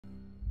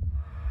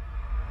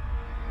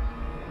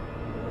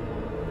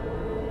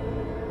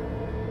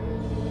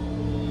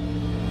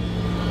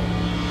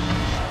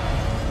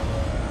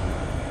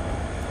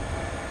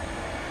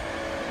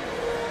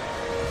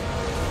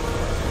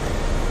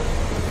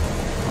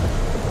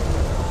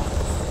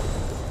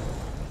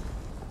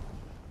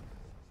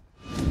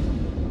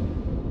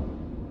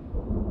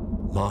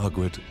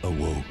Margaret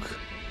awoke,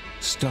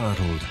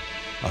 startled,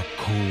 a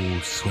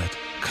cold sweat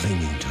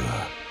clinging to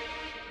her.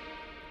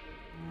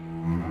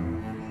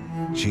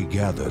 She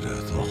gathered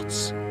her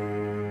thoughts.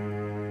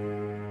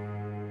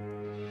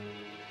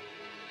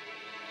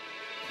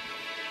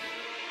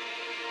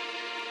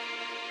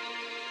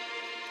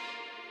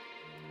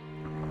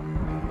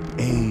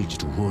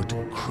 Aged wood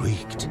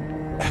creaked,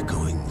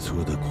 echoing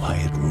through the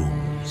quiet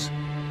rooms.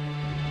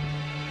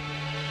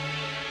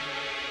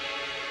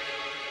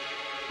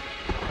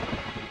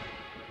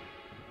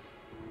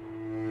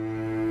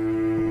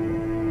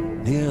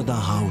 Near the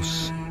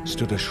house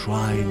stood a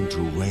shrine to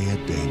Rhea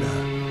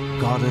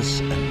Dana, goddess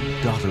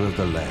and daughter of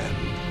the land,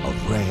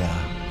 of Rhea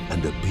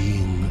and a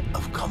being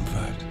of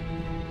comfort.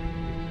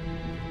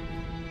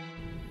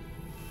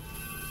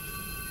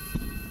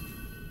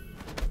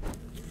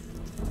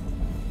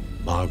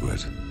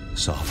 Margaret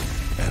sought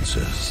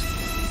answers.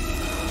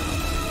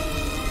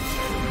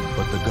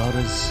 But the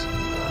goddess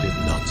did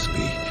not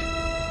speak.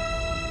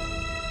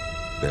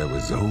 There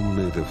was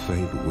only the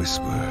faint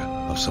whisper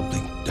of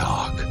something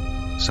dark,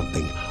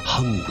 something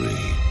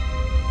hungry.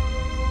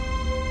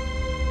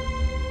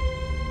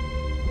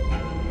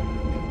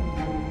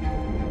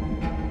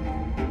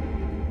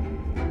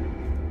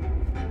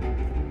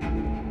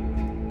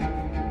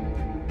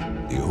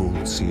 The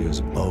old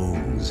seer's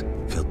bones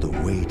felt the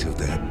weight of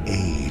their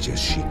age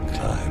as she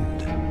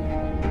climbed.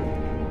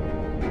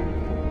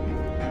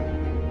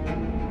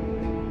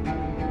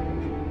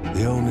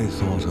 The only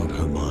thought on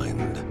her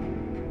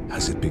mind,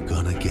 has it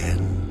begun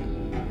again?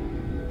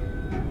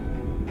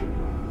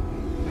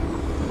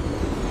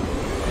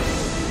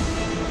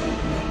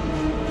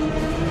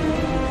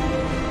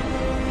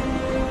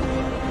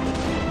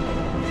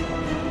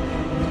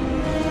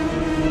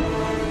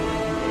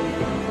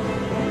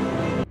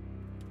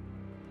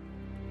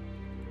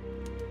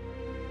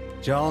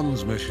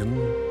 John's mission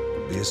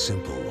would be a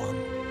simple one.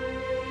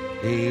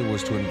 He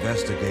was to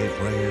investigate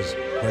Rhea's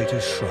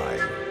greatest shrine.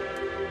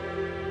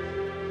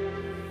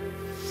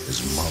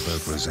 His mother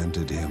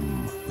presented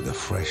him with a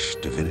fresh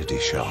divinity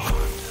shard.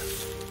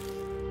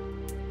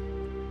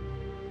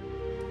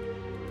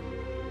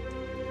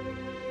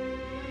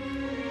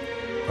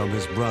 From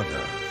his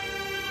brother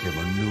came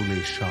a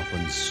newly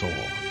sharpened sword.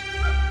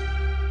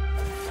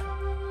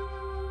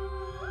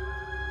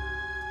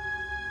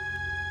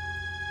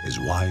 His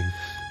wife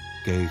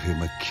gave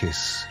him a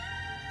kiss,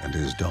 and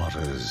his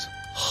daughter's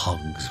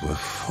hugs were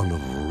full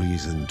of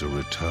reason to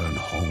return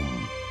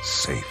home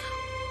safe.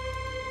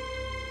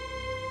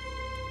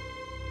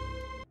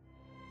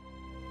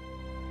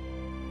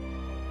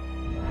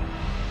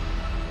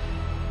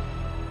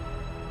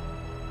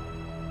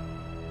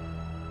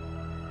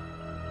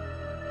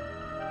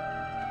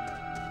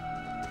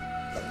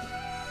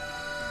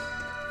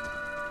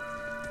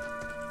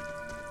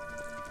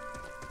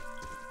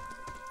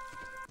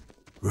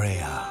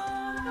 Rhea,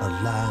 a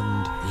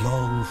land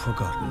long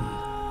forgotten,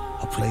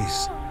 a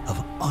place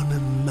of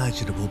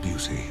unimaginable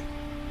beauty.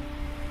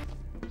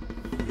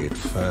 It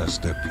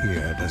first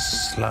appeared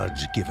as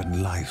sludge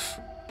given life,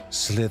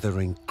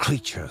 slithering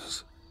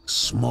creatures,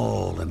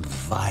 small and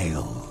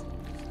vile.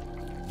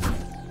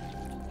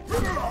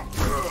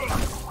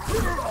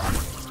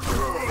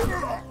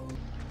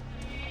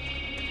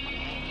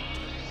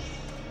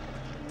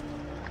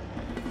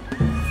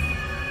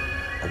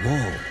 A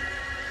wall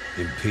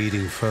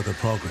impeding further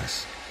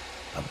progress.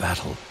 A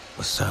battle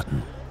was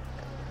certain.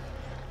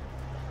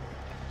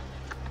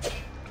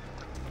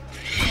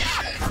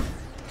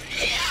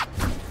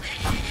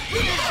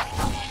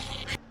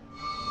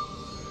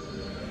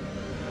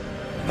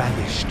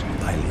 Banished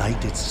by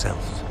light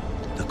itself,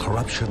 the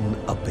corruption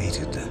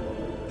abated,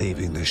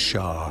 leaving the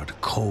shard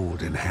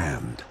cold in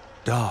hand,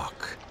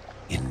 dark,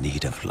 in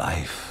need of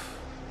life.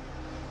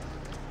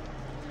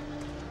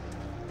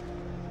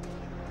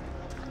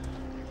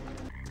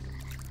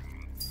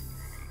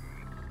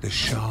 The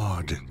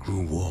shard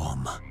grew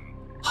warm,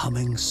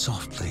 humming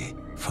softly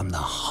from the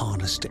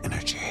harnessed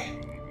energy.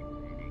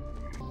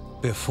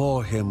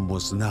 Before him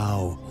was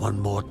now one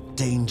more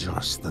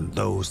dangerous than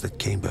those that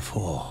came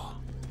before.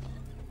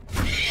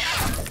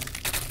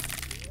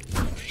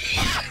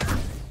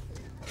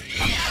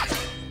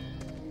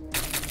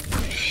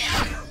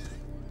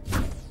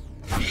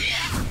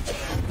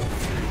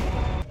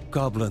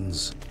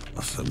 Goblins,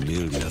 a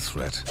familiar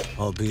threat,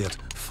 albeit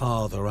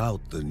farther out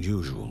than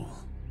usual.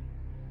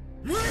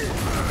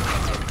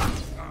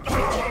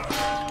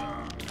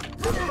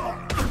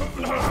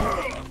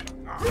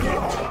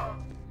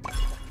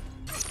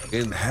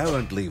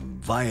 Inherently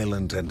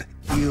violent and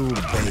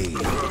ill-bade,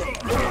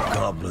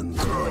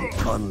 goblins were an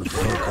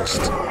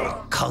unfocused,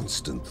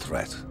 constant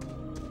threat.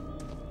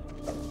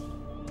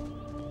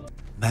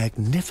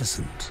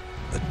 Magnificent,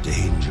 but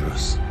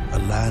dangerous, a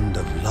land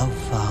of love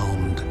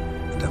found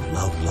and of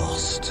love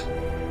lost.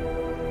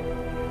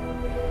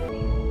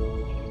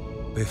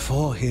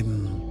 Before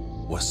him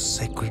was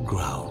sacred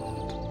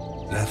ground,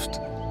 left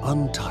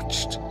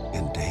untouched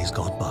in days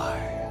gone by.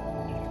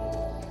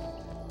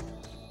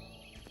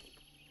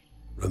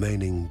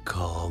 Remaining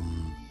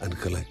calm and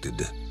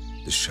collected,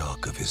 The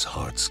shock of his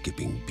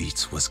heart-skipping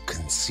beats was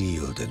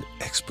concealed in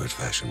expert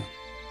fashion.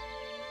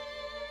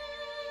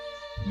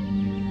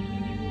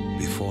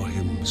 Before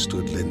him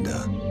stood Linda,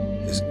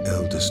 his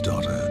eldest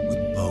daughter,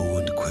 with bow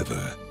and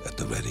quiver at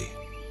the ready,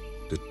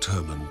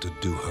 determined to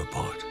do her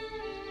part.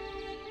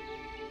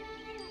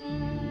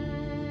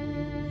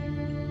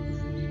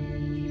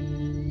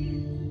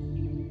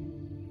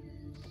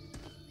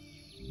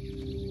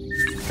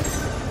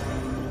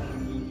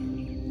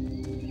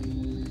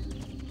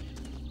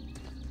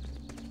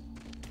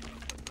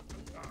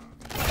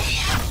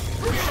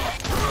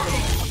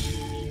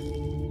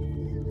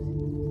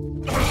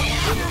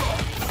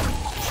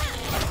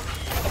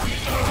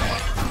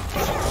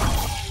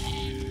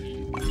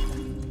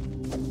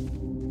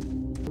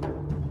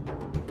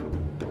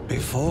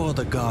 Before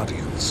the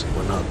Guardians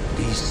were not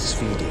beasts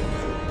feeding,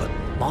 but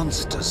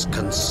monsters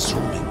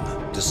consuming,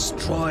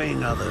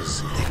 destroying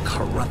others. They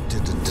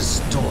corrupted and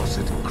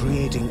distorted,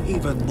 creating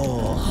even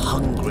more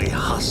hungry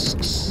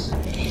husks.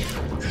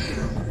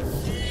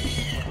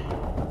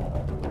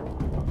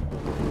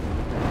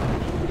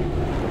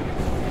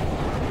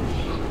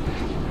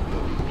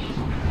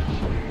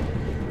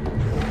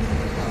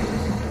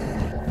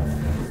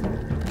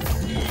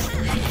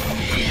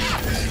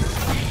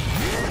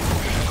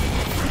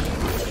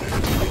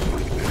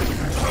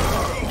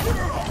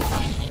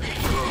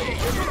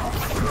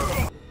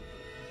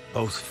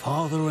 Both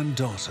father and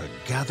daughter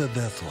gathered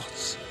their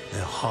thoughts,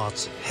 their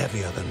hearts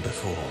heavier than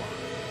before.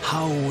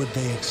 How would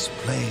they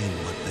explain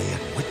what they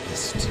had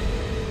witnessed?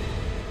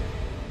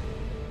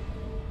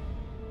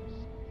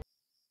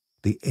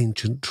 The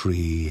ancient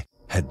tree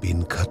had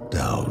been cut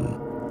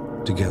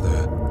down.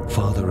 Together,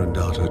 father and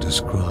daughter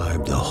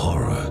described the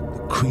horror,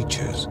 the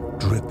creatures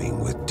dripping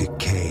with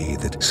decay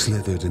that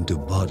slithered into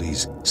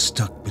bodies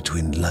stuck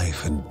between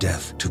life and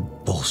death to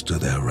bolster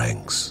their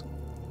ranks.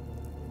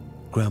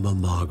 Grandma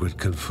Margaret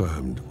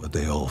confirmed what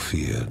they all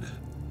feared.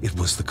 It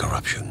was the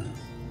corruption,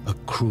 a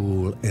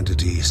cruel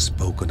entity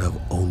spoken of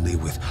only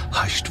with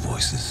hushed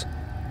voices,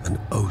 an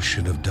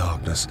ocean of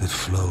darkness that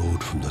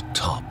flowed from the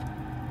top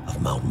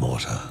of Mount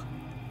Morta.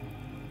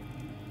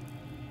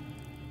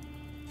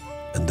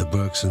 And the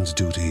Bergsons'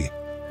 duty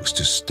was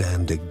to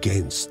stand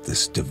against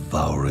this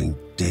devouring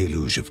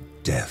deluge of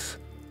death.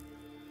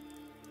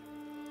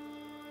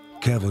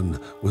 Kevin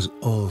was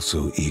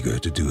also eager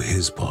to do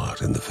his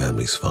part in the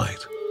family's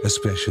fight,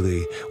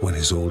 especially when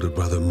his older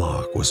brother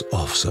Mark was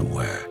off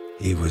somewhere.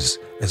 He was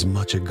as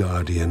much a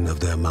guardian of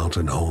their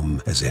mountain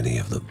home as any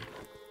of them.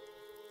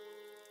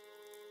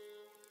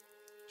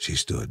 She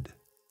stood.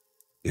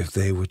 If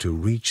they were to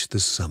reach the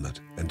summit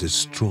and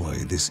destroy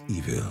this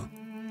evil,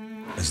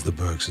 as the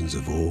Bergsons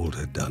of old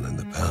had done in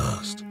the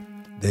past,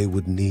 they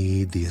would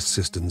need the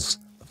assistance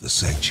of the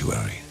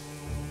sanctuary.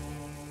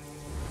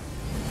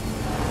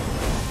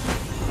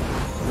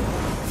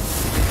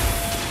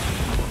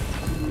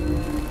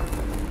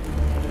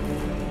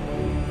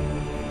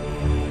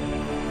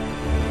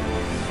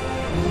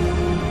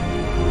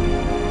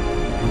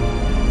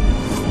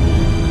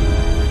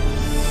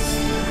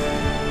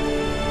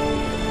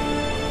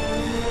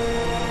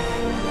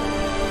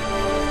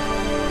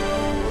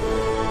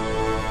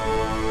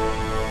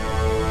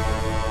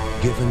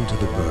 Given to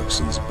the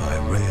Bergsons by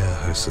Rhea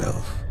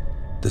herself,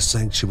 the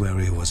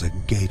sanctuary was a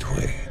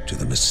gateway to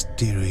the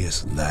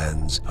mysterious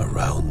lands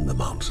around the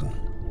mountain.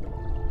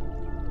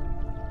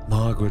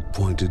 Margaret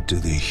pointed to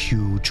the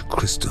huge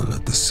crystal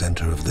at the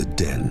center of the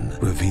den,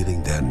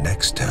 revealing their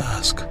next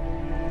task: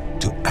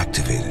 to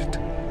activate it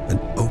and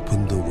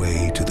open the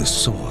way to the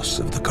source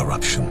of the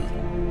corruption.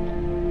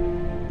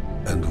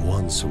 And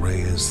once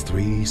Rhea's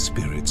 3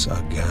 spirits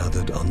are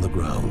gathered on the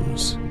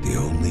grounds, the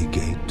only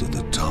gate to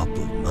the top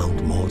of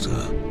Mount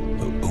Morta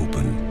will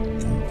open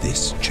in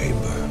this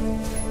chamber.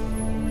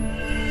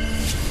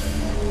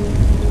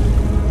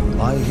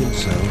 By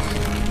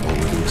himself, or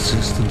with the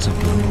assistance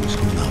of those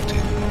who loved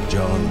him,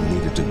 John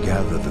needed to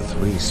gather the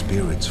 3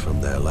 spirits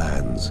from their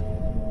lands.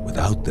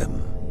 Without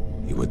them,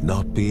 he would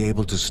not be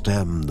able to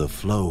stem the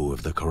flow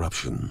of the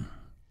corruption.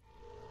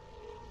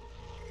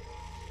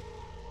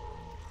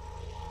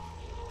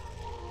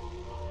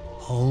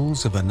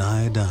 Halls of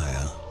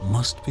Anaidia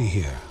must be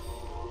here,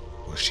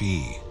 for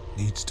she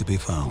needs to be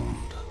found.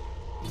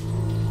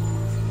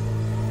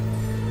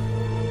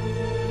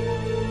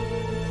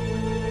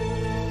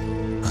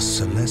 A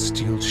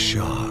celestial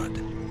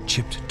shard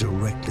chipped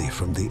directly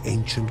from the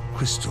ancient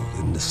crystal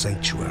in the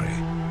sanctuary.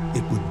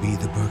 It would be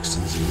the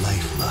Bergsons'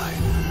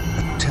 lifeline,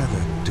 a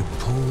tether to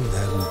pull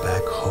them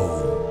back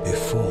home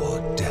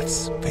before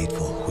death's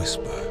fateful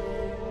whisper.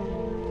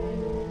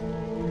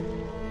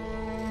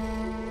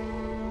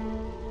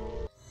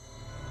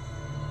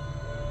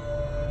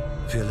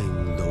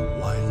 Filling the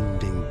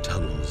winding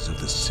tunnels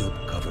of the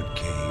silk-covered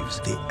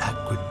caves, the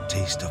acrid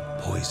taste of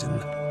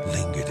poison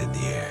lingered in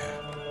the air.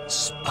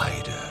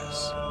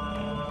 Spiders.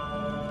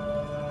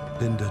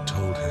 Linda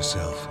told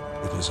herself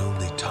it was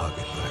only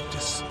target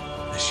practice.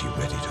 As she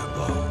readied her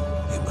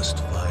bow, they must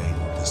find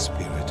the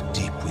spirit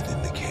deep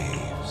within the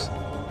caves.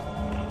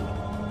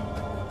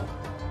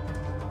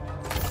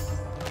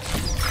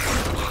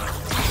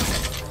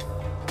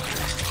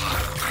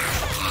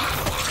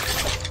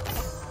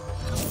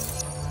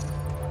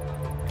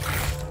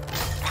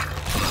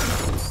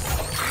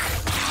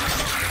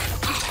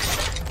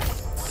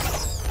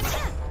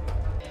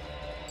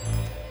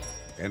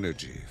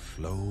 Energy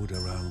flowed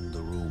around the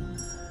room.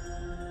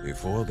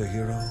 Before the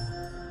hero,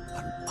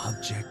 an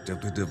object of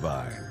the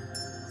divine.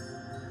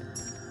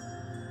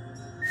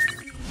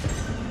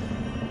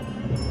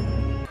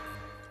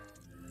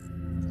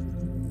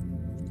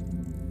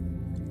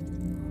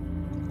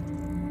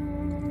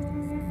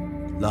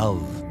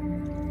 Love,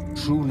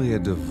 truly a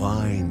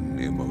divine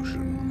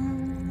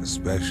emotion,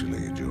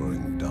 especially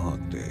during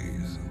dark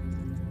days.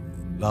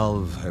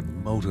 Love had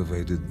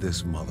motivated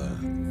this mother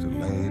to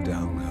lay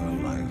down her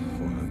life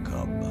for her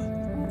cub.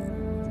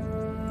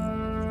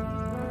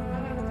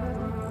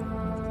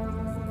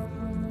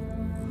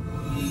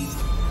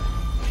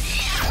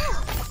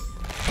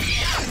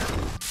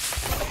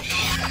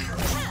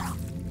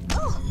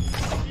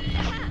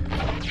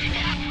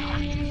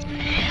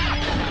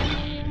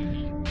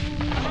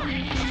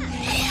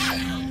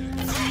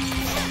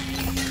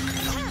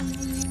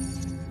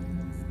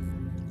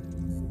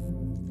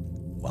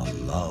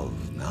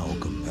 Love now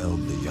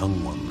compelled the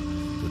young one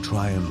to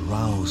try and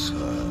rouse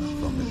her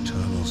from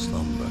eternal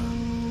slumber.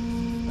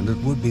 And it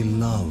would be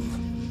love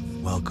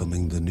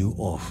welcoming the new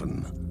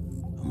orphan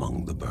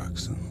among the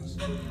Bergsons.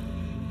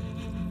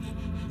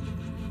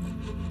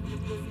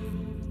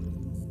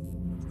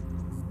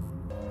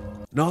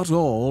 Not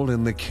all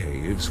in the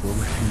caves were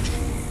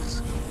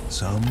refugees.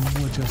 Some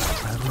were just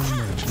traveling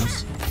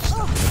merchants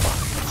stuck in the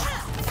mine.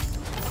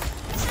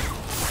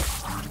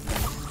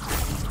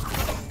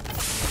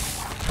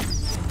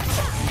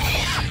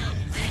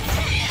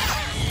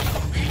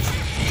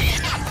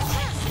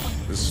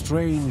 The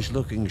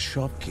strange-looking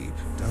shopkeep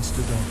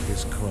dusted off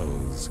his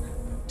clothes,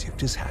 tipped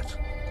his hat.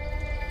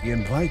 He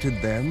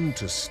invited them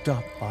to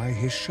stop by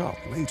his shop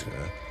later,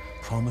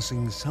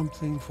 promising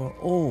something for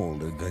all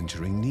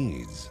adventuring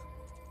needs.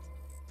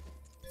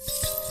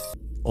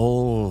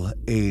 All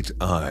 8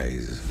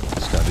 eyes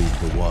studied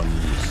the one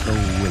so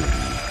willing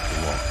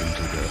to walk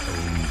into their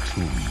own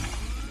tomb.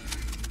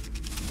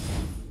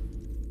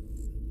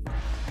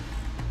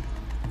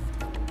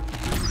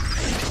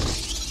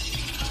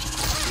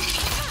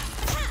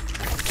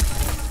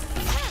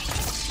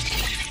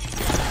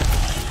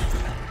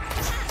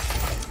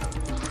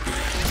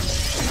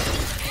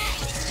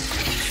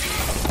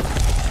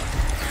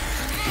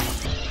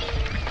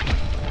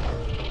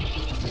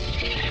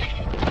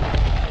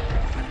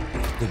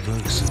 The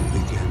Bergson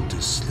began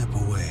to slip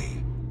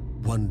away,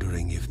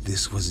 wondering if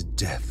this was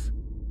death.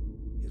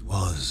 It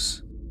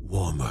was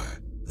warmer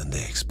than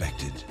they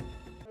expected.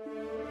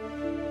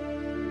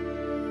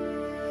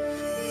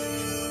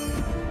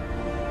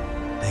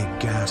 They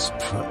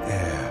gasped for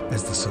air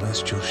as the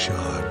celestial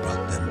shard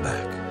brought them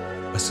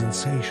back, a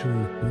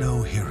sensation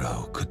no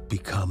hero could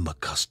become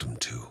accustomed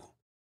to.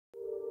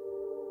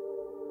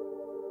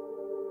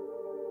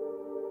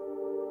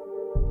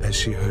 As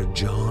she heard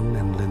John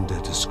and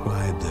Linda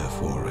describe their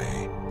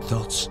foray,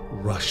 thoughts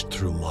rushed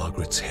through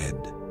Margaret's head.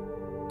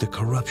 The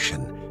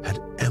corruption had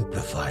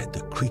amplified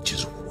the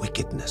creature's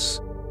wickedness,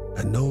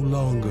 and no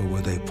longer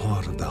were they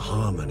part of the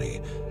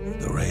harmony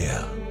of the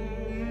Rhea.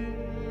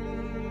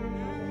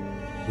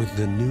 With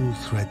the new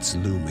threats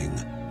looming,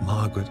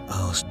 Margaret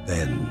asked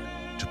Ben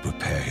to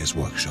prepare his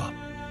workshop.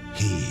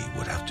 He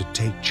would have to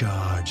take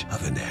charge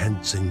of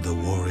enhancing the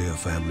warrior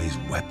family's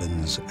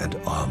weapons and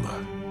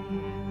armor.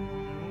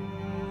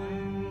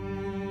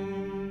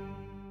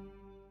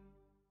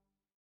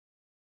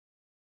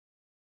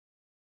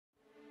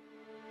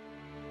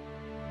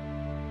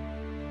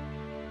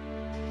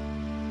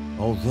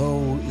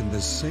 Although in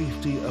the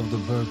safety of the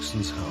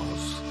Bergsons'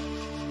 house,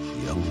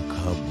 the young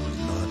cub was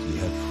not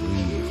yet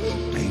free from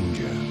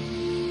danger.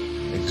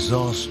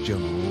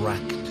 Exhaustion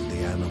racked the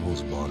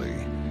animal's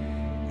body,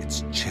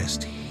 its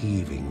chest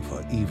heaving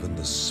for even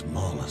the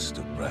smallest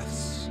of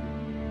breaths.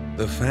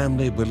 The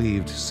family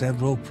believed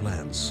several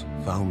plants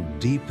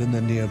found deep in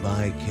the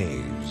nearby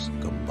caves,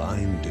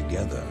 combined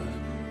together,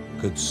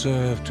 could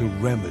serve to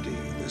remedy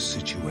the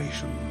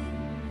situation.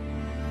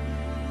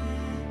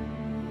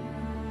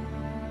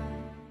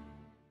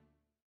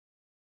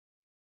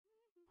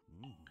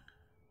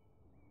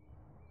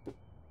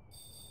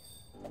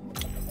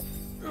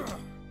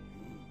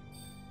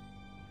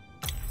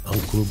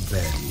 Uncle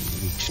Ben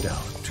reached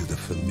out to the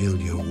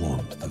familiar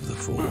warmth of the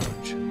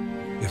forge.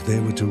 If they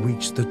were to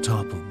reach the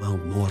top of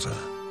Mount Morta,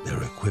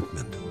 their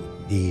equipment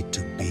would need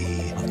to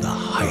be of the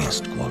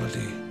highest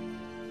quality.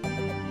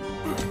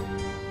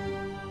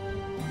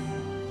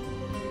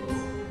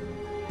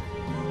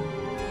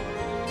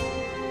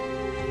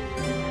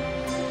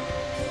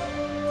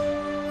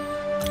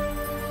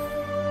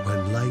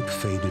 When light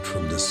faded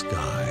from the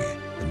sky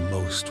and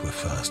most were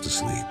fast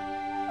asleep,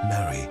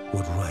 Mary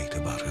would write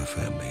about her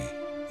family,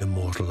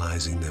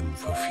 immortalizing them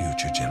for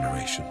future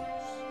generations.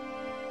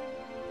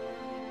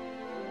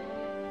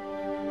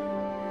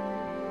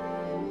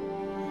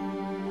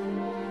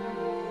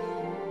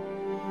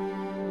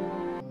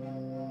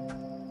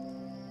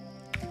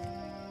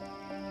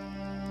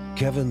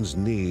 Kevin's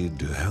need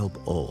to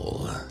help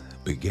all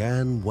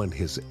began when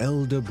his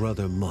elder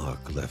brother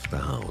Mark left the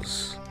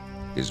house.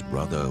 His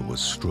brother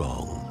was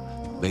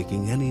strong,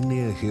 making any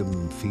near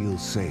him feel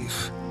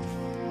safe.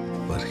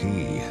 but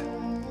he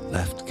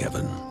left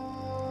Kevin.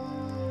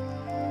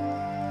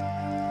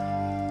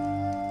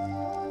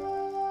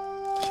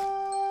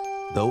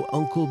 Though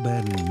Uncle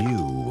Ben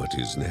knew what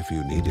his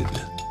nephew needed,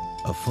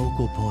 a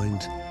focal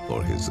point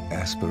for his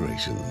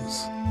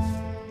aspirations.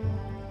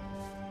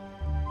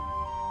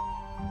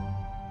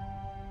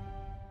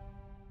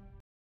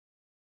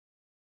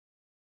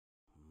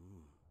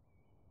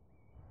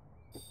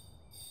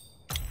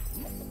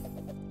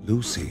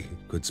 Lucy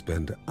could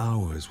spend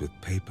hours with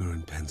paper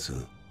and pencil,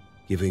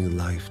 giving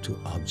life to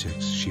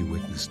objects she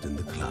witnessed in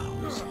the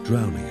clouds,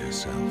 drowning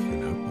herself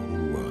in her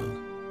own world,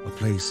 a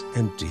place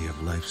empty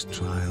of life's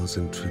trials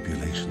and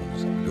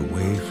tribulations, and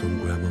away from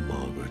Grandma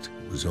Margaret,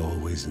 who was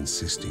always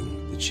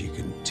insisting that she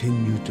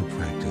continue to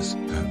practice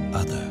her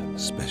other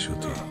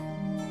specialty.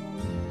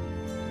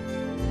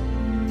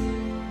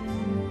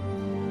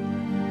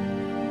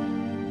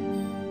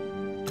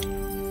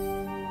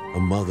 A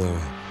mother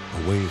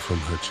away from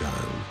her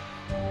child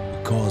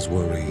would cause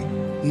worry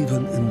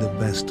even in the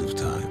best of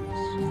times.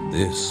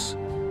 This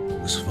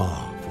was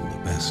far from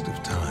the best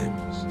of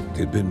times. It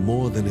had been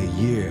more than a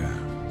year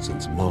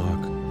since Mark,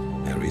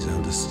 Mary's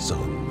eldest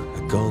son,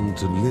 had gone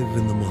to live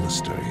in the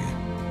monastery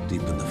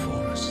deep in the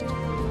forest.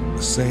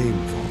 The same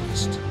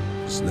forest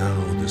was now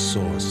the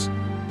source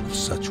of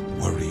such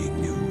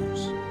worrying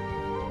news.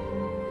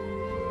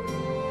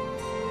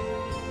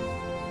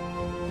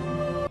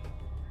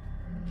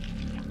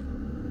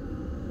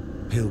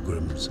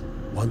 Pilgrims,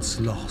 once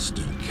lost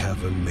in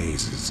cavern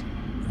mazes,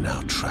 are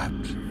now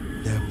trapped.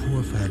 Their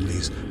poor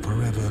families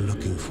forever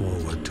looking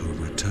forward to a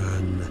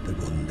return that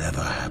will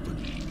never happen.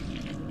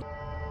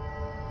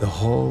 The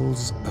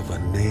halls of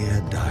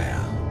Anea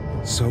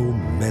Daya, so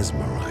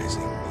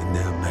mesmerizing in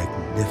their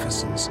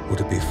magnificence, were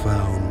to be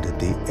found at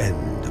the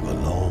end of a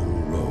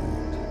long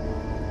road.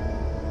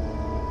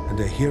 And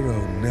a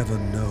hero never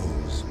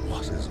knows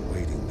what is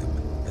awaiting them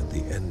at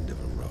the end of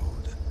a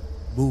road.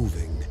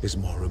 Moving is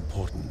more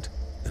important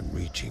than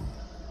reaching.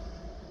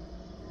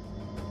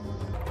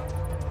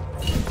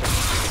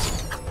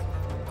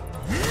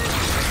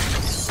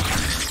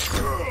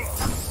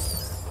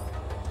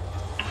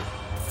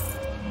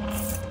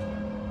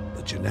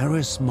 The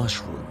generis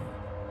mushroom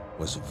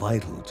was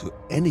vital to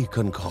any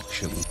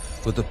concoction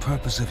with the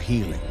purpose of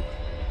healing.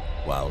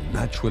 While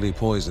naturally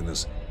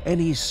poisonous,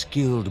 any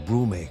skilled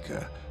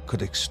brewmaker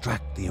could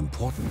extract the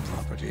important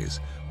properties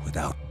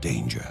without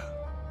danger.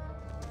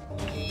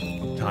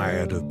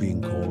 Tired of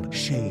being called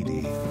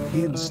shady,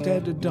 he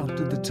instead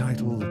adopted the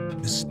title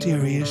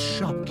Mysterious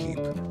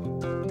Shopkeep.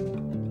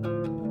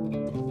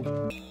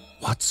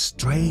 What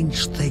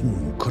strange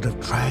thing could have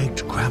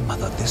dragged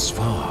Grandmother this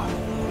far? The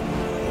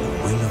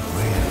will of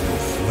Rhea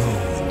will flow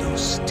in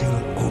those still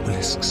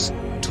obelisks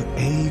to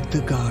aid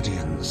the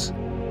Guardians.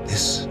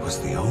 This was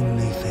the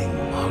only thing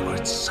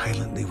Margaret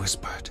silently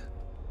whispered.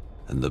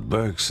 And the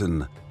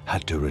Bergson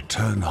had to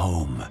return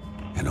home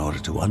in order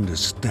to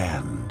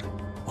understand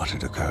what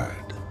had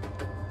occurred.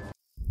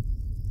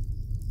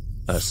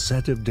 A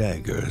set of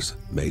daggers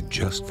made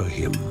just for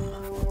him.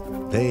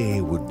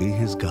 They would be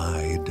his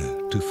guide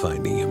to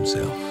finding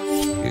himself,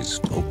 his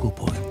focal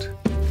point.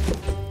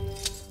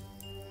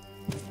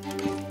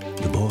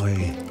 The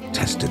boy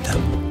tested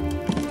them.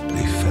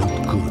 They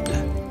felt good.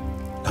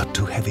 Not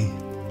too heavy,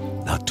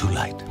 not too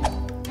light.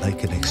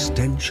 Like an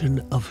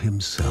extension of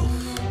himself.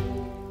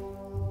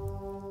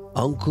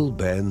 Uncle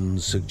Ben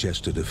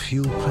suggested a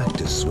few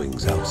practice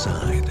swings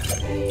outside.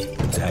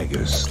 The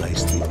daggers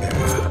sliced the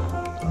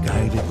air,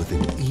 guided with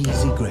an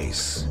easy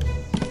grace.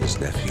 His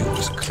nephew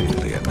was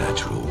clearly a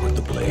natural with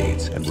the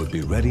blades and would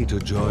be ready to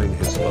join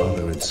his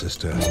father and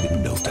sister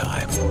in no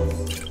time.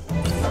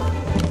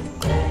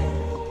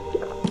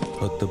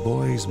 But the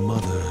boy's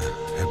mother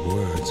had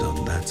words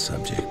on that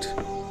subject.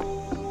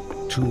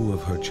 2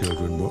 of her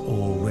children were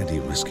already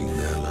risking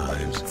their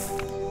lives,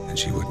 and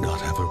she would not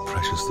have her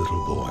precious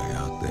little boy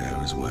out there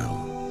as well.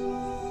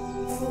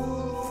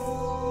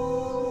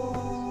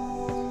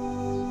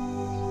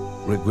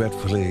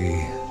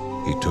 Regretfully,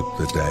 he took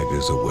the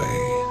daggers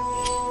away.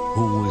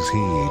 Who was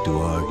he to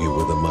argue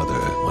with a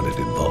mother when it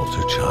involved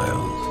her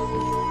child?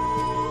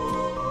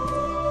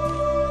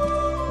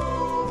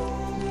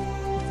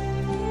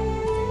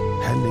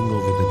 Handing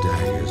over the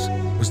daggers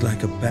was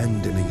like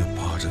abandoning a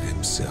part of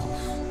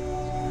himself.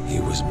 He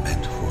was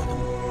meant for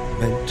them,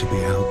 meant to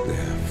be out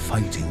there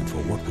fighting for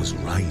what was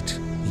right.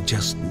 He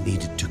just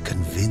needed to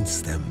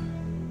convince them.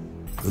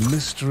 The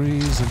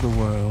mysteries of the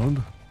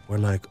world were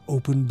like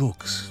open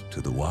books to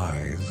the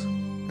wise,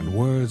 and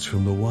words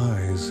from the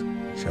wise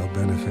shall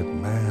benefit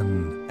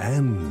man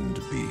and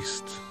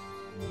beast.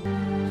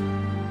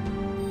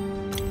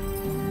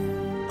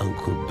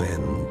 Uncle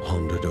Ben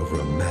pondered over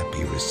a map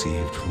he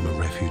received from a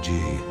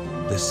refugee.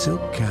 The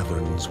Silk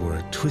Caverns were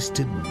a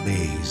twisted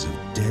maze of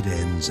dead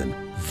ends and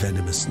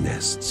venomous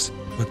nests.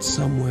 But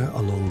somewhere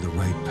along the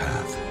right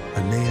path,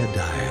 Anea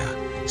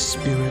Daya,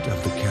 spirit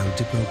of the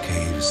Caeldippo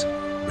Caves,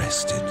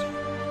 rested.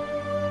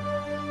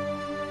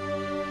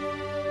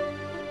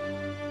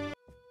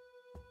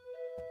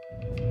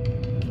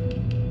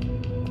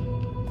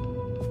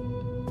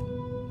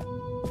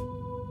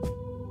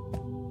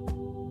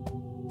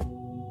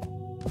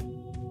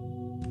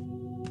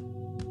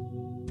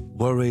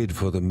 Worried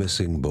for the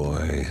missing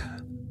boy,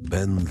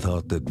 Ben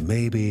thought that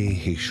maybe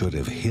he should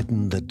have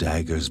hidden the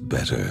daggers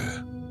better.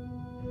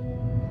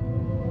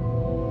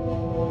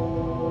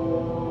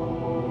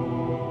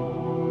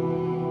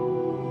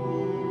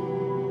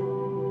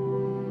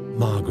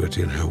 Margaret,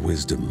 in her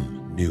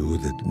wisdom, knew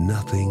that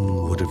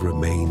nothing would have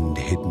remained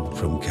hidden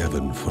from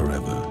Kevin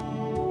forever.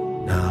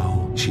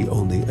 Now, she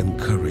only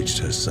encouraged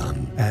her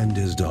son and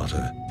his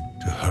daughter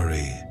to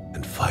hurry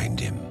and find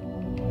him.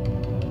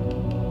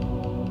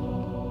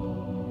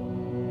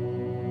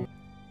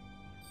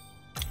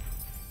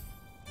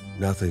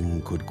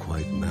 Nothing could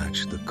quite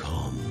match the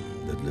calm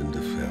that Linda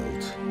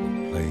felt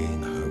when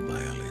playing her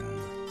violin.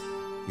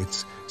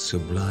 Its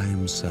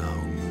sublime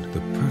sound, the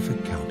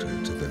perfect counter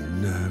to the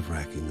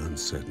nerve-wracking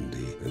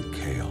uncertainty and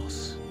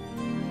chaos.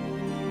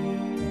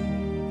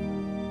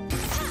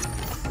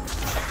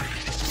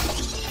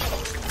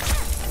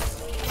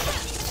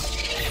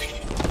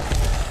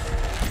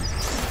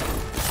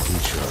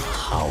 Creature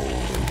howled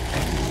in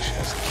anguish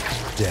as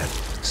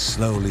death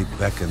slowly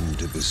beckoned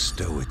to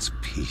bestow its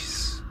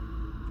peace.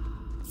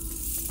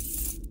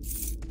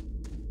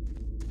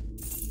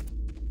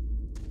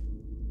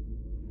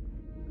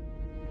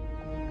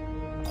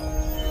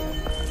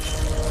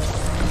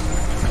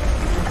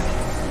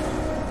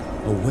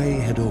 A way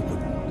had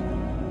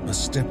opened, a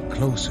step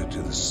closer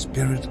to the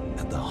spirit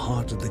at the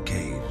heart of the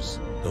caves.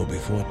 Though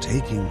before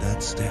taking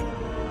that step,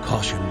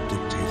 caution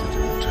dictated a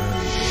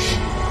return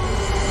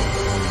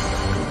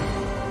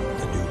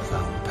to the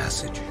newfound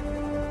passage.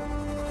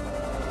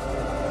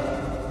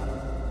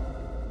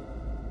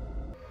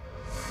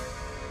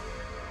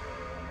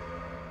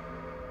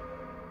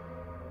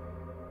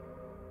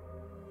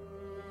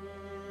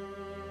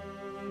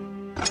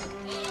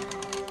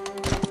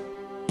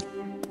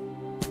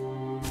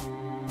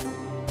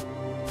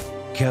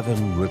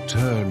 Kevin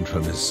returned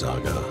from his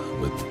saga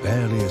with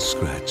barely a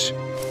scratch,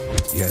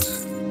 yet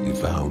he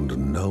found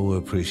no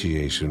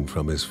appreciation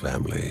from his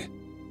family,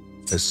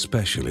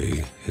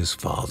 especially his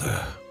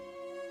father.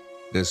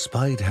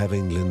 Despite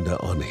having Linda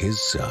on his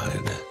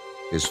side,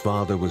 his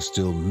father was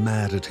still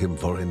mad at him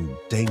for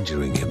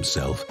endangering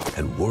himself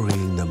and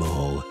worrying them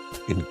all,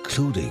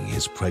 including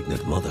his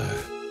pregnant mother.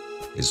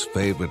 His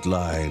favorite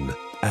line,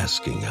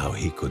 asking how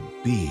he could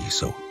be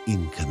so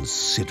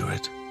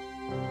inconsiderate.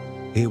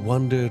 He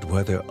wondered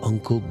whether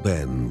Uncle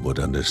Ben would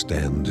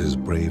understand his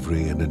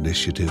bravery and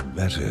initiative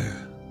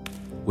better.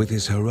 With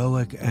his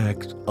heroic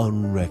act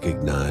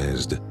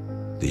unrecognized,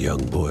 the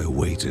young boy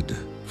waited,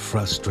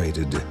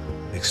 frustrated,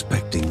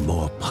 expecting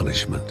more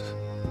punishment.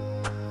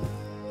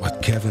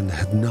 What Kevin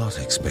had not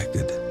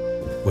expected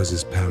was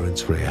his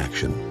parents'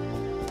 reaction.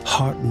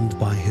 Heartened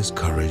by his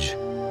courage,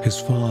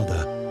 his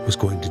father was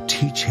going to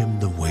teach him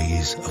the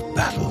ways of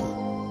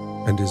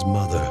battle, and his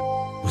mother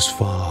was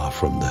far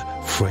from the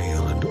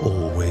frail and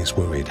always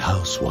worried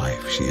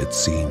housewife she had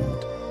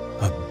seemed.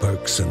 A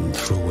Bergson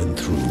through and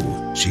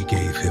through, she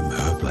gave him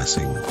her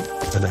blessing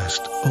and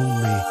asked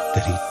only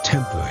that he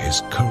temper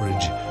his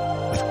courage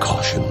with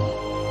caution.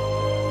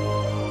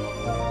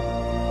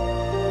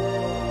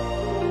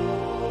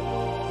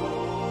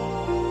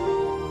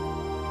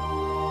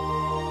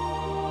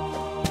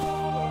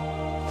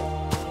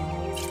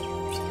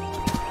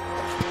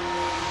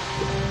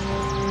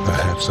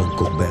 Perhaps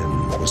Uncle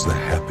Ben was the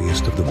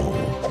happiest of them all.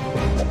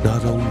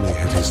 Not only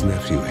had his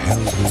nephew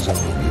held his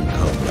own in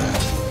combat,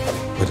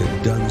 but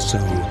had done so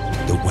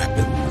with the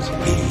weapons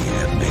he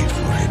had made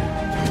for him.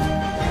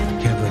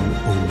 Kevin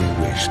only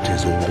wished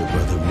his older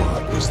brother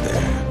Mark was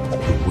there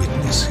to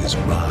witness his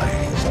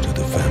rise to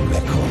the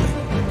family calling.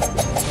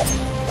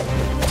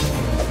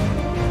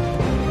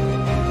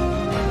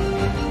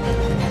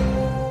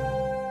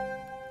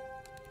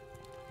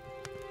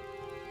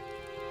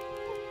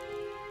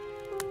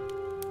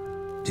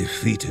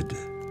 Defeated,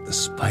 the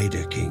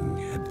Spider King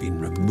had been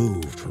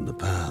removed from the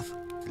path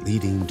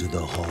leading to the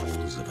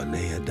halls of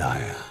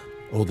Anaadiah,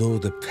 although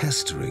the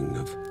pestering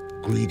of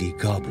greedy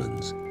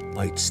goblins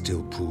might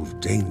still prove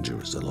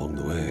dangerous along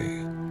the way.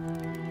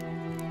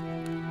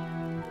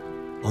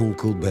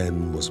 Uncle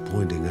Ben was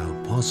pointing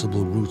out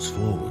possible routes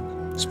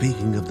forward,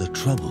 speaking of the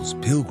troubles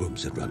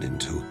pilgrims had run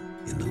into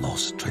in the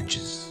lost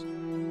trenches.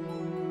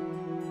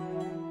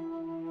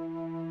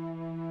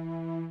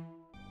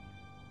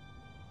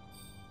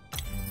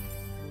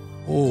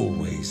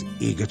 Always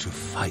eager to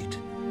fight,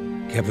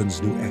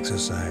 Kevin's new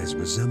exercise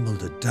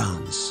resembled a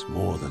dance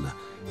more than a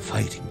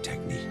fighting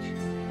technique.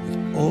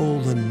 With all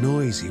the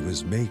noise he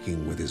was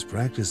making with his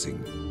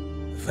practicing,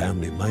 the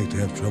family might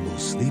have trouble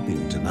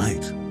sleeping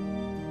tonight.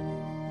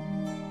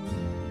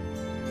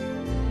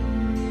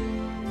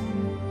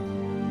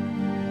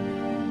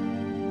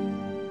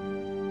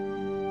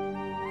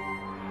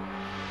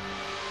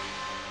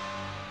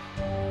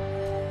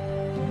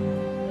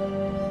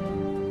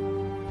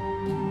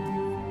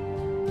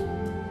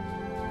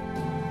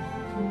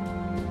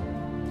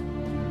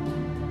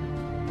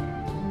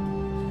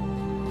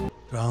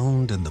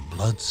 Drowned in the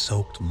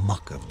blood-soaked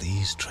muck of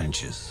these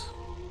trenches,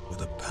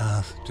 with a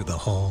path to the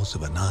halls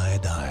of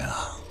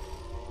Anaadiah.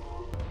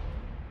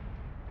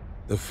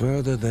 The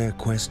further their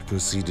quest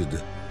proceeded,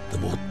 the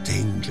more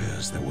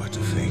dangers there were to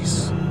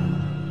face.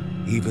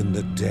 Even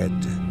the dead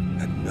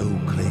had no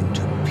claim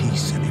to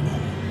peace anymore.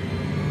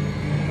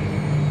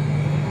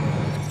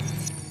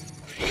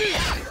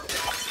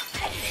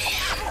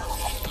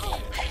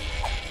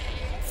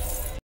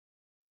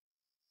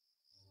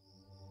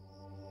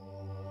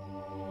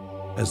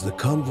 As the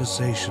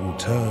conversation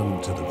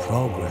turned to the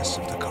progress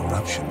of the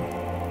corruption,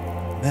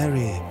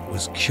 Mary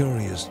was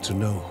curious to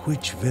know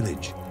which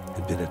village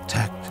had been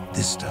attacked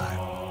this time.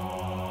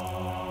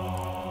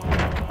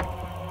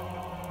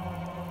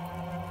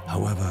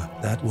 However,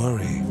 that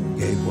worry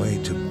gave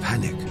way to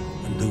panic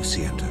when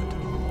Lucy entered.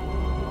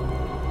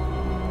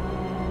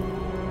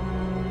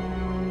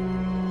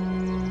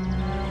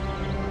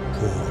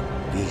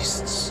 Poor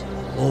beasts,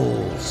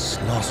 all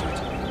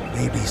slaughtered.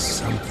 Maybe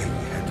something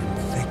had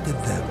infected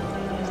them.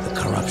 The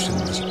corruption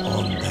was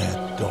on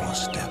their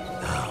doorstep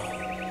now.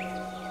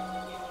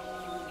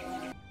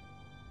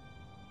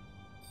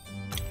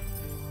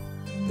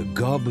 The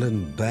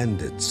goblin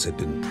bandits had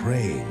been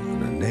preying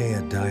on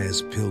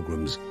Aeneadae's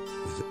pilgrims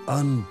with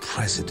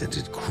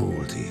unprecedented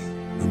cruelty,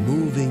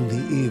 removing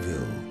the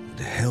evil and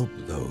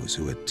helped those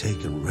who had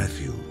taken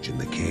refuge in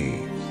the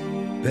caves.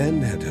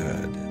 Ben had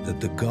heard that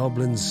the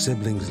goblin's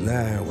siblings'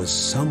 lair was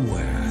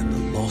somewhere in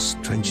the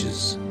lost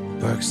trenches.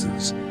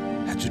 Bergsons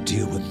had to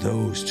deal with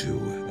those two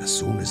as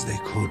soon as they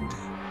could.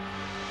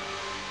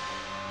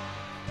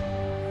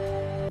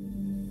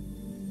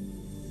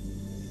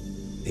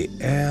 The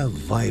air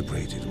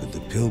vibrated with the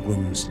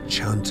pilgrims'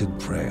 chanted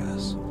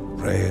prayers,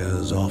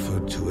 prayers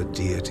offered to a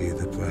deity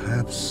that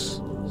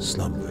perhaps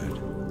slumbered,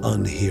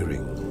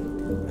 unhearing,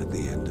 at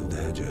the end of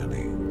their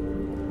journey.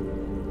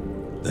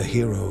 The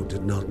hero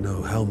did not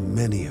know how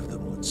many of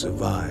them would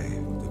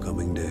survive the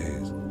coming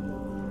days.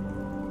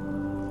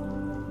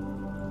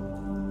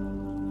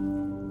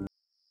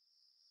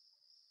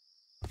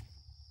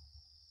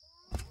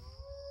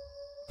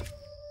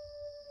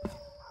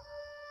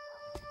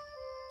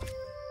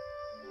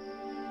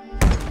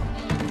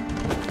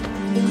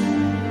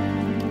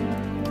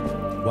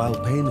 While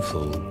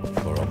painful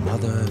for a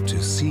mother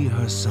to see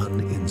her son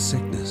in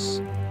sickness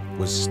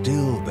was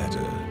still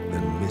better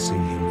than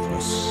missing him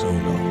for so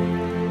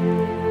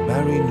long,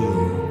 Mary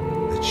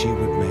knew that she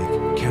would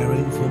make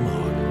caring for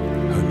Mark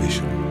her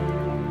mission.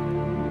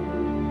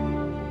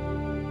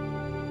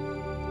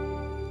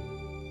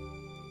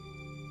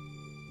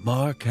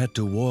 Mark had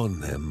to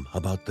warn them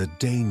about the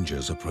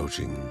dangers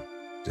approaching,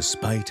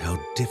 despite how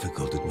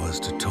difficult it was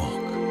to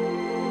talk.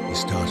 He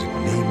started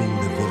naming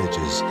the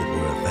villages that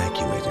were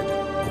evacuated,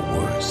 or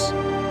worse,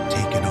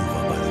 taken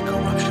over by the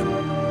corruption,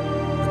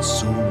 but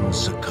soon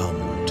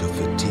succumbed to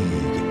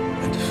fatigue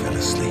and fell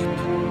asleep.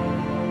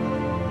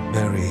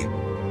 Mary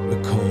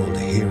recalled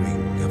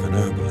hearing of an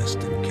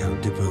herbalist in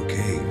Caeldippo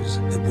Caves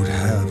that would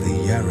have the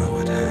yarrow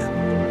at hand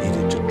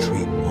needed to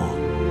treat Mark.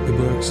 The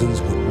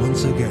Bergsons would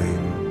once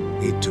again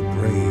need to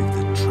brave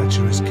the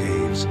treacherous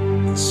caves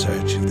in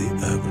search of the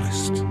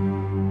herbalist.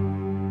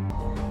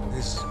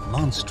 This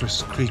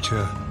monstrous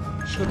creature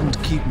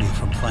shouldn't keep me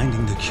from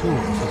finding the cure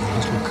for the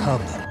little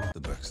cub,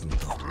 the Bergson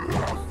thought.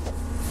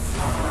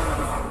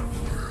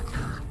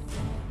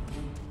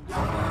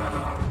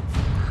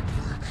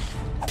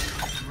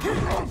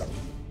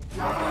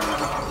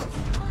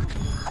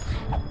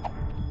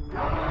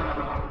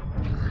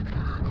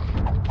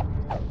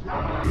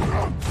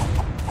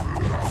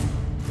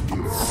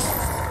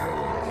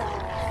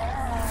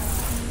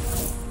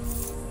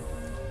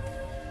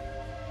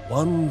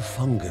 One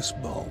fungus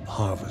bulb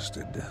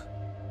harvested,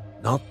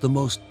 not the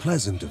most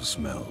pleasant of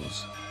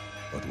smells,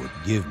 but would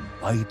give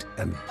bite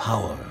and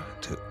power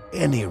to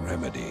any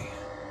remedy.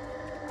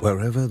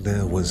 Wherever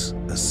there was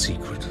a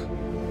secret,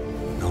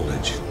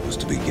 knowledge was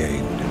to be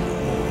gained in the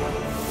war.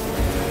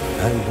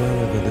 And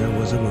wherever there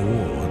was a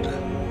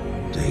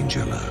reward,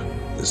 danger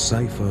lurked. The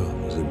cipher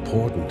was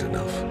important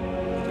enough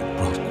that it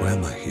brought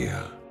Grandma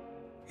here.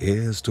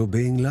 Here's to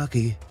being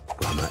lucky,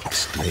 Grandma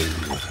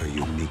exclaimed with her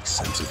unique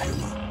sense of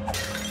humor.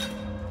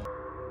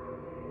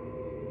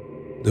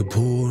 The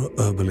poor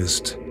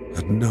herbalist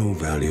had no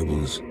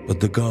valuables, but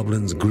the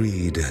goblin's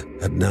greed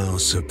had now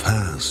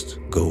surpassed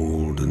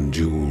gold and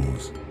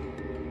jewels.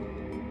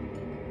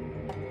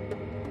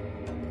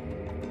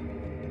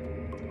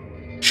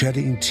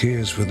 Shedding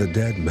tears for the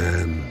dead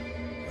man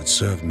would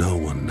serve no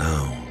one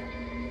now.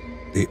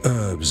 The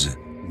herbs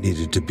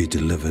needed to be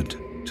delivered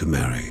to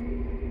Mary.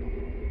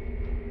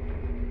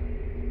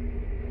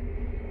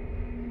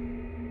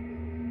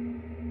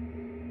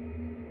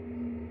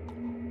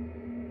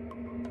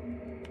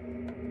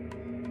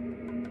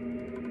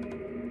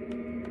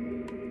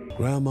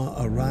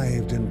 Grandma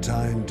arrived in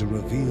time to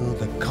reveal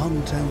the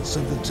contents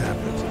of the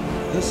tablet.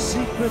 The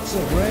secrets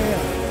of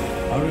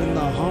Rhea are in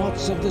the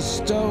hearts of the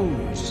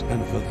stones,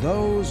 and for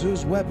those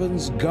whose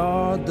weapons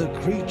guard the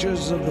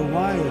creatures of the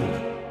wild,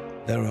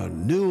 there are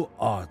new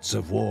arts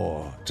of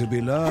war to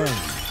be learned.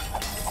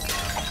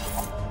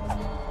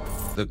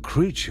 The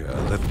creature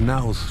that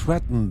now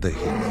threatened the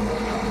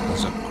hero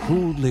was a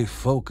crudely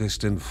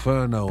focused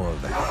inferno of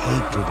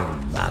hatred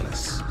and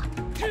malice.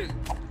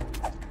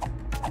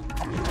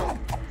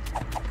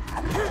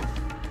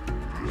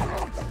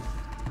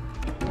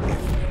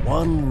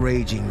 one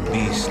raging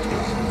beast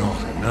was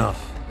not enough.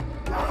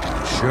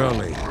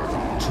 Surely,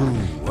 two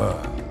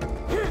were.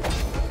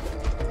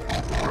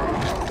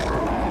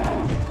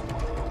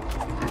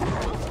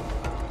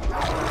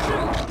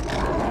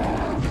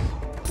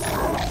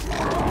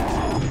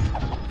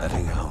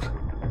 Letting out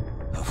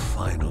a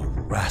final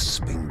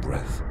rasping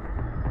breath,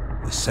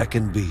 the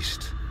second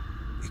beast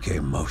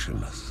became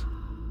motionless.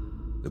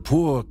 The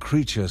poor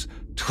creatures,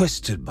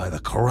 twisted by the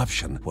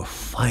corruption, were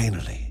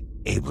finally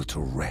able to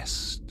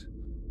rest.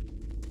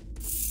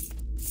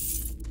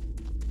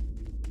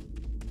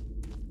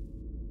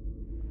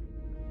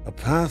 A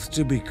path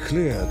to be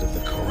cleared of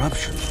the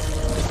corruption,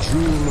 the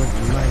jewel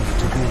of life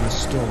to be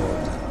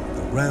restored,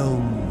 the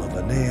realm of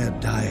Anea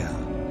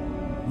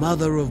Daya,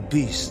 mother of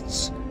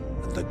beasts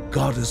and the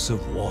goddess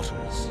of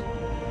waters.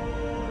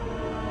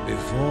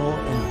 Before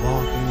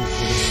embarking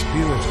for the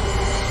spirit of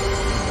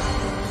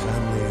the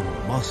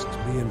family must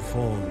be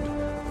informed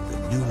of the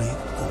newly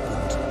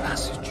opened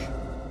passage.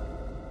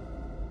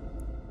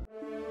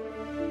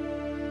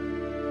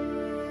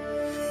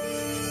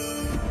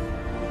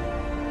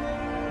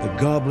 The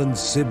goblin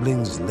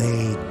siblings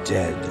lay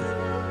dead,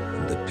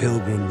 and the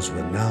pilgrims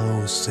were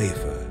now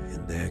safer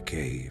in their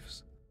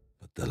caves.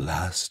 But the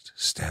last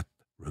step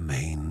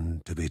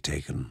remained to be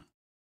taken.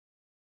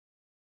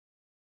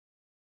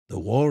 The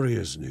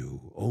warriors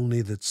knew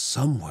only that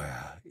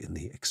somewhere in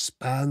the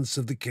expanse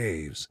of the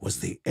caves was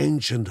the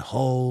ancient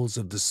halls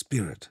of the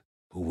spirit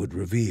who would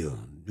reveal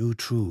new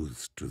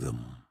truths to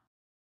them.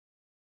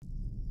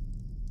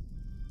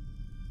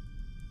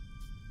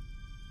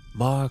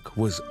 Mark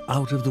was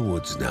out of the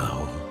woods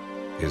now,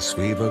 his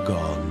fever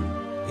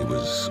gone. He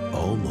was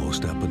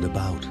almost up and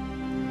about.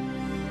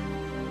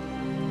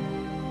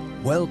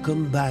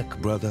 "Welcome back,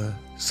 brother,"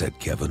 said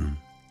Kevin.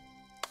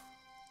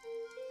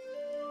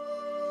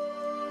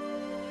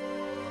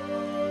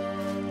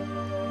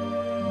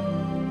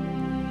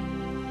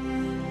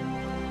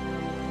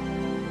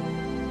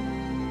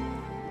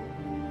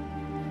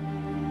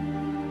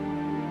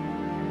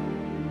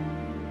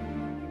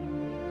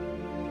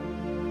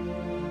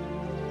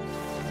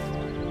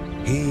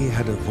 He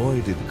had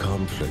avoided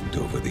conflict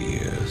over the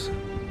years,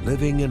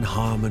 living in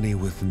harmony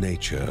with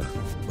nature,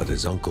 but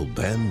as Uncle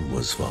Ben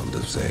was fond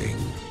of saying,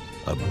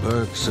 a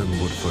Bergson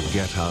would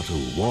forget how to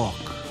walk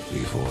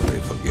before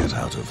they forget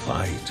how to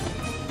fight.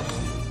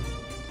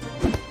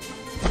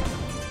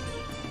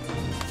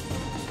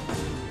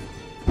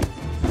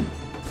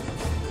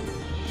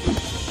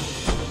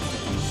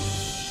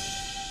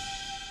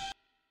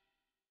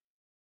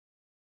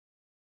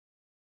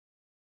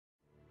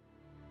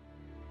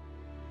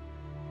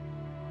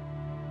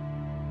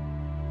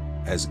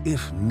 As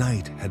if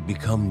night had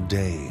become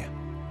day,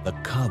 the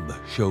cub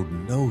showed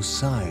no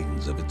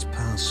signs of its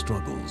past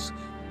struggles,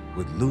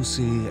 with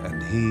Lucy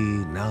and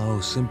he now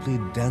simply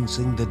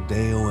dancing the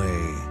day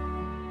away.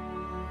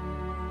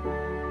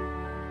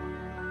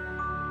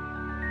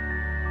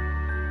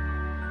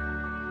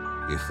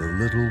 If the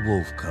little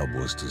wolf cub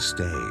was to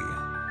stay,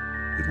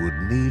 it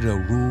would need a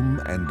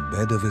room and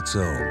bed of its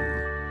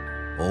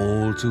own.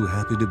 All too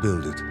happy to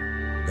build it,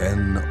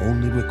 Ben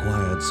only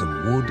required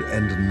some wood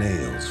and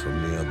nails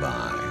from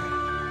nearby.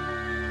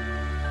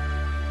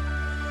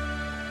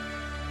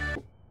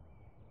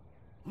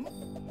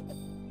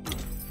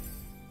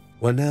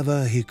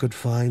 Whenever he could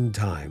find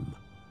time,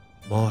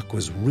 Mark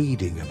was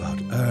reading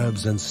about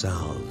herbs and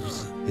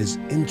salves, his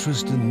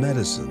interest in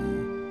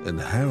medicine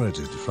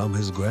inherited from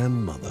his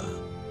grandmother.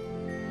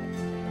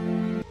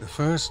 The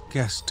first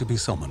guest to be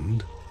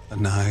summoned,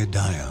 Anea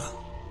Daya,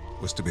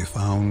 was to be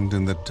found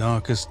in the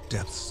darkest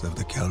depths of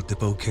the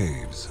Caeldippo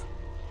Caves.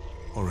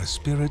 For a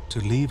spirit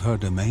to leave her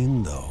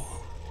domain, though,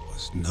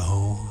 was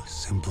no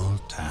simple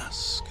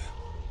task.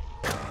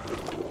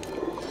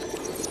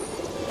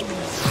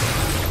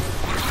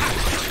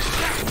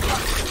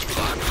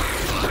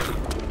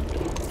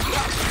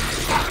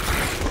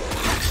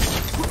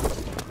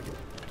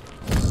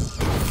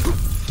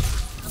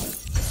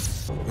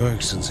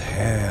 Bergson's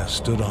hair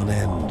stood on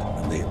end,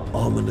 and the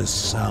ominous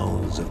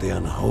sounds of the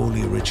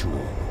unholy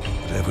ritual,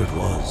 whatever it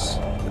was,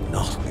 would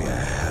not be a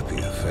happy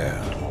affair.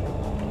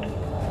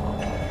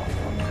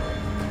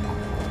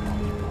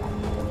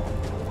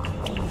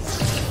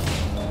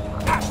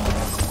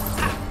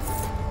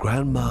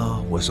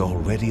 Grandma was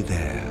already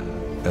there,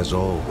 as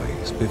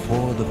always,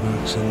 before the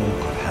Bergson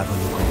could have a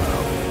look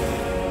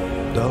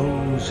around.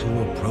 Those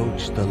who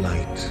approach the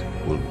light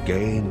will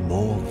gain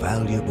more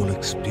valuable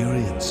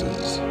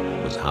experiences,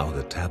 was how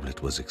the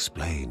tablet was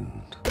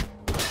explained.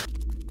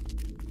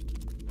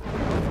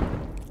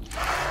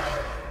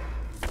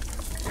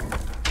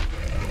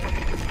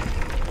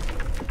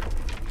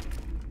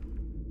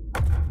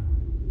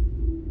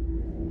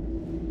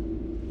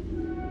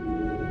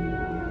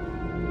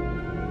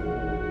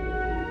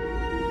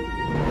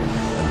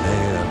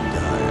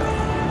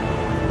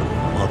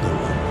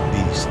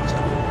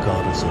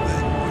 Goddess of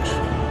anguish,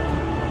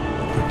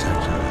 a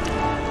protector,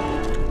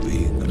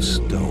 being of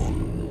stone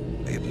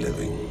made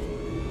living.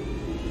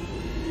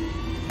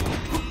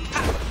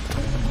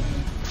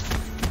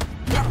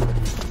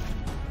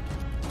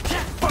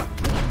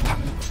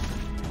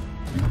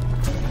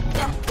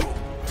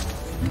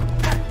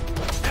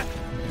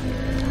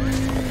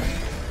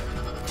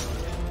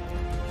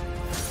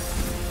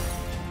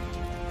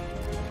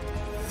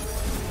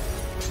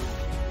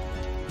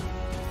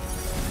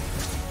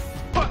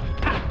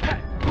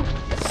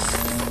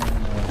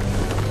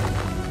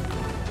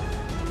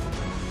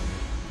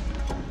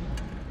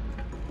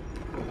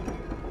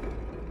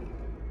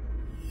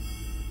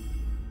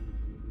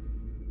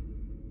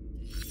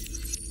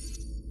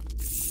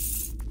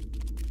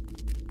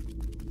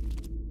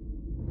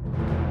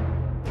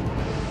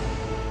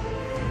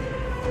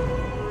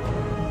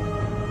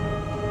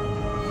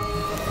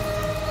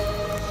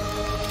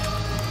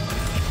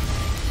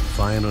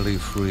 finally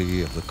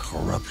free of the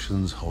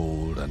corruption's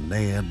hold,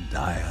 Anea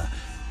Daya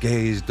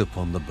gazed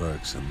upon the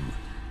Bergson,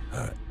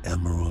 her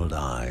emerald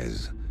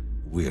eyes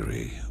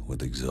weary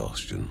with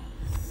exhaustion.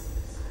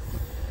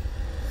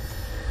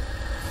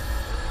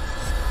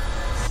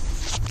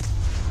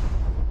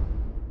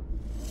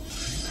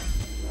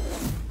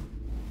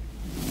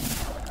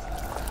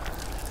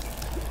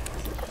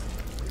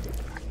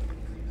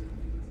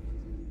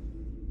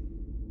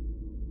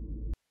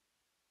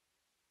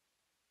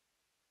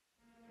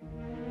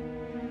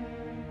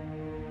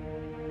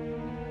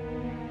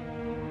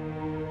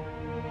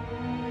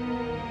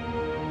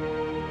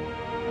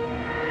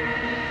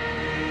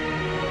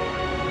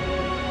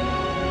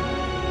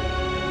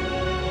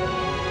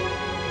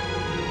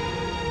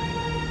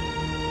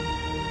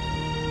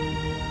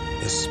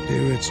 The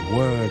spirit's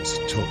words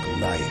took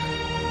life,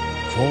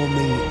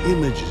 forming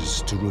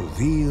images to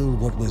reveal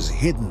what was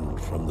hidden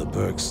from the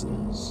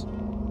Bergsons.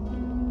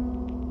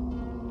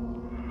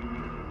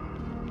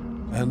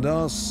 And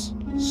us,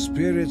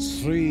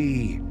 spirits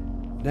three,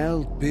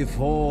 knelt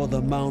before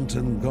the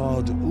mountain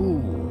god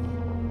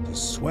U to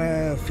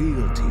swear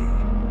fealty.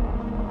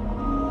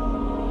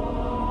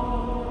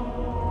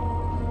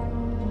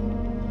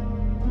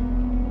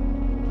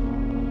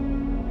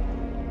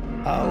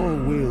 Our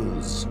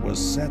wills were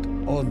set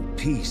on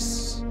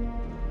peace.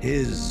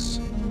 His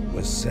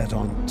was set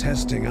on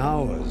testing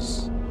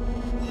ours.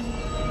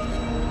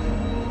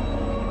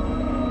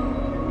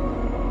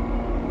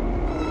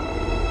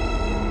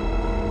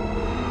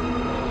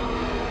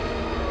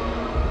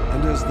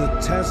 And as the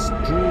test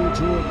drew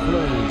to a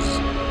close,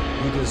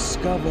 we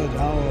discovered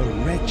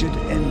our wretched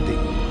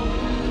ending.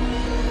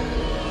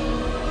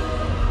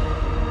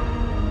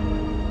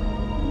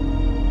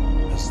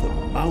 As the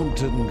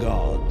mountain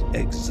god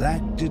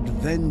exacted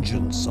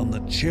vengeance on the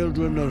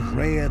children of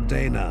Rhea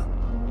Dana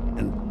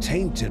and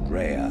tainted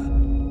Rhea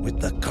with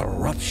the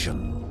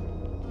corruption.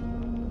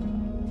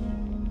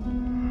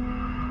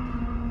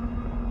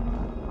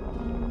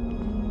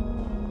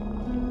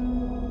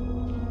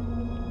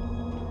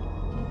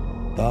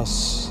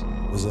 Thus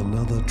was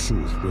another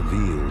truth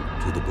revealed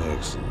to the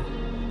Bergson,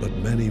 but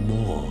many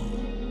more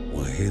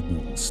were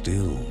hidden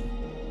still.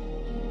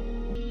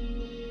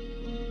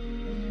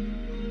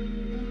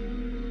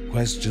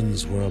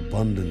 Questions were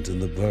abundant in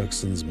the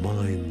Bergsons'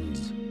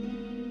 minds.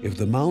 If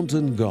the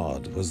mountain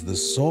god was the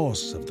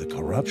source of the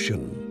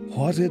corruption,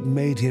 what had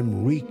made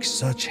him wreak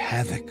such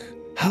havoc?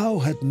 How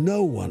had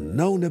no one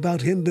known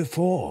about him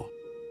before?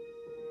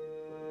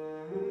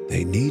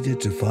 They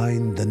needed to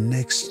find the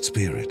next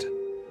spirit,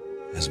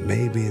 as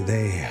maybe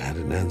they had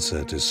an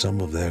answer to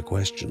some of their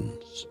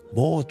questions.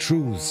 More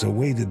truths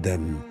awaited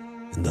them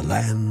in the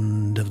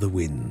land of the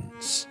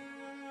winds.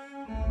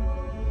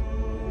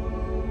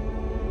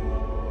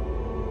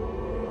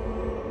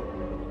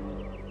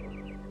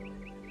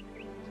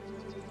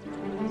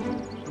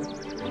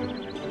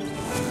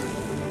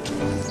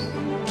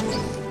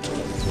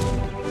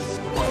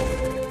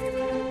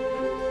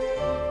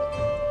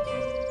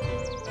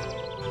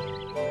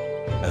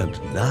 And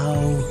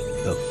now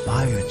the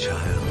fire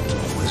child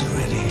was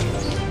ready.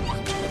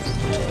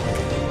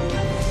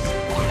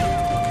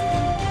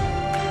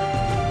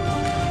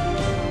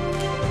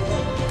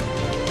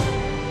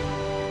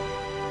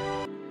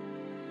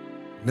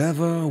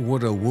 Never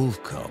would a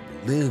wolf cub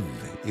live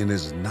in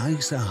as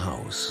nice a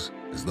house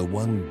as the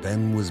one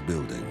Ben was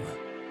building.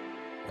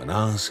 When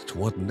asked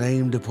what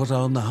name to put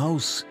on the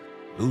house,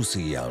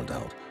 Lucy yelled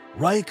out,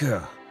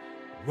 "Riker!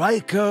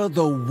 Riker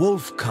the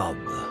wolf cub!"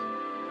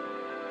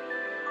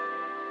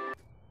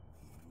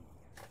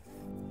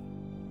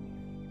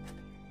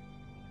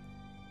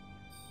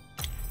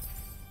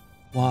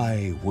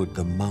 Why would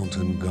the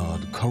mountain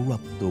god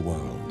corrupt the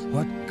world?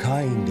 What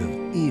kind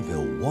of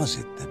evil was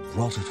it that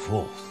brought it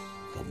forth?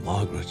 For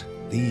Margaret,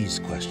 these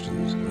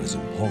questions were as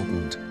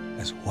important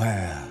as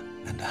where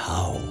and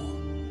how.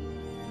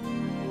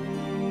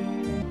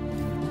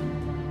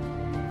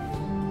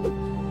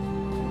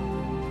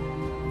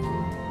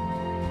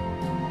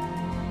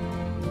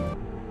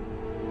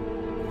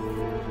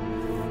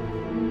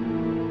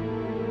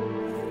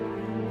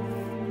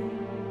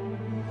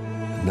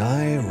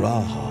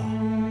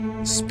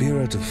 Raha,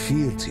 spirit of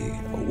fealty,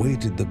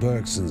 awaited the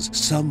Bergsons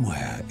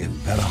somewhere in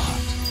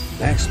Barahut.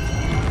 Next,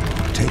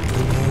 take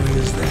the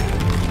warriors there.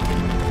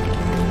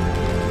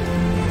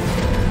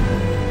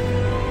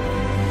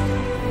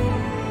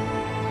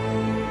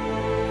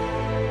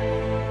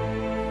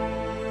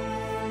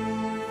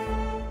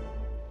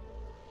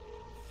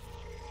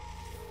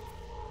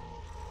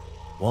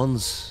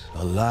 Once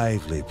a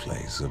lively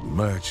place of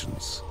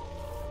merchants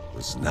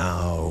was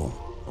now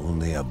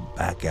only a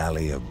back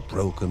alley of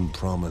broken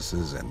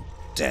promises and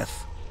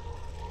death.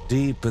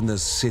 Deep in the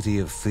city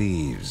of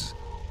thieves,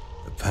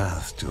 the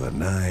path to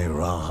Anai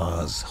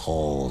Raha's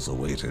halls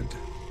awaited.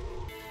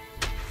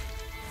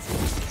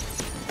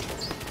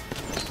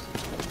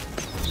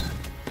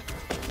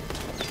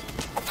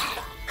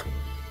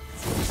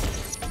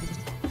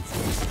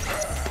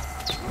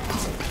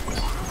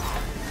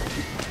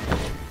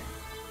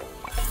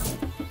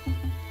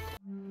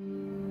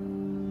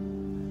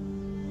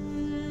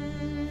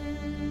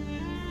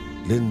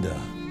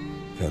 Linda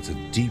felt a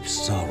deep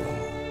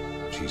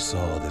sorrow. She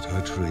saw that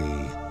her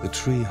tree, the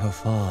tree her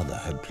father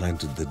had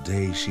planted the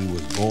day she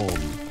was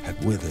born,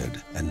 had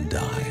withered and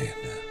died.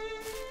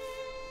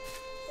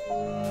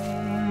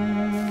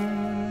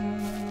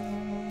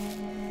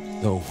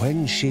 Though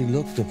when she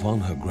looked upon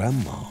her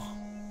grandma,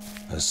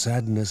 her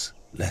sadness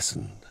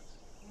lessened.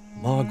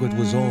 Margaret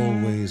was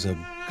always a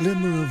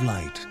glimmer of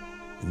light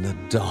in the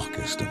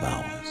darkest of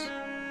hours.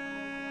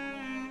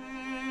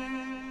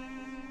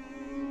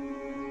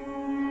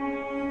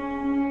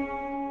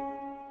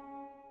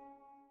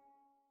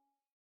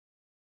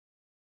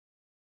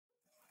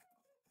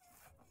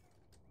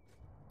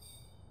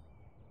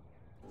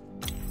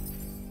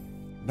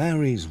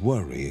 Mary's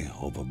worry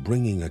over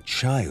bringing a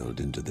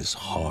child into this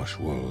harsh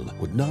world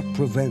would not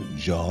prevent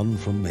John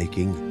from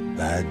making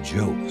bad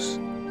jokes.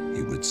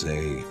 He would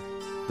say,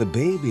 "The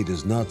baby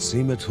does not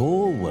seem at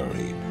all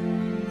worried,"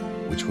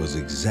 which was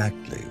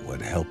exactly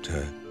what helped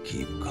her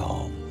keep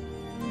calm.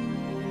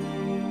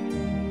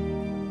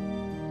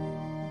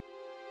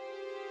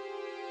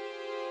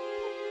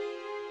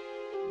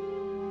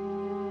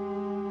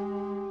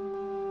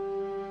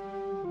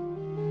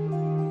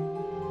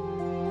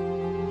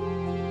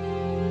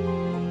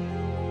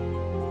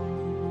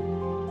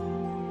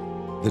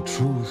 The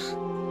truth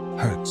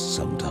hurts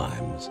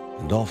sometimes,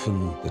 and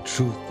often the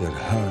truth that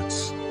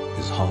hurts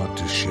is hard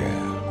to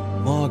share.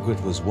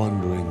 Margaret was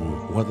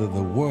wondering whether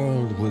the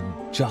world would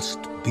just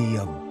be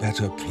a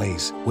better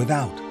place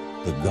without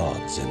the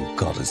gods and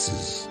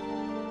goddesses.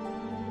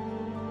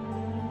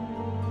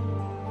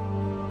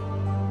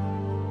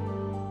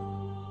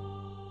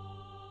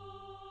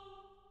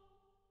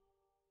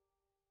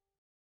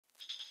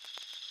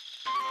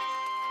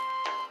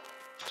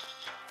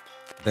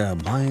 Their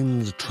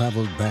minds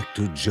traveled back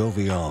to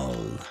Jovial,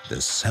 the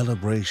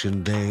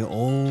celebration day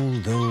all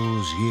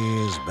those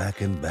years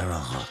back in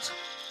Barahut.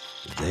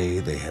 The day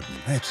they had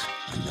met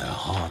and their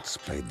hearts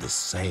played the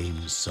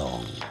same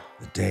song.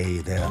 The day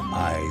their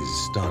eyes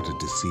started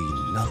to see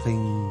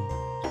nothing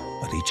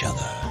but each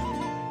other.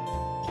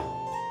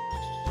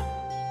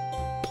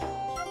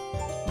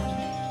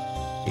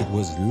 It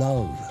was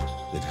love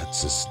that had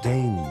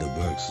sustained the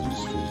Bergsons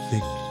through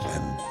thick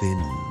and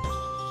thin.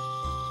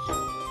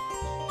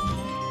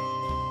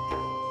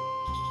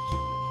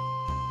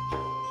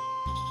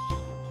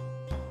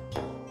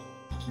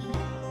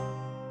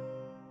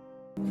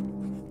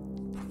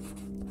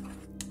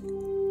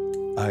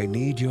 I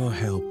need your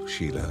help,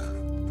 Sheila.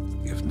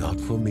 If not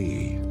for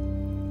me,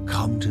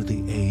 come to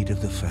the aid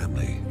of the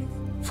family,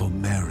 for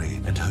Mary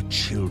and her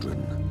children.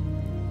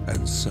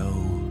 And so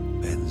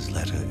Ben's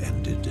letter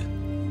ended.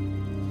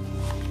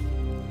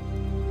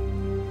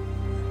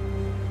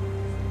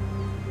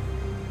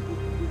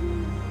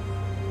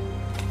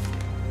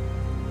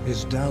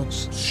 His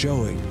doubts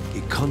showing,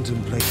 he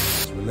contemplated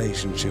his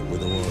relationship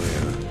with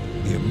Aurea,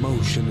 the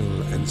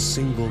emotional and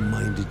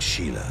single-minded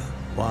Sheila.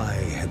 Why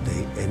had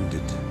they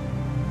ended?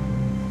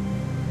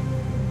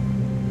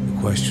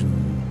 Question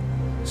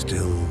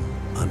still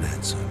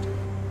unanswered.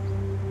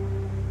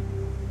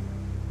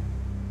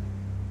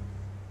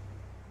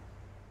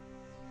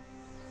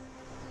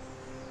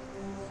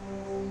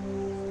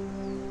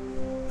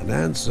 An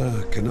answer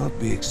cannot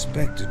be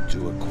expected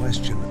to a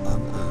question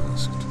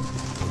unasked.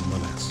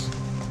 Nonetheless,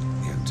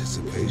 the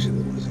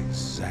anticipation was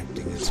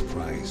exacting its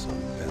price on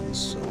Ben's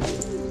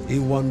soul. He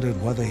wondered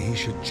whether he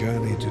should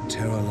journey to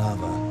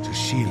TerraLava, to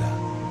Sheila,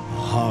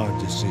 a hard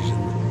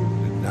decision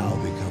that had now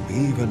become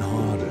even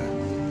harder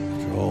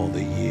after all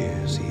the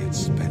years he had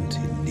spent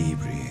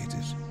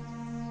inebriated.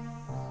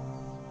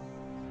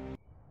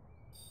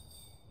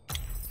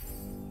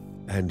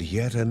 And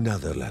yet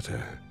another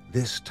letter,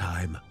 this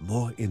time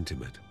more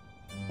intimate.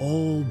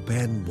 All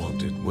Ben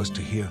wanted was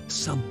to hear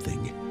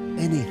something,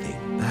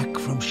 anything, back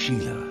from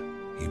Sheila.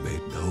 He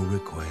made no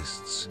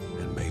requests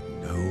and made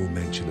no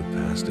mention of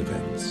past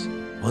events.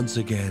 Once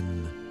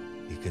again,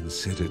 he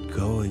considered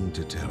going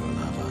to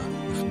TerraLava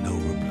if no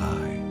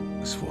reply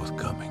was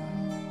forthcoming.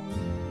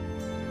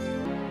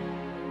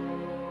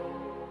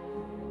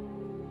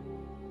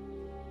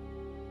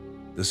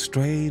 The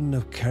strain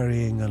of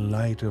carrying a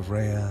light of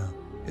Rhea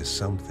is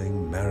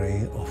something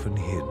Mary often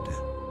hid,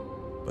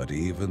 but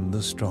even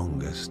the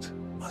strongest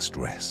must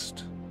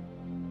rest.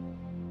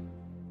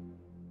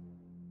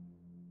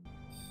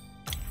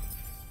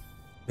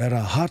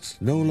 Barahut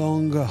no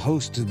longer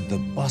hosted the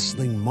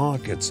bustling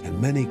markets and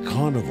many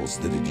carnivals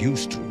that it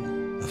used to,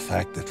 a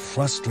fact that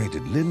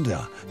frustrated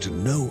Linda to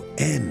no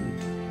end.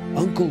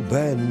 Uncle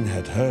Ben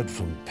had heard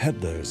from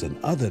peddlers and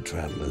other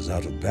travelers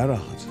out of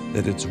Barahut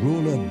that its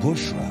ruler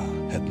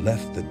Bushra had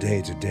left the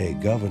day-to-day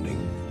governing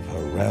of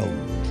her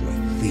realm to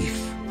a thief.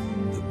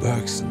 The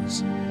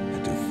Bergsons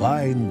had to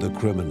find the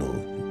criminal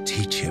and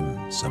teach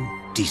him some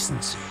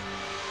decency.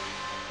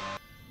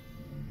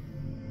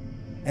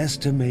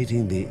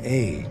 Estimating the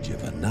age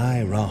of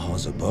Anai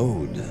Raha's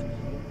abode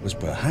was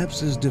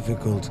perhaps as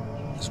difficult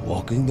as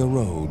walking the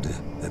road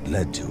that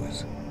led to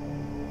it.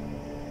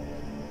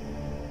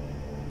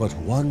 But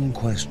one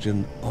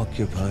question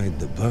occupied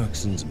the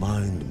Bergsons'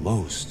 mind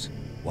most.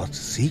 What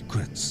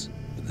secrets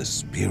the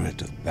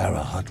spirit of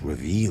Barahut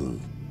reveal.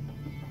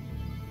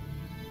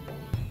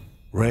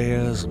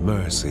 Rhea's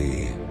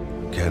mercy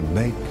can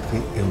make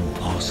the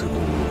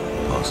impossible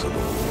possible,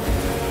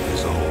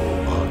 is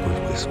all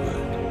Margaret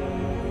whispered.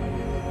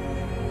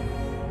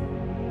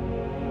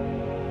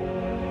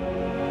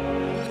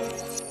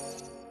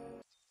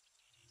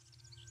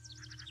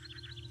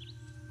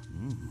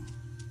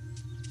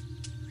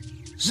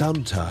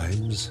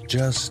 Sometimes,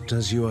 just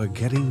as you are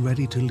getting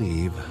ready to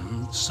leave,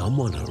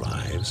 someone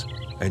arrives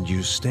and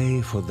you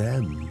stay for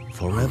them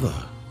forever.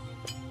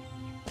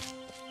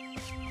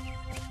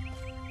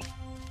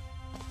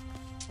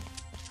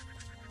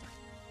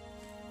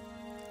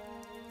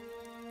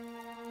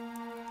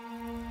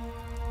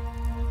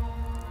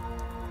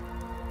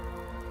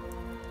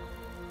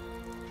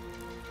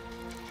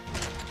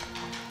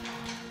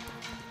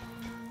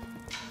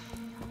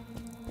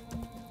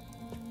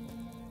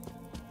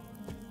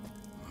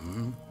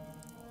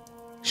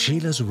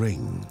 Sheila's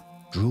ring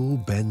drew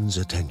Ben's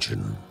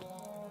attention.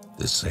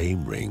 The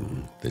same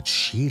ring that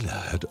Sheila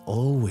had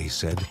always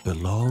said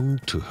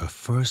belonged to her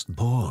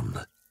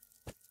firstborn.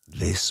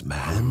 This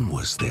man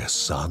was their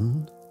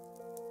son?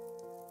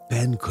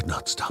 Ben could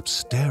not stop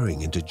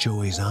staring into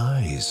Joey's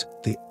eyes,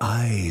 the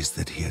eyes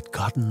that he had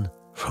gotten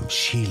from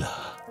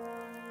Sheila.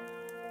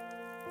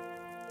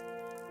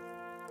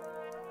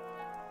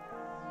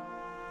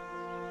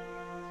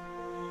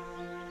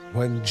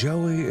 When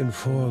Joey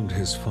informed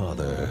his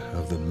father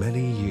of the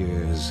many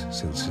years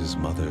since his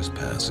mother's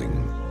passing,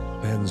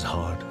 Ben's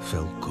heart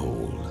felt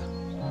cold.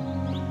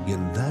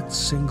 In that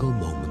single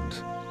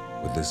moment,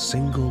 with the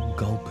single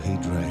gulp he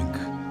drank,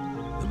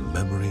 the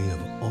memory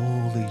of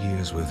all the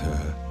years with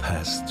her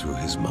passed through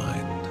his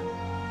mind.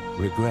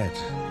 Regret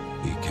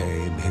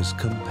became his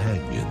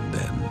companion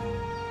then.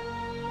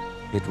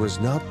 It was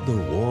not the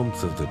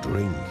warmth of the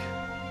drink,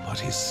 but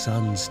his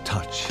son's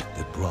touch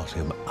that brought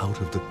him out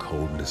of the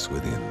coldness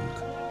within.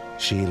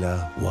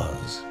 Sheila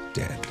was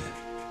dead,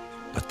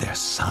 but their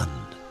son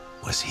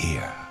was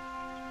here.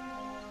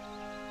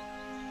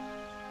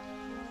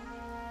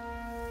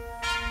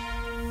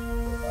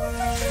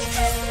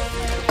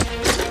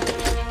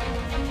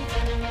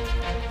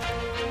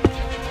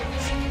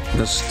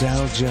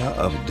 Nostalgia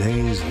of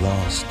days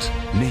lost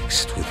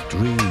mixed with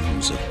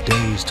dreams of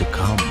days to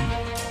come.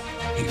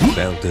 He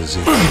felt as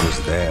if he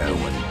was there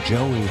when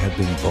Joey had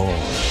been born,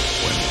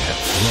 when he had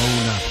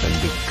grown up and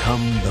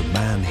become the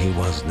man he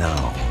was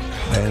now.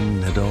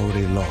 Ben had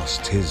already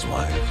lost his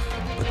wife,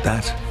 but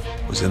that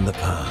was in the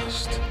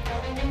past.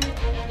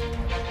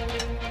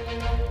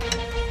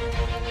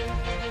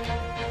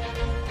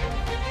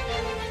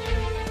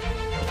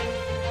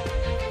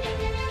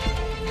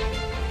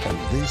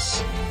 And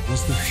this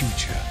was the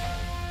future.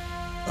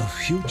 A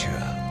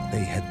future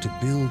they had to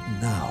build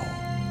now,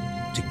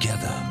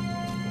 together.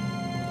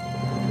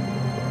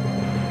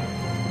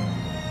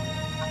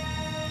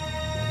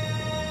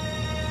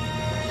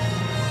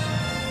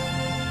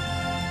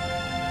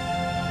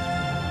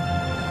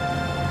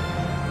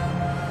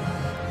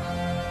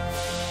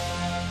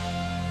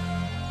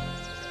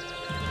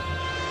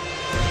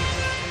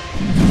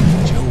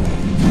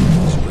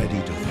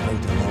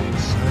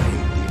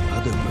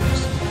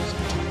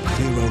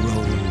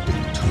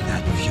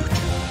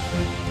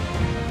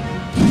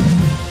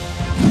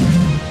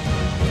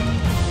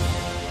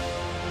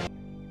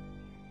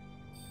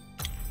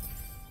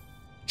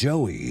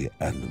 Joey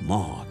and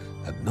Mark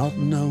had not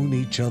known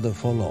each other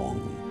for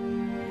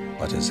long,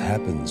 but as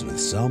happens with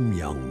some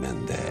young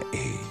men their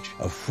age,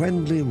 a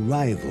friendly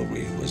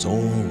rivalry was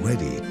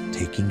already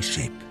taking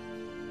shape.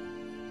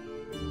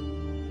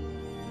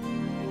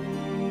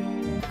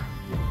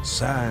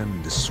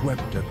 Sand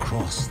swept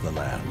across the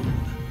land,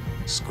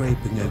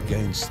 scraping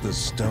against the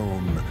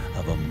stone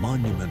of a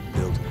monument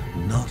built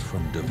not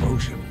from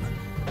devotion,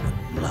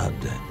 but blood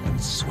and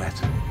sweat.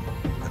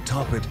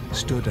 Atop it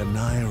stood a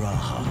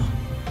Nairaha,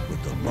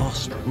 with the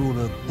lost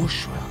ruler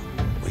Bushra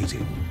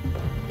waiting.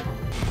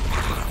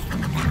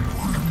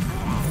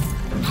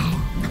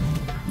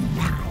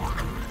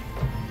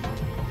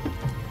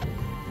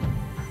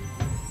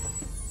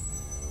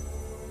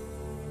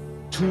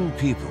 Two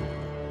people,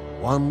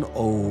 one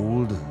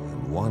old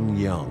and one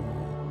young,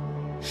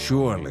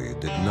 surely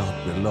did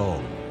not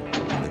belong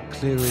in the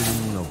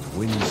clearing of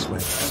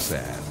windswept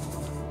sand.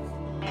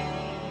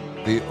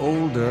 The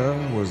older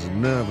was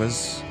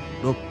nervous,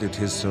 looked at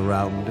his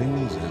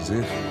surroundings as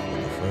if for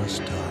the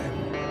first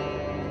time.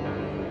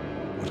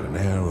 But an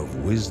air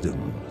of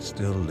wisdom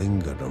still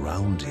lingered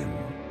around him.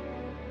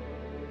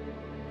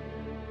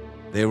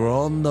 They were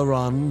on the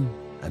run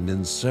and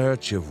in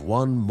search of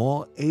one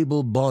more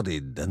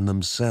able-bodied than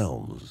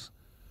themselves,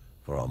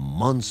 for a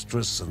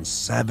monstrous and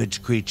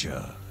savage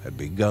creature had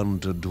begun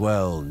to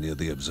dwell near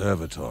the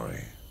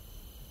observatory.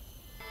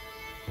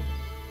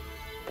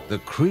 The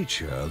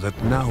creature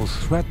that now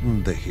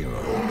threatened the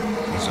hero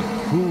was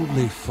a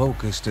crudely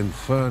focused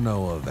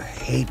inferno of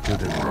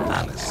hatred and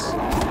malice.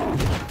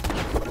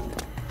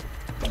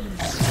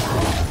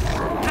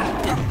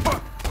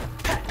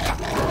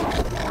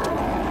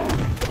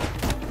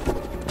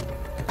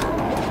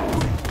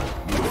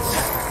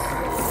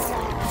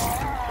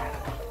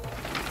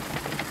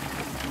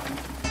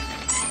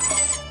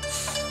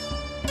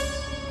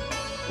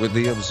 With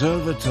the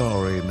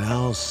observatory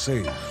now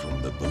safe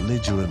from the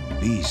belligerent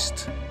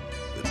beast,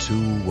 the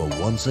two were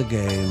once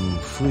again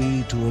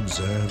free to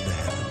observe the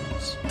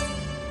heavens.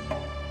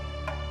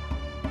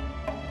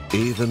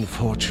 Even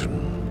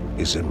fortune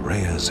is in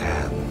Rhea's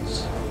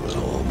hands, was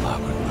all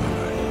Margaret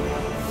murmured.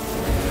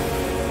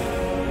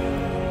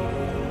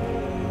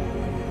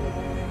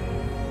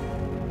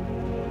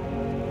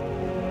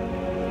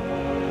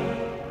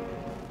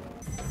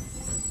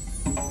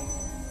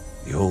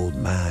 The old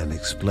man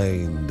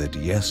explained that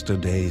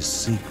yesterday's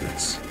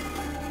secrets,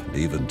 and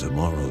even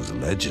tomorrow's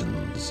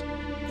legends,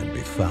 can be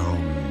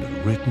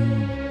found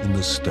written in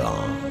the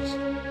stars.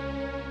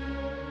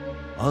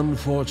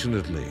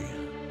 Unfortunately,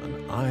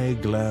 an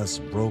eyeglass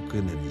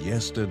broken in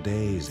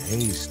yesterday's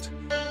haste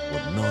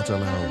would not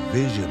allow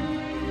vision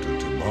into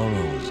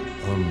tomorrow's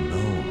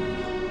unknown.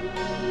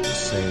 The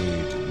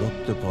sage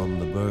looked upon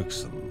the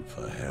Bergson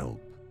for help.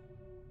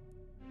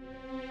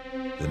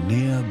 The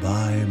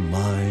nearby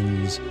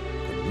mines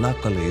could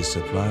luckily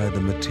supply the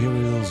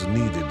materials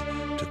needed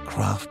to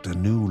craft a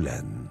new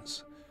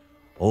lens.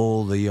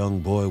 All the young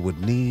boy would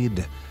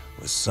need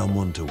was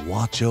someone to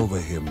watch over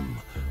him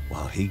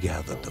while he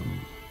gathered them.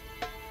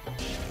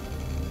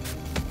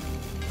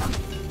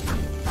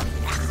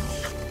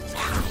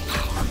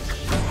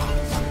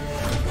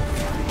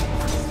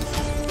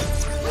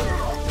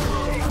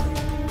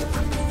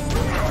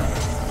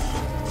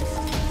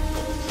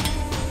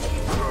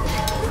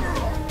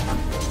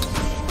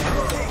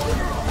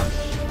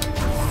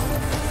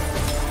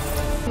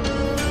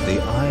 The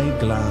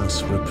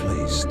eyeglass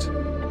replaced,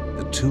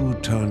 the two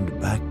turned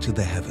back to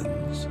the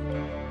heavens.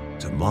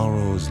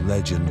 Tomorrow's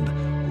legend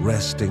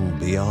resting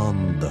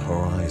beyond the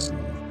horizon,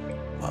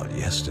 while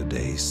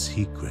yesterday's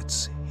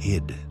secrets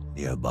hid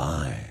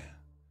nearby.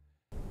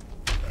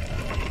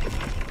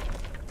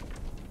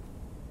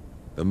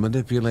 The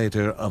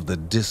manipulator of the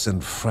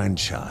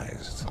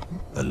disenfranchised,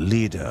 the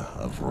leader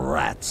of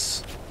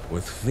rats,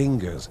 with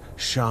fingers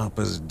sharp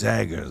as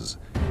daggers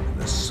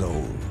and a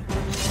soul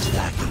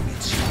lacking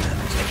its humanity.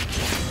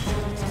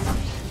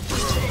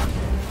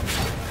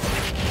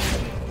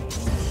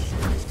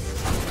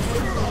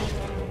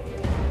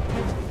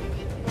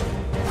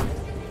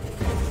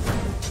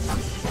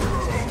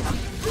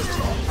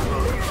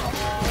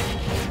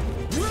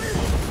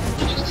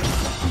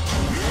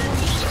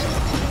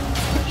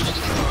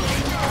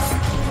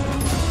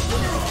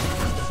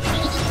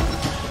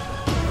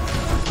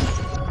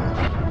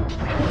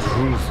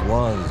 Truth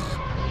was,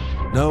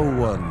 no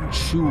one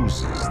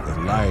chooses the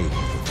life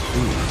of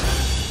fear.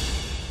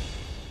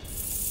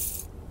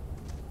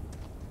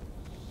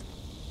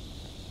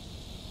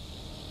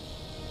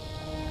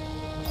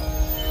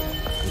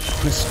 The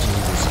crystal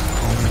was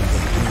upon the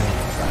hill,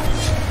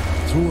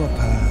 through a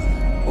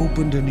path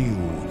opened anew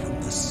from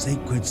the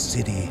sacred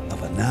city of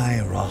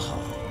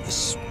Raha, the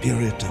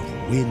spirit of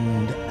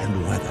wind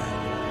and weather.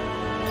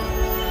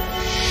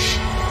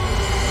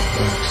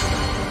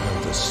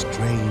 Felt a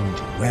strange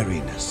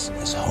weariness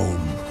as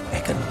home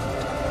beckoned.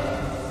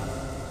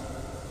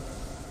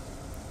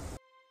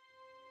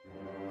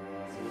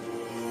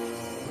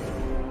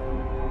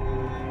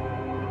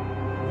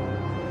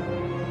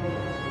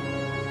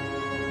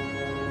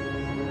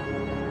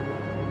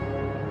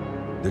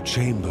 The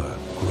chamber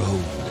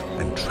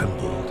groaned and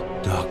trembled,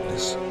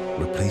 darkness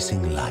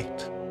replacing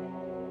light.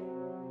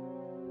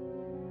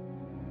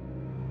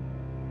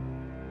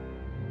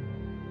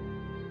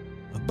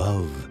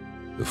 Above,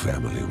 the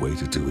family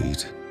waited to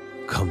eat,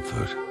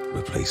 comfort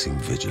replacing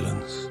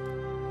vigilance.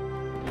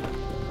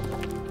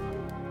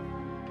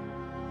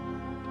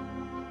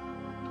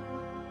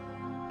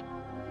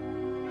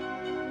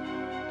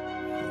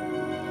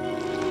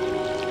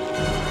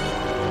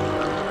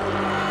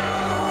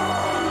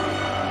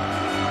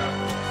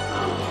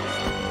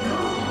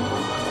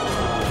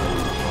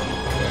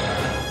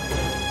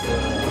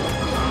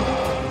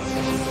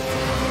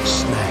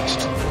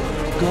 Snatched,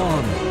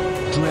 gone,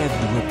 dread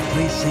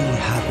replacing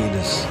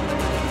happiness.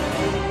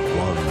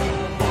 One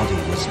body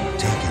was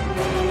taken,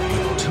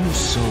 but two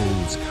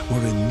souls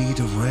were in need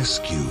of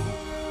rescue.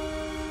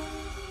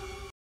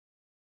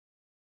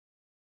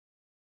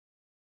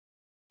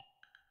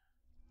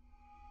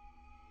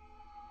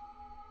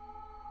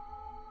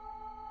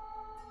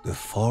 The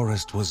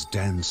forest was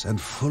dense and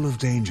full of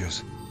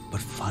dangers,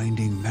 but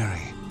finding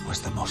Mary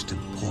was the most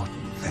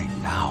important thing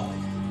now.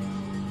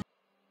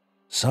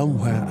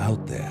 Somewhere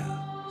out there,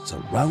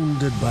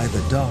 surrounded by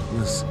the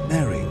darkness,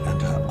 Mary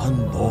and her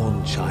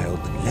unborn child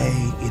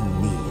lay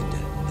in need.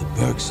 The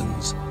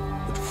Bergsons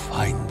would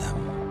find them.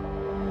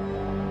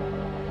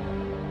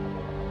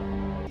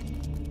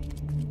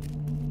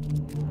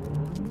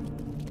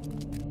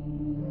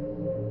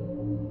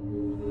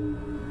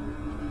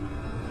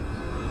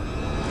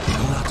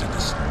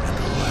 Gluttonous and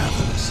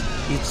ravenous,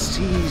 it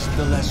seized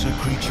the lesser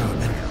creature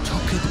and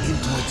took it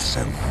into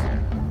itself.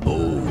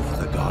 Oh,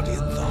 the Guardian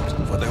thought,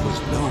 for there was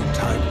no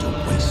time to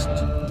waste.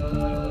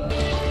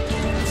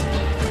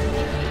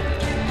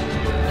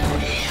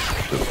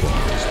 The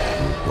forest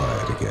grew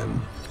quiet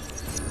again.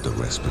 The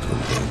respite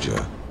from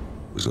danger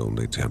was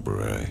only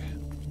temporary.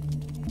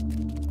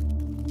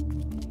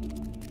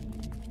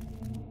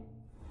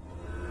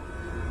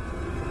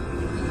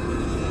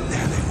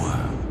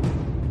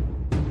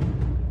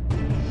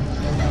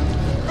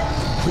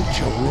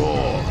 creature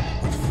roared,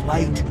 but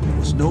flight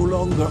was no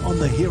longer on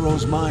the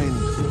hero's mind.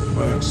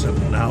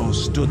 Bergson now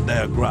stood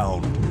their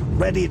ground,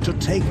 ready to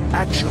take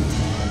action.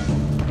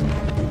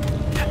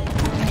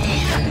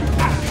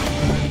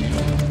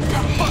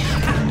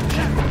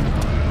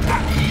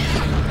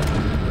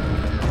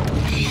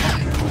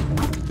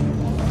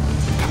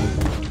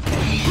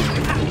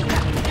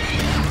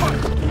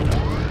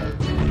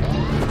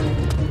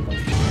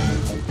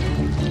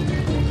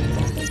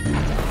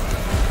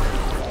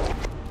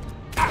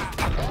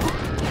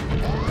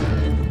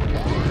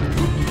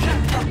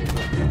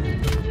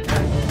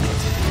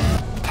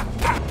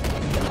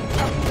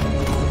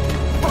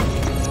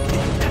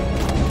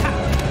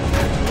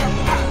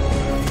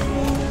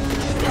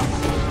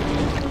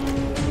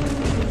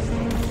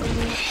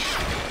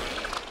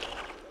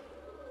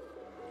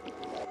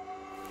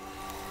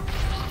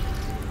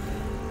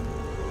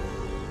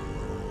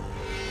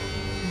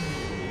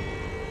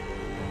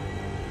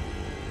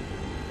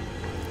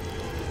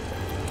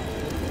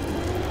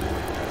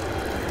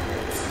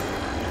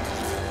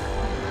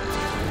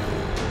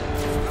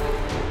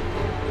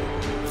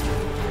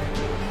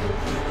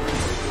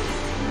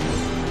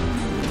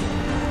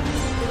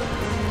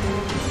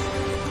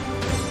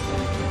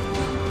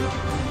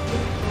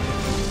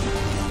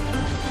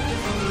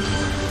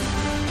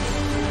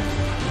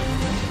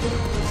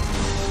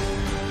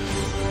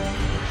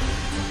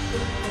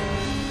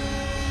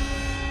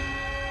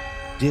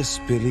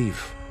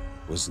 Disbelief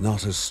was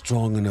not a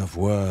strong enough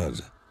word,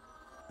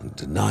 and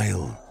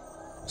denial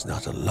was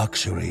not a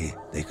luxury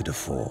they could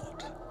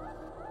afford.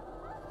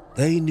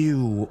 They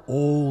knew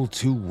all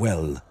too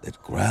well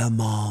that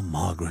Grandma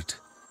Margaret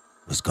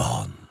was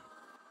gone.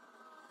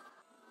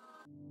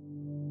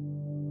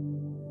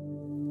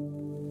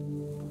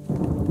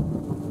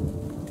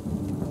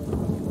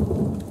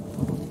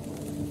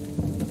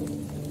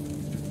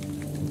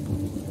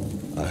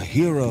 A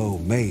hero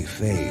may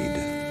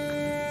fade,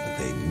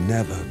 they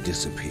never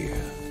disappear.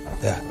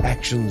 Their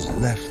actions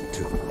left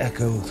to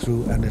echo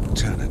through an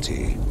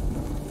eternity,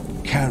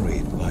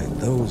 carried by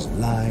those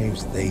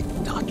lives they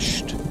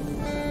touched.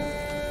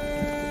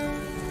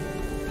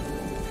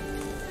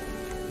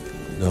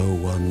 No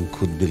one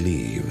could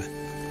believe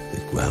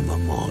that Grandma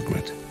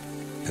Margaret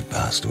had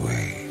passed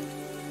away.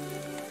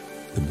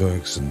 The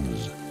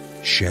Bergsons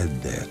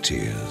shed their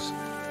tears,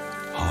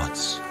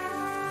 hearts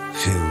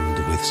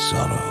filled with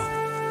sorrow.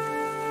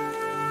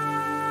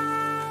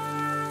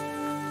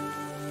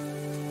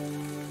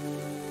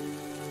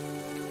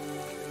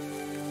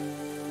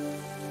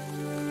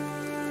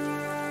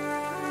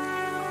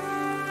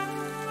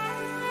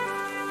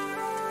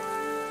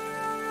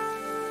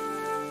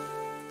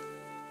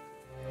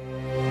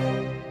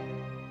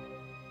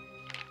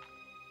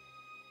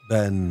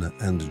 Ben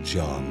and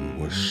John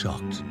were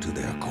shocked to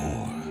their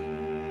core.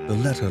 The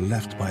letter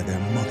left by their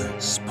mother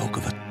spoke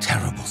of a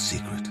terrible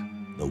secret,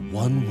 the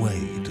one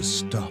way to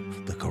stop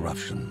the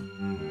corruption.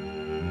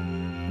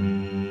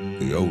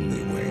 The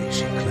only way,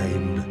 she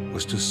claimed,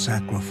 was to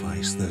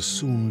sacrifice their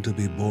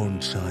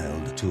soon-to-be-born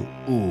child to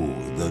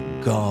the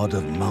god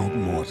of Mount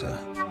Morta.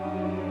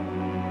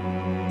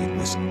 It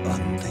was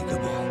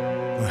unthinkable.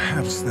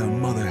 Perhaps their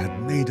mother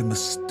had made a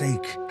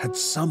mistake, had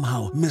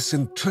somehow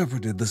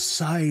misinterpreted the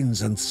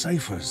signs and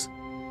ciphers.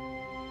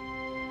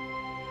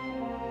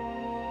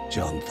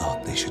 John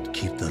thought they should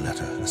keep the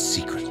letter a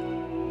secret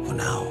for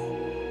now.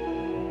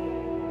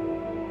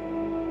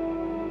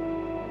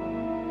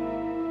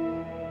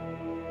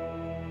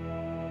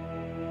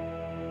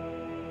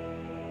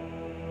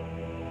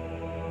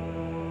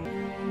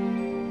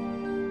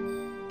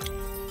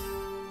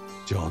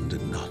 John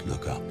did not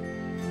look up,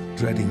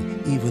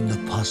 dreading even the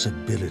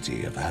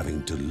possibility of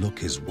having to look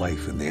his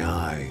wife in the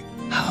eye.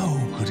 How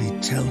could he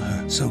tell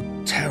her so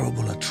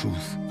terrible a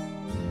truth?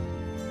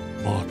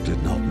 Mark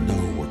did not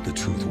know what the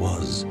truth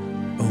was,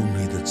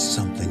 only that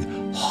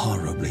something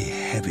horribly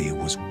heavy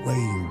was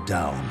weighing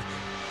down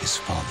his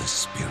father's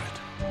spirit.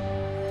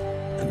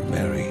 And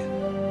Mary,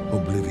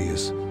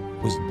 oblivious,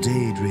 was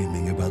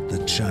daydreaming about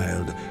the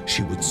child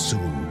she would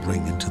soon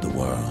bring into the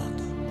world.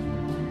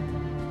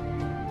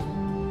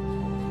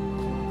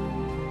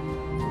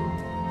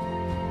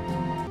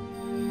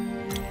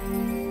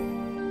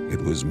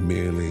 It was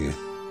merely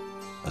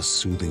a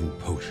soothing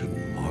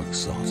potion Mark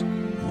sought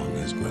among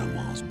his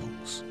grandma's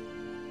books.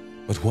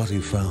 But what he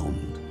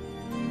found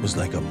was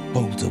like a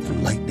bolt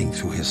of lightning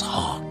through his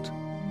heart.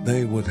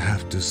 They would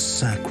have to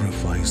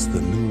sacrifice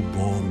the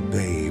newborn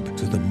babe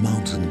to the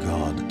mountain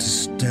god to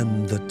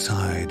stem the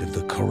tide of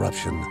the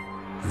corruption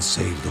and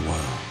save the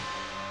world.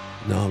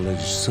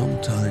 Knowledge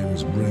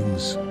sometimes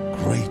brings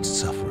great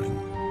suffering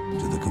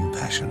to the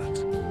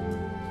compassionate.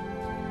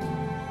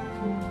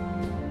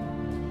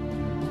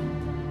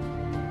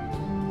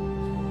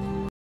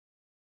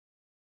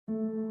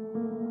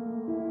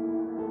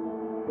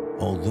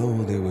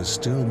 Although they were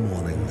still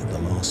mourning the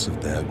loss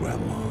of their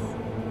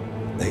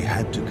grandma, they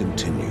had to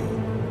continue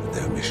with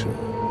their mission.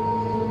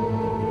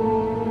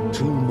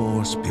 2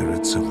 more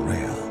spirits of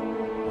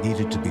Rhea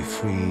needed to be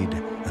freed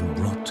and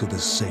brought to the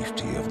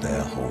safety of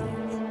their home.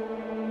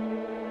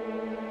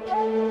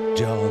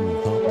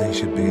 John thought they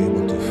should be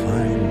able to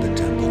find the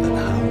temple that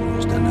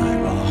housed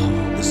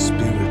Anairaha, the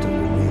spirit of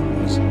the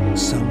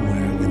winds,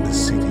 somewhere in the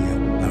city of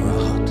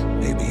Barahut.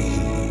 Maybe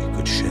he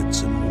could shed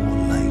some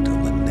more light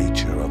on the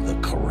nature of the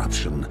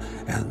corruption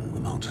and the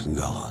mountain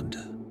god.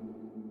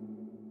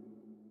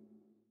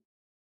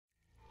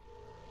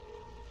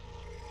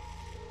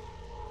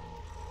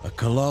 A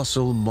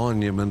colossal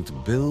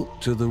monument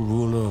built to the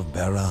ruler of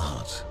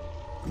Barahut,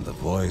 and the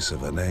voice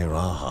of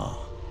Anairaha,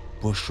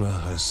 Bushra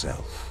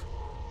herself.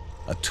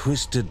 A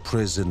twisted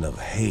prison of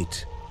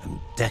hate and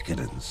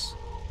decadence.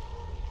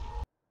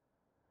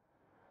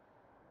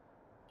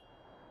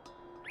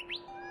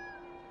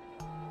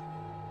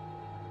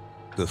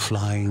 The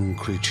flying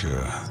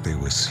creature they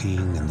were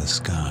seeing in the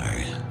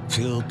sky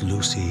filled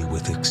Lucy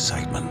with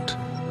excitement.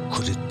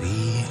 Could it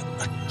be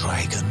a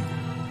dragon?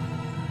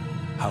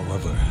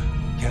 However,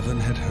 Kevin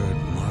had heard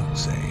Mark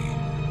say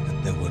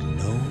that there were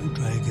no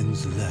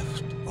dragons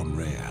left on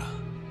Rhea,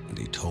 and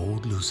he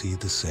told Lucy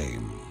the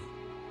same.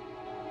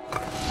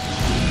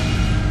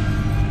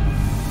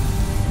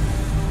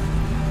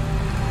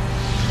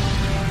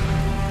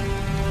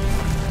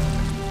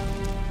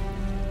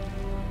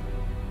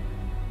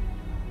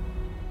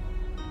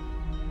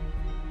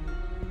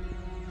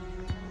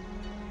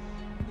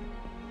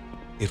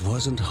 It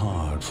wasn't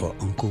hard for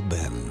Uncle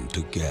Ben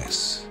to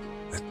guess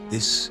that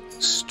this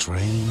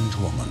strange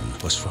woman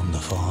was from the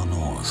far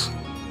north.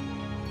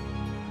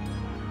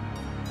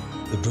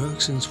 The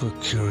Bergsons were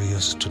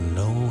curious to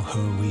know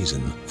her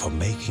reason for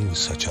making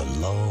such a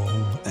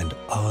long and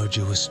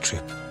arduous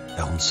trip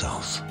down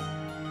south.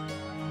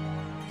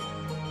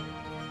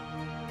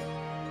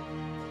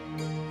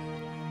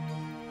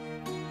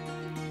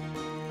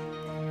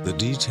 The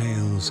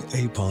details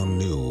Apon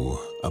knew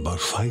about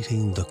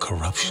fighting the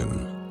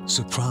corruption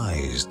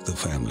surprised the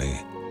family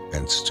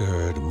and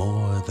stirred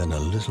more than a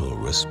little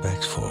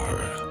respect for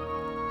her.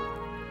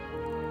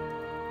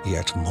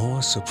 Yet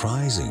more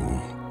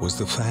surprising was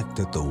the fact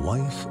that the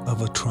wife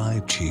of a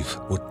tribe chief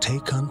would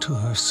take unto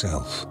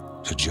herself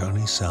to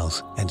journey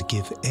south and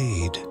give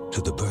aid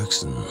to the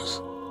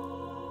Bergsons.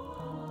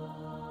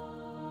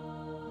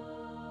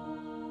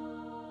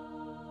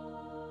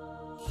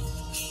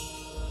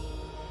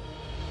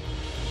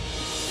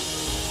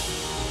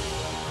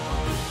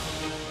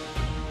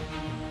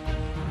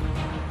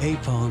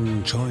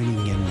 Apon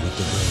joining in with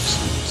the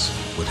Bergsons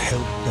would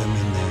help them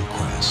in their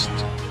quest.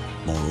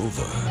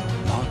 Moreover,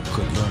 Mark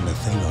could learn a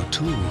thing or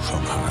two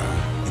from her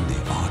in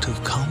the art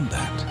of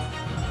combat.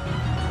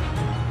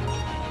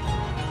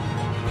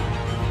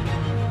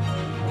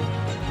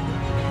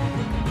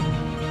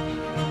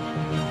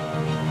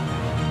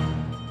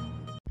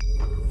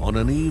 On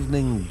an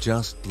evening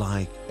just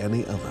like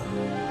any other,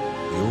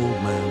 the old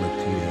man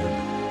appeared,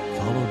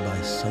 followed by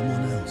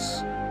someone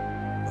else,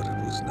 but it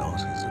was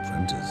not his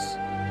apprentice.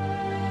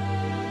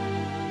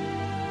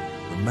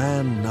 The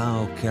man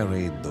now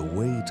carried the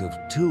weight of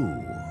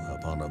two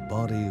upon a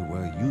body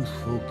where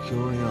youthful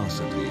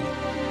curiosity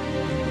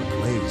had been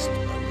replaced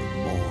by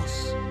remorse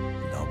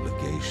and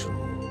obligation.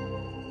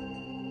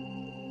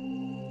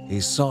 He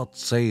sought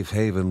safe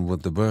haven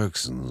with the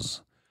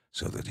Bergsons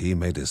so that he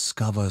may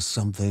discover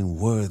something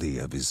worthy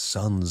of his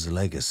son's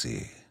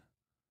legacy.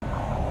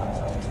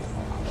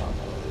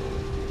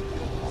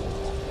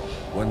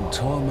 When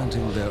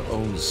tormenting their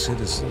own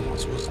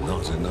citizens was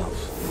not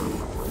enough,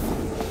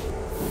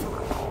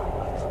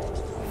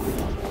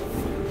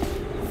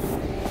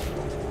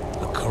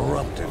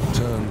 corrupted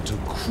turned to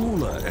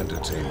crueler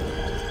entertainment.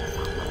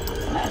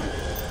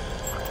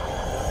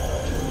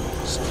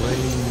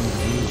 Strange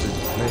music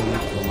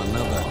played from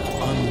another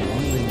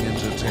unwilling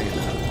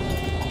entertainer,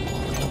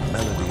 but the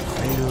melody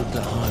failed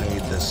to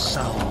hide the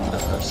sound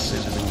of her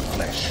sizzling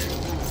flesh.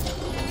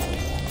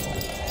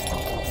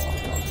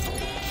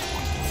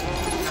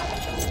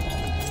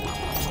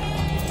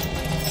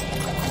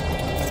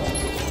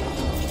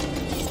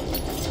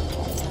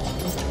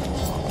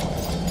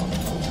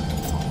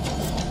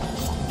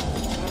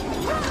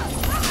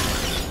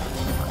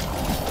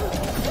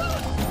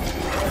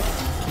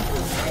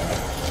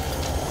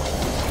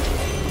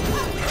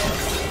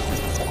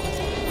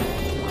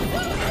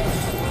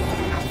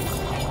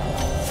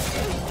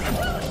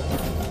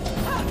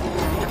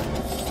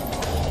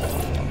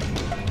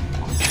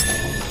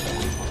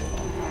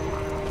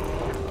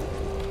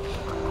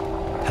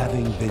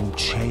 Having been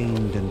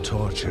chained and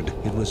tortured,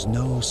 it was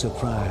no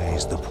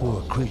surprise the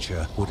poor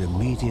creature would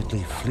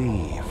immediately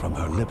flee from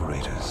her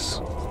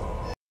liberators.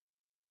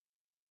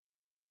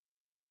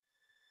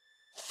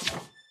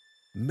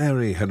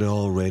 Mary had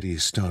already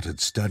started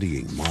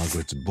studying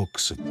Margaret's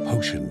books of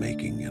potion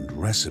making and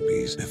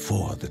recipes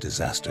before the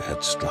disaster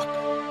had struck.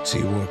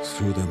 She worked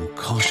through them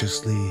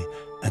cautiously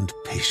and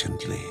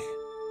patiently.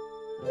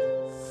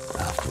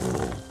 After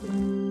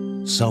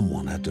all,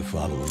 someone had to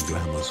follow in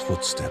Grandma's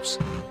footsteps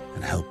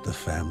and help the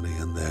family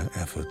in their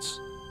efforts.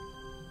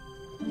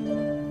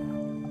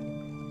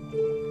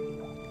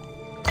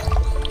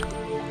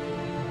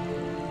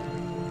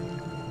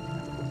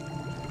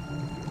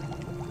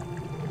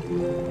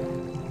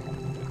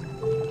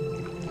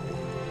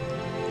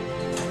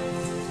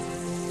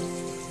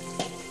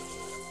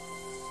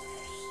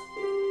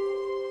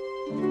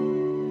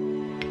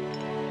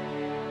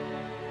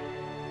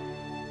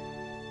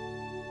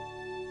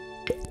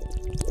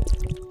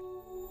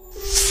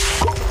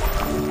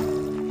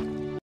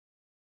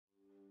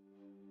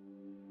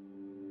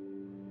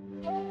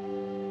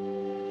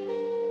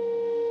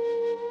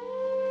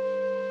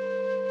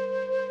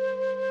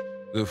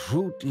 The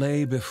fruit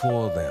lay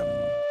before them,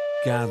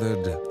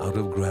 gathered out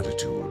of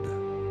gratitude.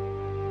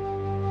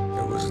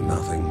 There was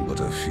nothing but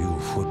a few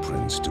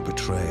footprints to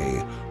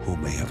betray who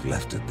may have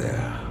left it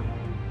there.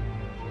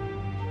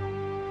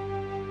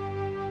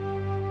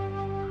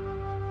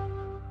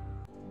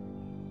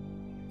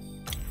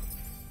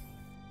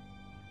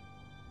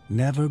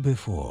 Never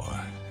before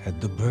had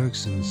the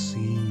Bergsons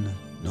seen,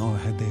 nor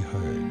had they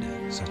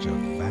heard, such a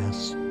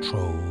vast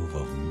trove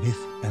of myth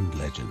and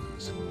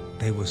legends.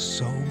 They were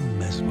so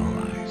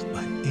mesmerized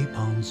by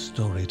Apon's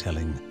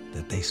storytelling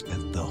that they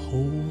spent the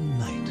whole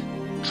night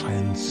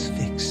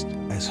transfixed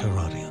as her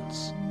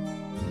audience.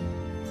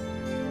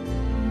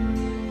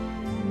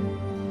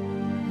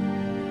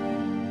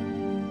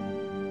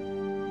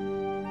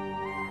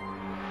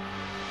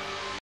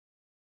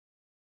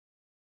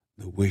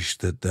 The wish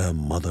that their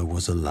mother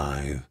was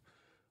alive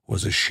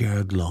was a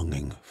shared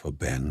longing for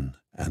Ben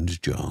and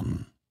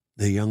John.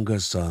 The younger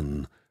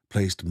son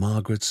placed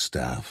Margaret's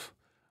staff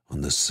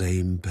on the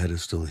same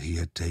pedestal he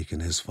had taken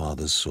his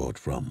father's sword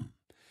from,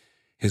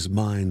 his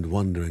mind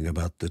wondering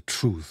about the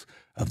truth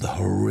of the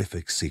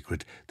horrific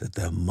secret that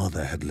their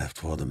mother had left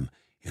for them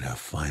in her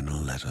final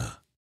letter.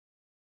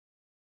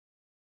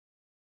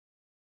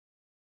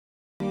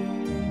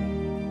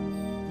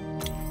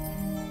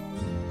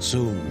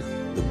 Soon,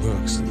 the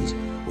Bergsons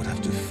would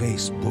have to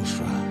face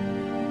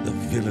Bushra, the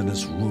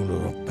villainous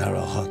ruler of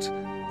Barahut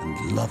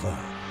and lover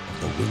of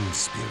the wind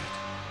spirit.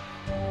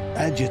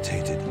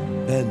 Agitated,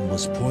 Ben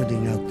was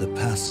pointing out the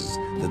passes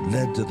that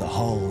led to the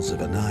halls of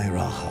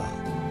Raha.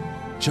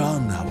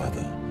 John,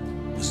 however,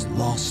 was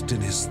lost in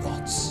his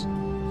thoughts,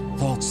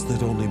 thoughts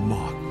that only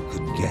Mark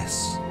could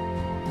guess.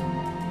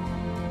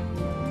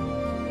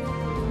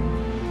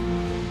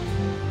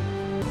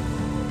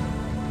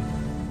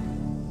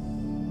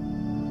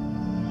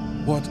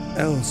 What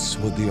else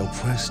would the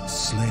oppressed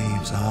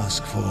slaves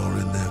ask for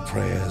in their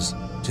prayers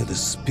to the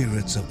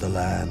spirits of the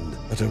land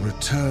but a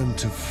return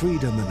to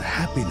freedom and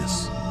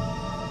happiness?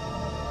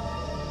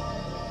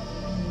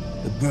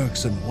 The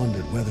Bergson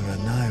wondered whether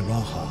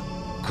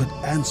Raha could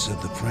answer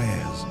the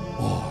prayers,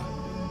 or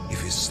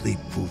if his sleep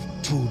proved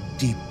too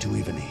deep to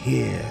even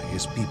hear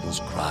his people's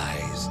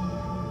cries.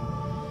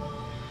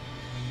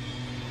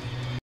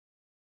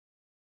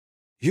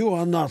 "You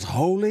are not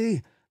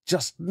holy?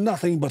 Just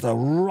nothing but a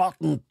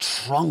rotten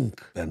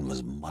trunk," Ben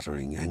was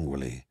muttering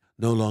angrily.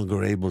 No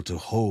longer able to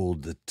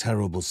hold the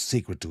terrible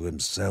secret to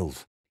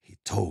himself, he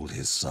told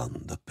his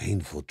son the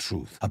painful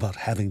truth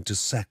about having to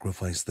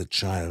sacrifice the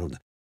child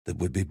that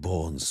would be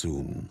born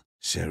soon.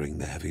 Sharing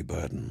the heavy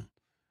burden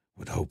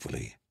would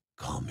hopefully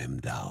calm him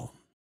down.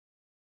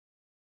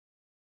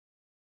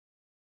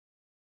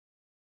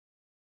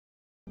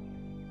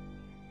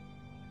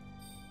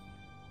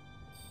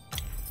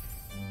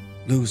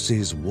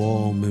 Lucy's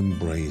warm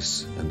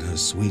embrace and her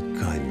sweet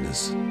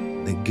kindness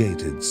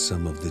negated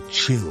some of the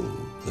chill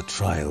the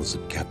trials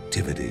of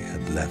captivity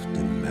had left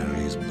in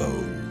Mary's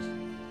bones.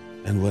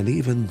 And when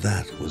even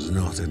that was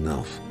not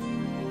enough,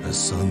 her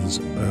son's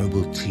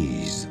herbal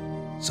teas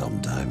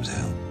sometimes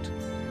helped.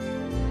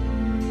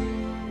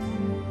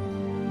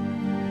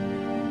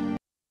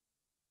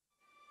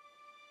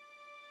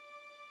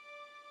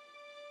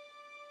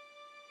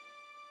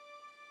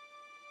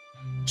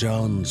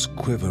 John's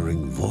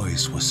quivering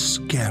voice was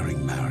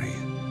scaring Mary,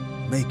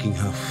 making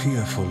her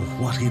fearful of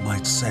what he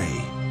might say.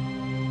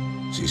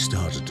 She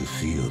started to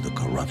feel the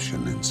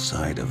corruption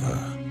inside of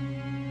her.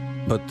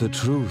 But the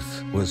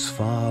truth was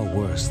far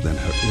worse than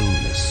her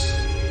illness,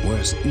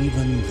 worse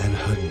even than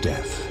her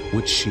death,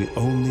 which she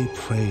only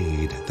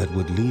prayed that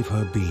would leave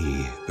her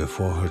be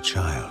before her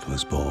child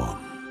was born.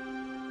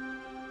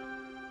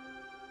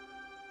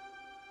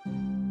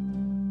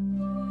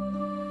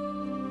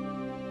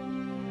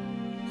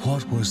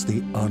 What was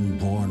the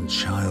unborn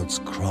child's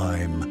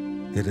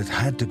crime that it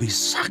had to be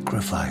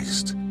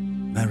sacrificed?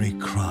 Mary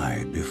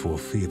cried before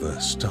fever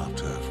stopped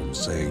her from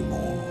saying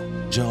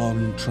more.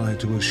 John tried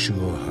to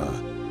assure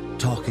her,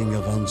 talking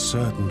of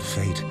uncertain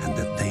fate and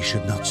that they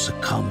should not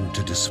succumb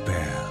to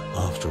despair.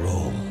 After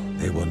all,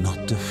 they were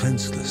not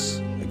defenseless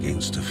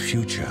against a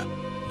future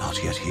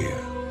not yet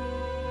here.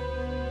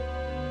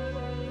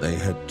 They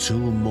had 2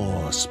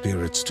 more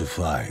spirits to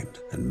find,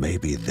 and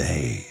maybe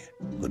they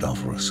could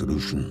offer a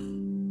solution.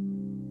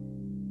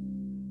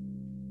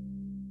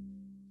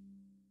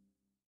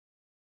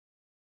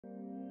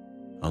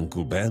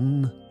 Uncle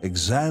Ben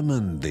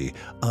examined the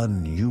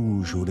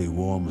unusually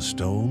warm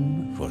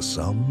stone for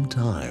some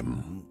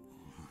time.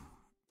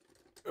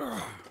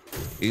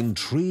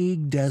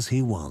 Intrigued as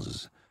he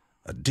was,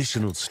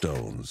 additional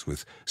stones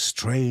with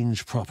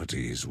strange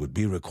properties would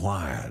be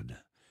required.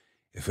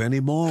 If any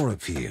more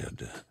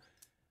appeared,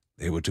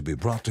 they were to be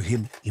brought to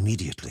him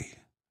immediately,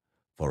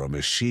 for a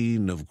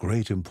machine of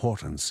great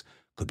importance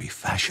could be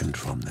fashioned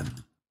from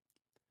them.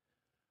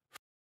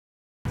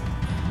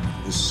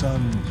 The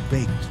son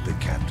baked the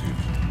captive,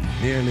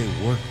 nearly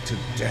worked to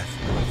death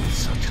with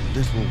such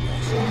little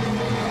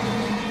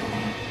water.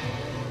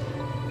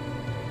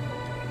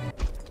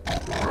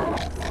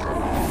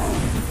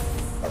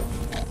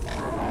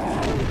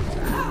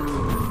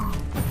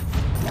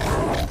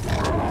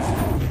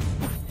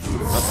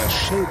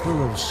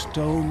 power of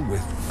stone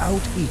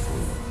without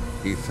equal,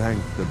 he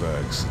thanked the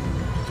Bergs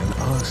and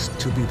asked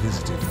to be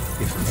visited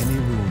if any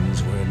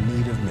rooms were in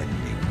need of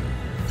mending.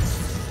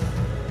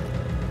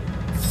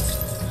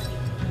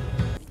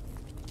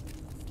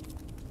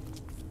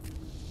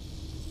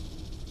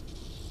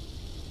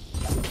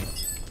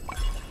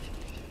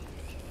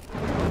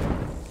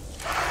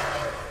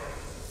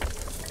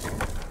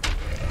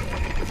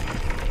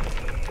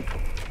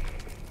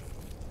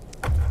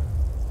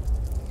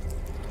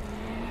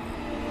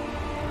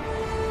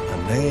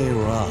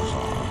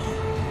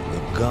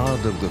 The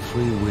god of the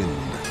free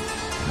wind,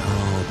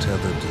 now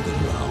tethered to the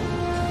ground.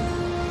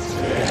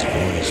 His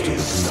voice to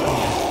the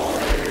people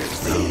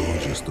is now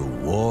just the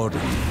warden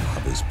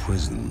of his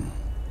prison.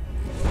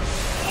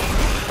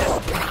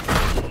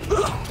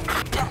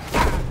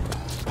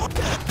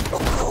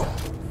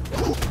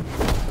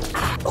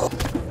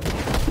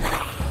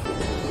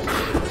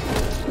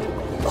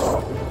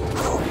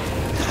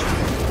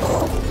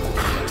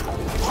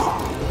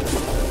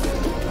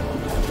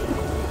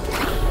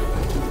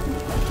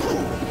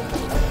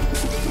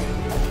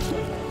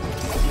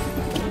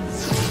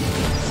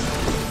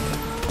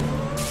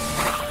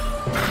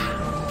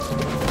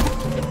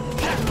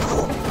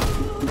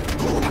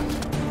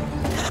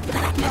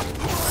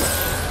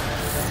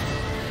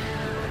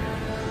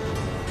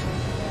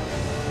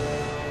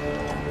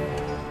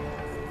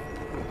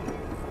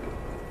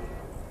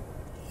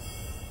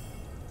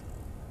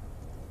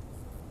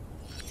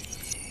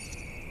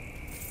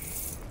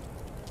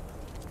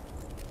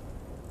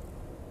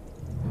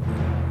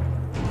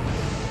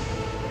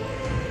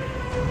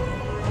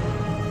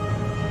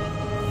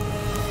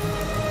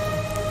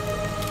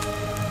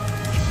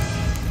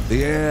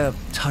 The air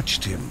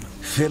touched him,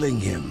 filling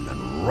him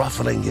and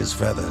ruffling his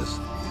feathers.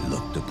 He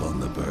looked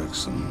upon the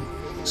Bergson,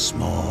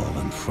 small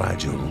and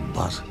fragile,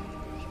 but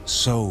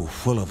so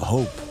full of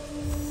hope.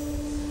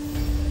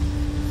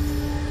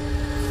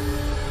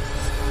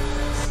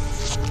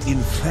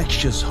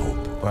 Infectious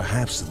hope.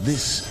 Perhaps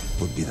this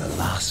would be the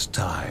last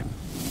time.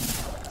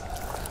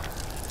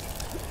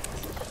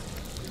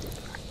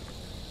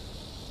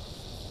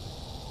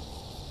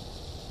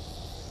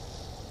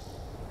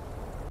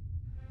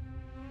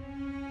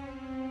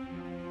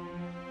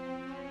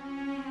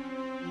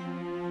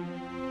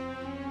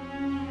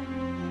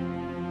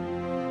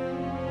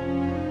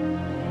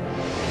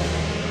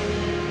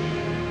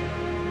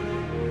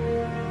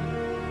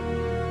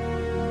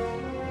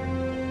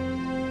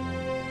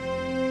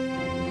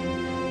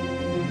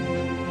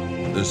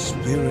 The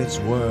spirit's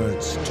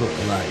words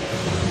took life,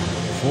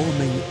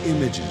 forming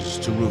images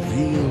to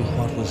reveal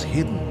what was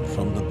hidden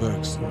from the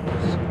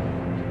Bergsons.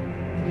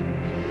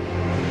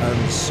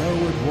 And so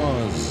it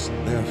was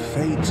their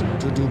fate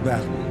to do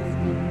battle.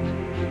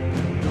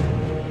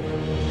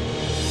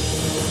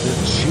 The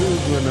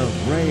children of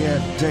Rhea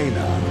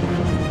Dana,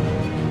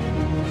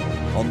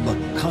 on the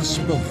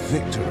cusp of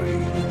victory,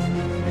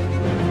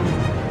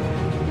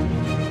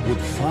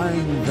 would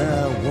find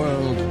their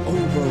world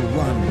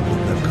overrun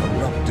with the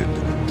corrupted,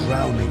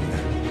 drowning.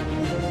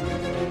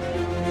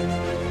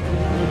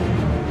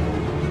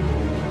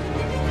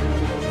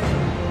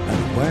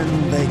 And when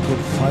they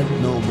could fight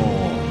no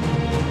more,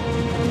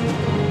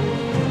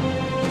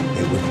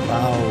 they would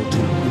bow to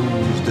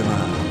U's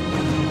demand.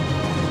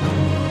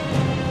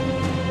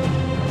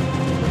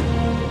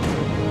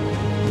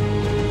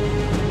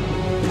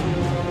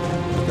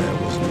 But there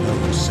was no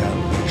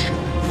salvation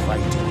in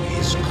fighting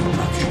his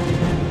corruption.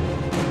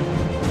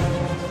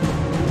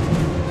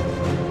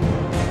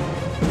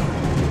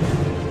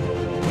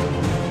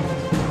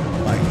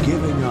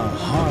 Giving a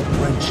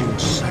heart-wrenching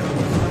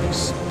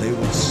sacrifice, they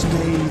would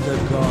stay the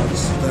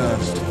god's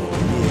thirst for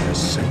mere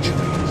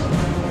centuries.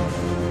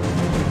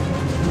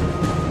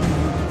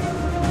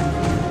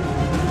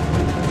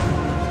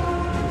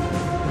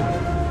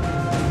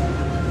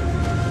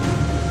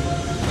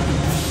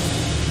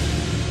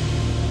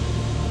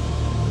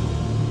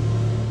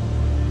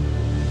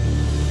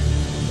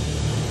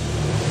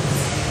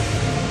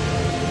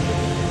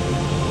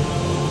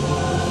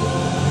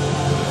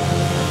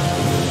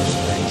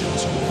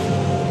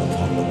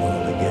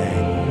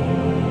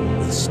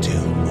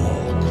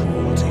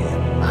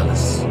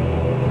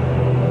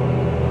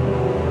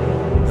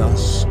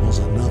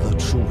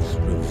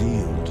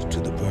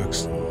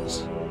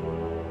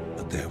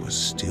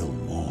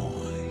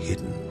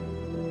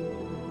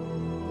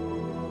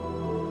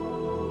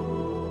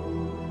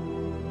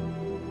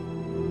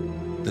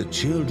 The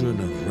children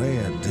of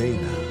Rhea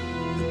Dana,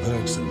 the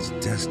Bergsons'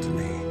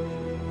 destiny,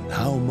 and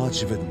how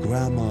much of it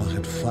Grandma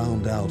had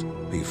found out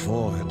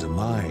before her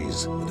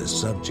demise were the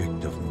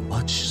subject of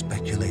much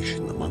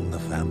speculation among the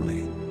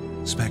family.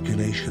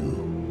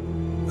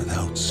 Speculation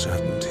without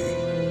certainty.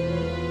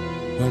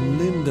 When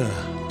Linda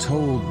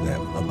told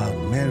them about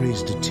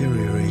Mary's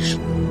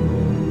deterioration,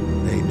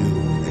 they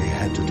knew they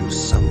had to do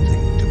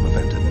something to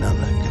prevent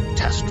another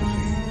catastrophe.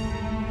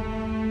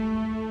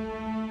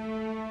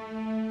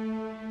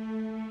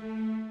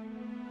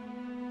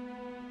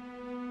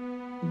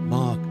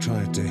 Mark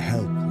tried to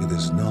help with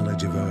his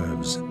knowledge of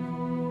herbs,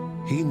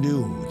 He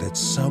knew that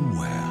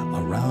somewhere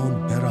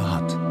around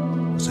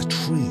Barahut was a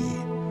tree,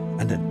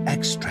 and an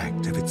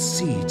extract of its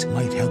seeds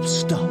might help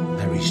stop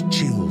Mary's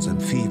chills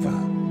and fever.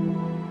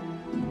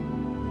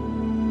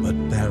 But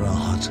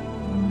Barahut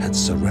had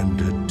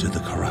surrendered to the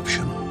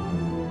corruption,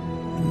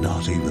 and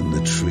not even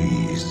the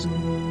trees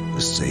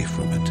were safe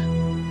from it.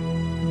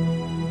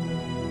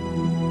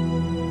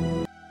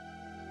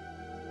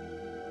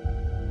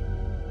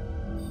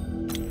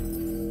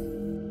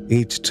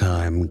 Each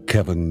time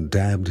Kevin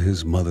dabbed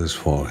his mother's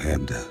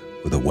forehead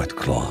with a wet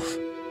cloth,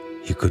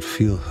 he could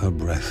feel her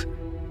breath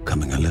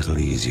coming a little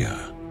easier.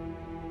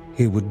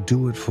 He would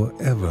do it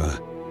forever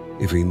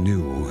if he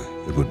knew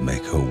it would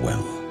make her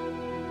well.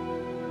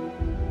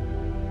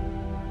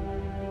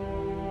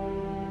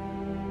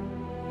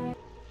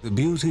 The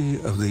beauty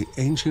of the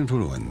ancient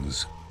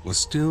ruins was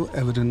still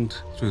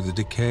evident through the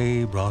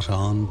decay brought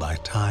on by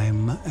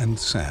time and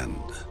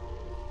sand.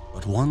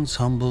 But once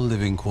humble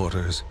living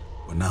quarters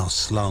were now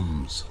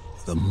slums,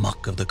 the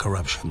muck of the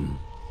corruption.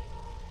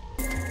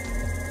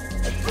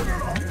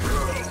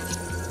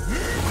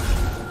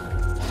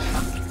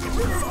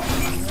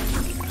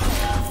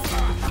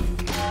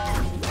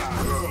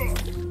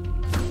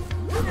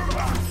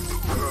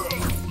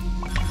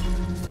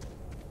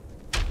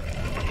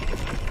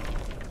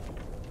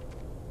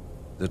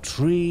 The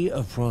tree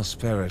of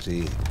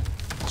prosperity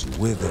was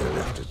withered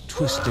after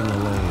twisting away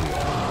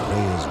on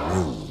Rhea's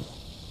will.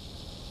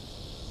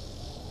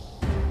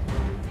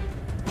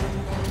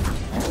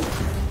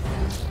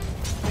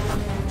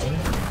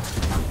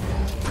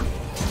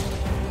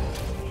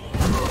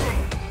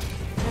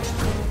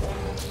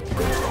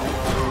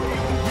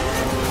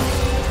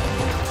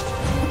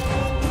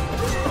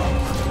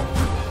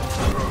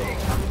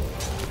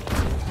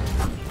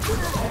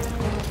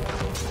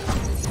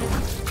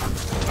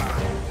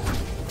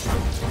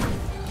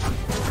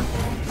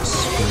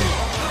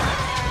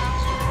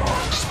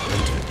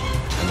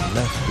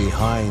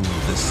 Behind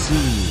the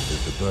seed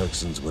that the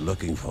Bergsons were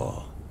looking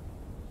for.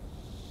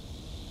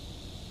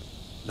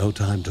 No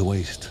time to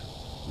waste.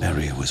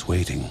 Mary was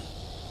waiting.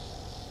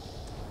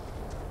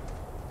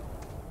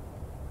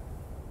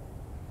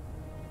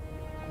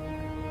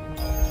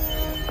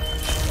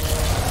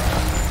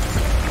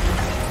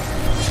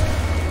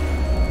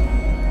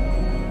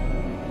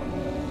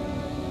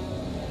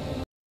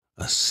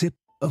 A sip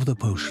of the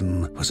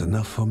potion was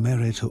enough for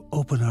Mary to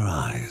open her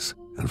eyes,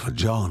 and for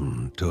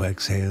John to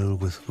exhale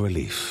with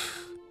relief.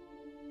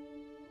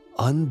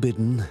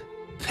 Unbidden,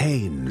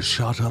 pain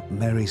shot up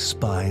Mary's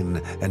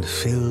spine and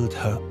filled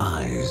her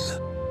eyes.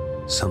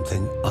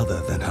 Something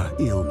other than her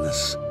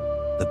illness.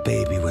 The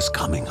baby was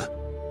coming.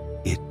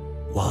 It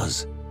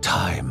was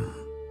time.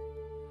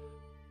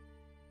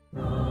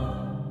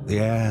 The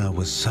air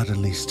was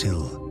suddenly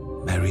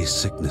still. Mary's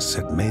sickness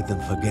had made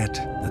them forget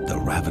that the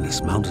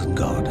ravenous mountain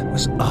god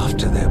was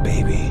after their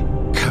baby.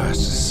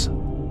 Curses!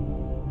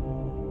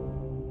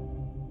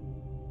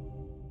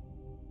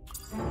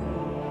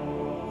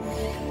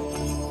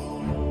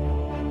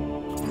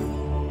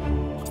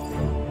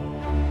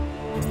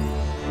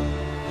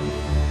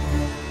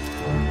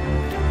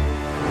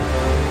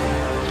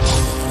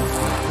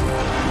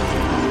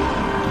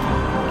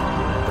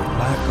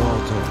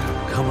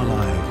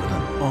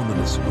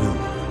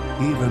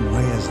 Even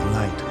Rhea's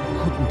light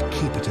couldn't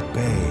keep it at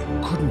bay,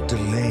 couldn't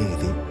delay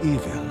the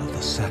evil of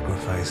the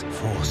sacrifice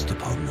forced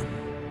upon them.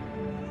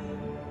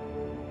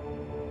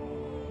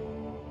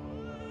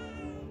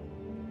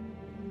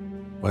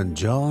 When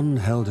John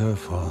held her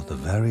for the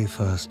very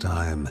first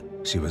time,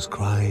 she was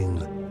crying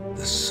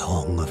the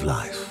song of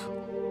life.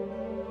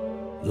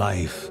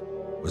 Life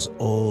was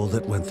all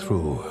that went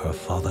through her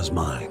father's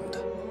mind.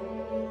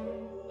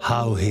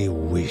 How he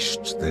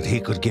wished that he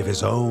could give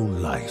his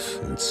own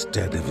life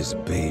instead of his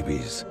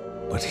baby's.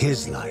 But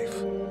his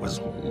life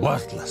was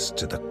worthless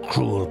to the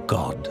cruel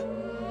god.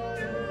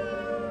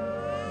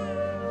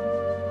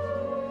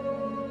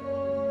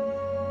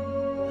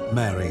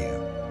 Mary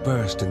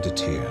burst into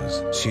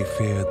tears. She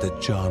feared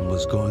that John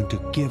was going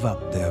to give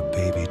up their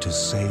baby to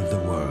save the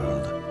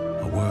world.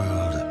 A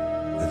world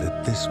that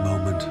at this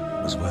moment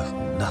was worth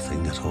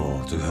nothing at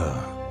all to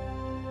her.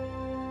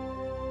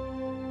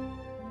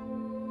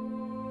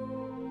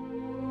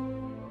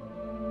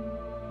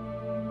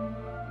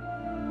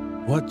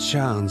 What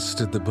chance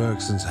did the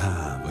Bergsons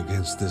have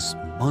against this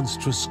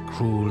monstrous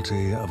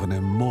cruelty of an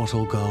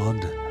immortal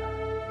god?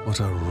 What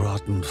a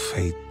rotten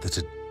fate that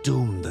had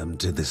doomed them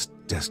to this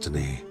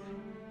destiny.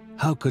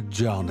 How could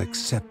John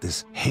accept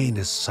this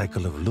heinous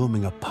cycle of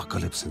looming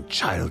apocalypse and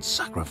child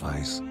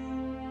sacrifice?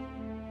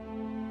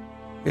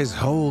 His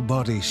whole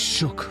body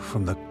shook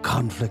from the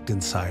conflict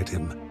inside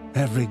him.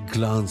 Every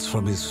glance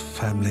from his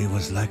family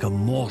was like a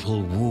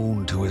mortal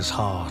wound to his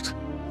heart.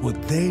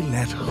 Would they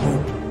let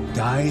hope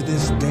die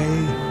this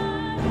day?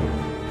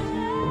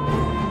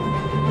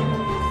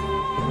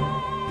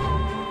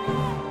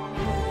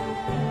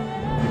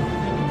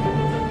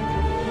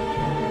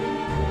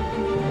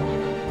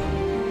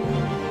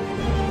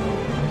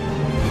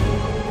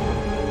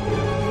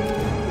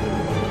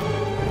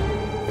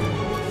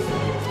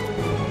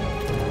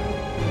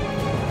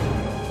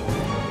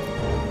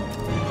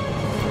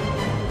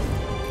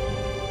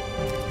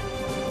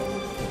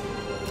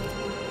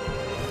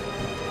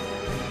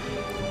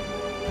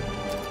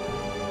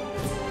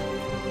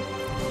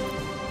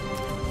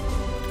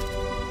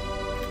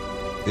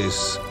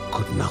 This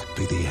could not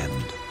be the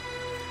end.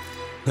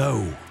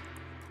 No.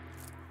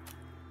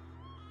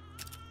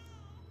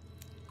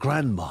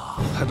 Grandma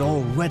had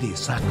already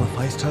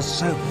sacrificed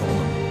herself for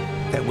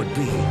them. There would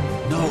be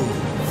no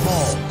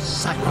more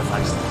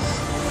sacrifices.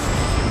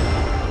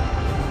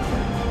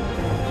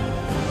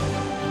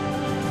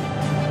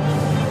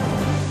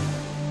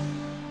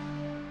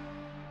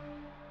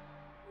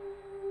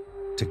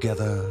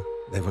 Together,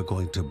 they were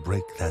going to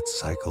break that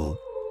cycle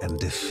and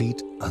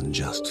defeat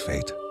unjust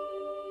fate.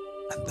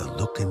 And the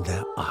look in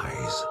their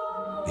eyes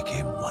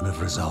became one of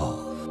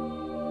resolve.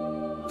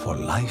 For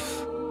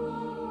life,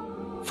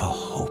 for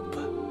hope.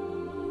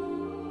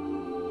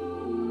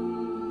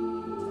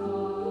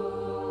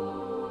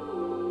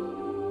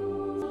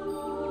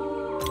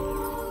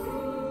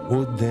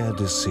 Would their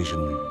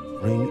decision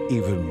bring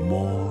even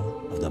more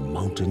of the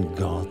mountain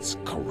god's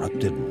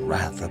corrupted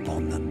wrath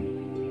upon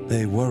them?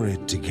 They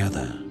worried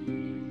together,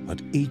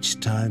 but each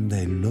time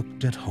they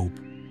looked at Hope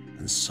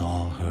and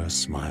saw her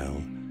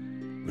smile,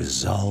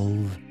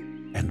 resolve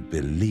and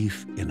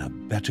belief in a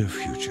better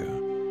future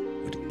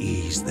would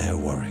ease their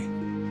worry.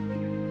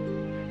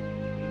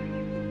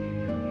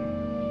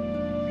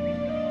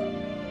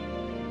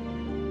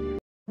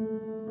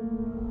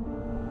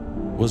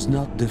 Was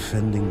not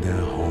defending their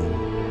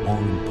home more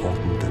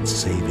important than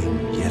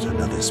saving yet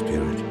another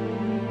spirit?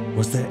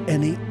 Was there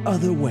any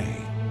other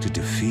way to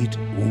defeat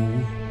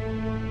Wu?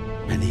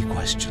 Many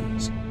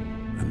questions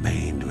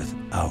remained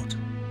without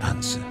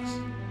answers.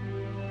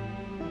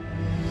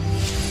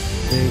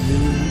 They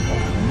knew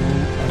of no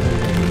other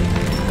way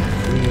to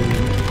free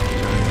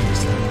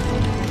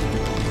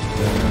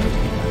the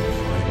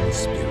final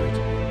spirit,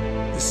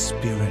 the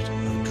spirit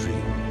of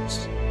dreams,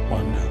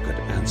 one who could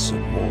answer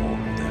more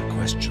of their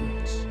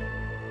questions.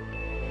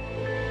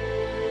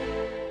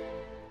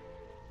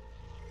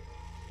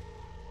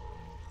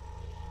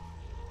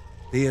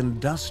 The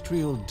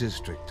industrial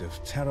district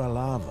of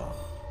TerraLava,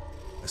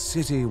 a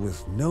city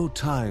with no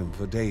time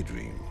for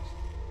daydreams,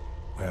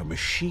 where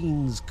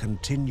machines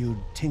continued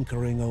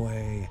tinkering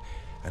away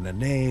and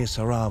Ane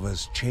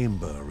Sarava's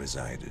chamber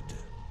resided.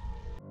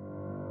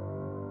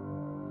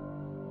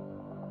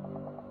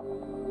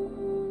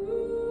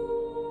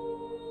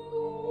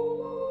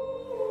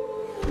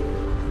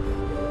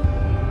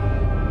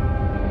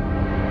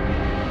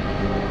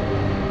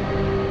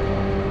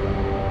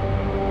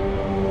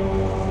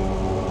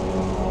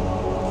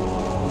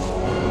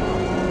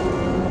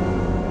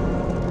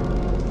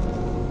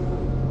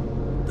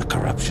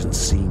 Corruption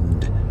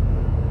seemed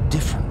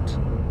different,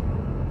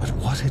 but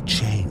what had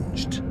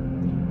changed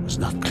was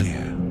not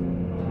clear.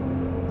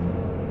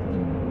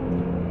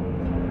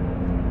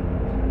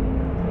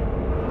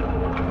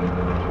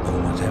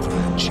 Though whatever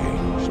had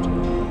changed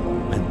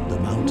meant the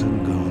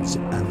mountain god's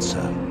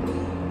answer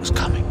was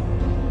coming.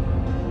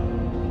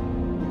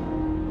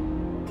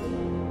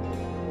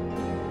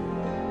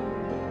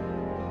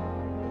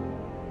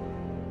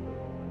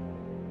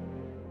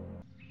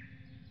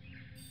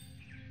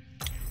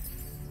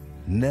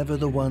 Never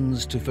the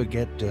ones to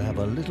forget to have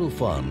a little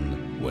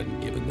fun when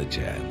given the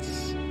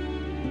chance.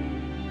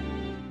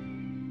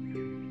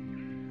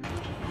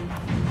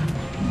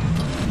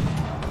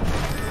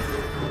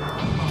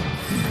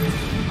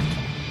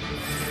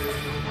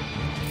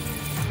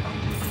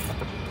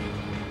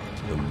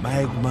 The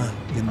magma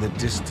in the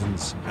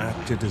distance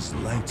acted as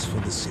lights for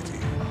the city.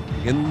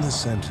 In the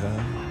center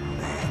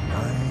lay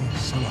Ane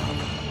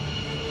Sarava,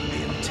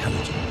 the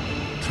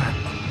intelligent,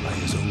 trapped by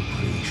his own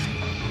creation.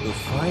 The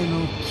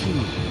final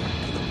key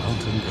to the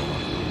mountain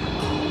god.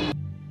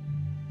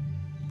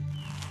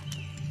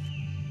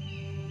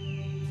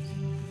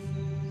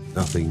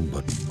 Nothing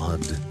but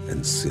mud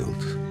and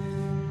silt.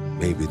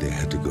 Maybe they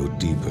had to go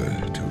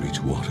deeper to reach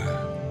water.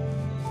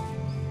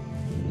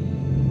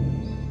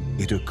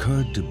 It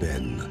occurred to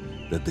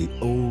Ben that the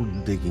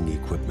old digging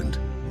equipment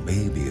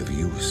may be of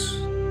use.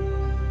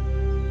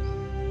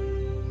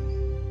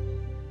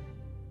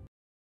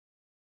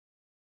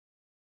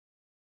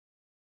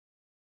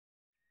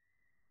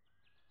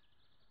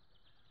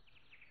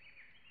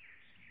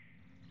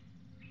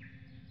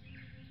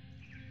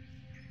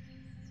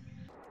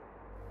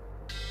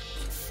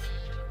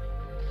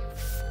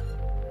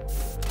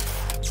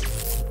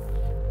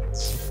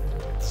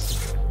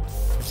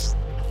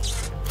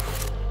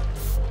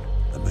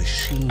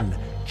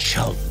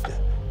 Chugged,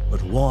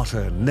 but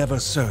water never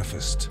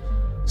surfaced,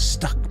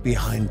 stuck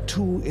behind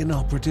two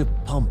inoperative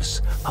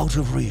pumps out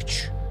of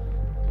reach.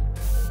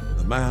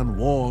 The man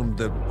warned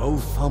that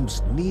both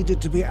pumps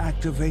needed to be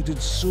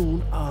activated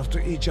soon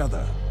after each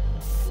other.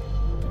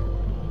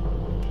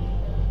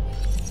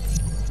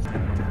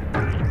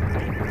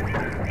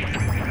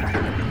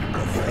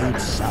 The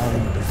faint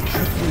sound of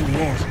trickling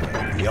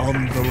water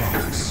beyond the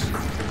rocks.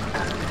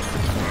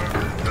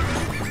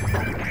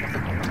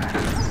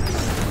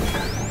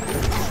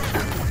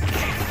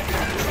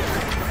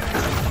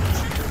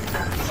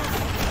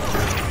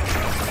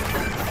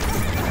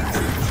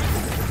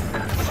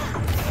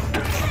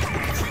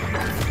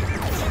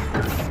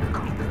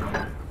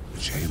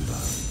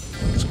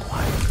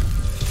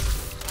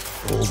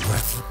 All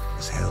breath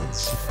is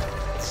held.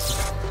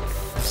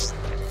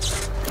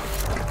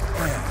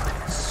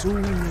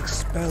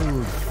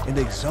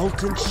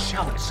 exultant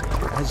shouts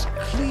as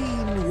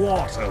clean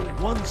water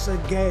once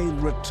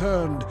again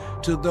returned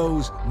to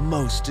those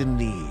most in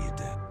need.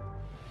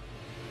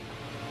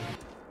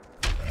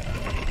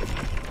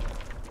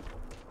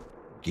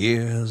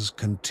 Gears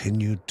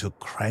continued to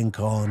crank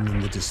on in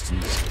the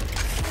distance.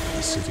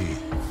 The city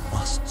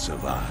must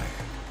survive.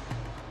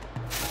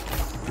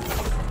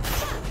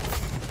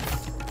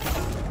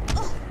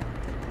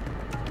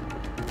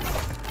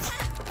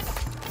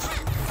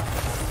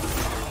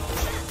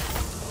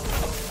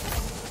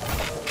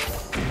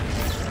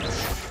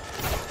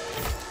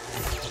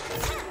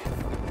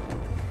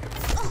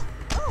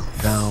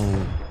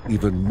 Now,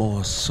 even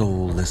more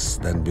soulless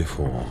than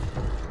before,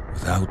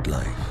 without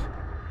life,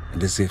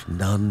 and as if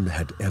none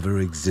had ever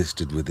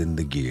existed within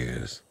the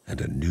gears, and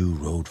a new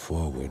road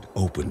forward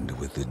opened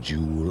with the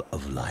jewel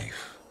of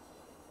life.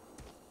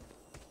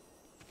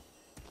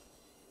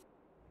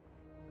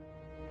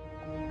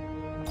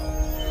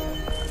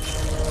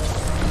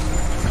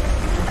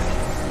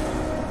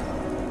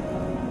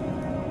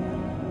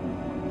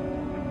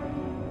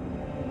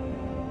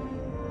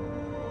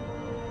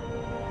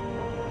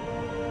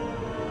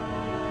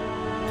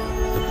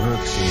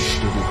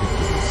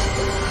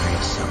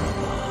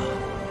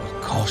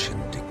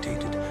 Caution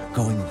dictated,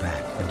 going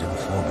back and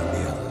informing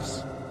the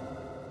others.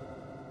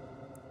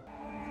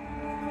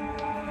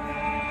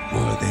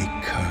 Were they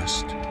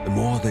cursed? The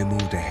more they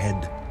moved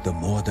ahead, the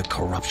more the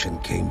corruption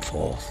came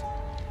forth.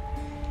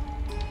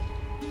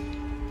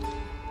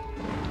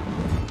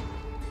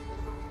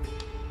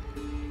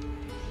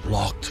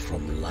 Blocked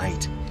from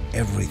light,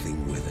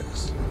 everything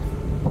withers.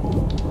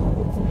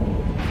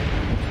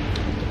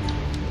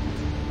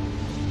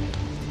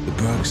 The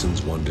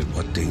Bergsons wondered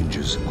what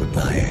dangers would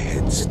lie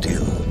ahead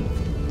still.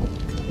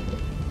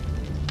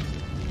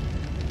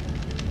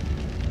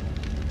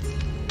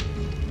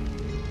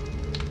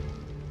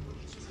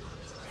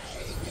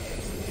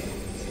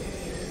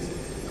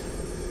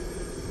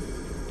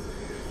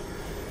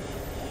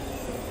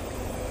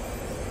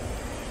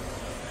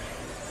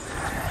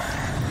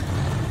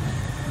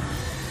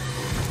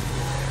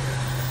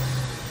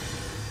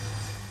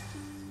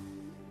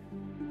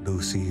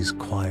 Lucy's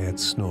quiet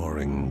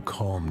snoring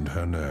calmed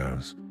her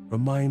nerves,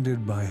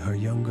 reminded by her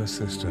younger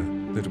sister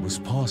that it was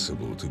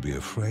possible to be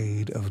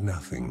afraid of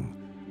nothing,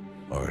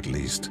 or at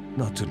least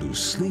not to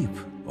lose sleep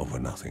over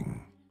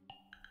nothing.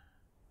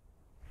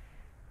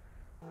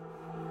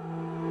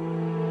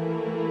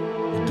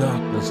 The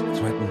darkness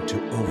threatened to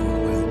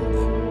overwhelm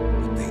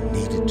them, but they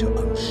needed to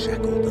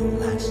unshackle the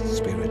last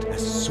spirit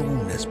as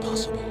soon as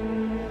possible.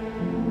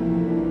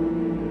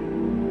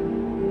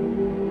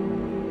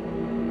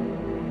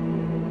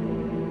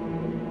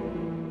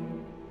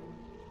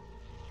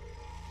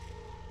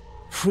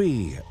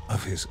 Free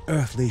of his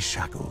earthly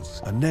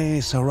shackles,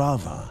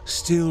 Caeldippo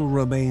still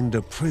remained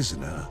a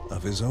prisoner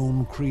of his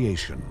own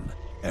creation,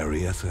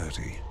 Area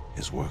 30,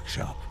 his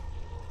workshop,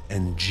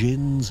 and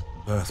Jin's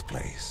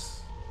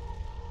birthplace.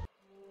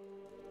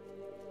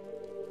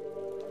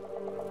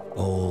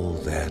 All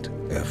that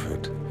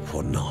effort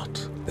for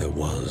naught. There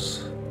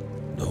was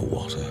no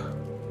water.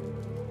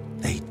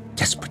 They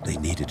desperately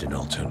needed an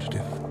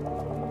alternative.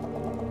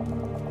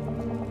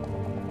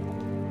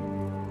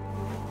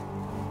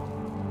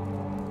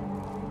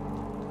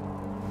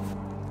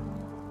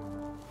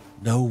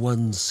 No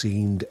one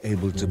seemed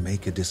able to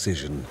make a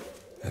decision,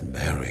 and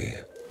Mary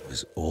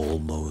was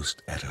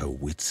almost at her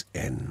wit's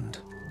end.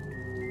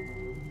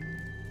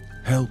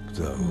 Help,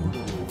 though,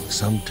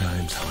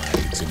 sometimes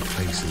hides in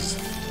places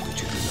that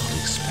you do not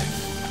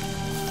expect.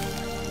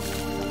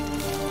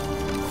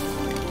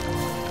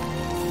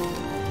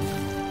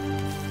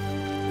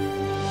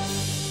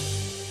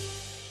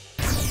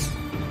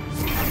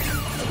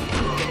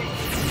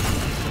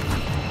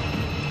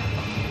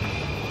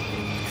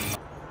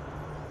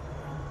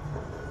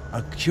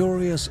 A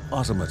curious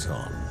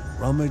automaton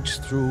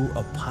rummaged through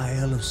a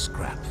pile of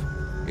scrap.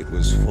 It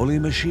was fully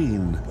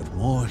machine, but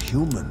more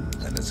human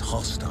than its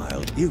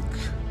hostile ilk,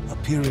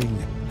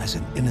 appearing as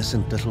an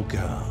innocent little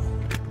girl.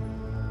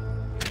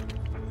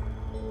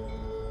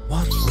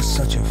 What was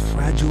such a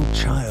fragile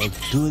child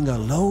doing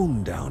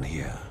alone down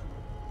here?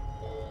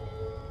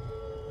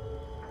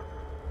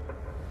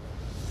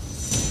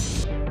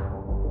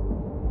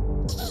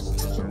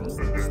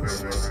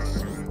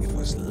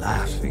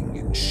 Laughing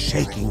and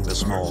shaking the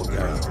small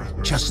girl,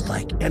 just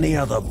like any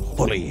other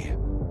bully.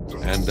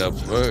 And a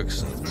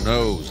Bergson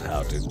knows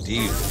how to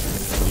deal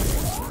with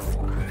it.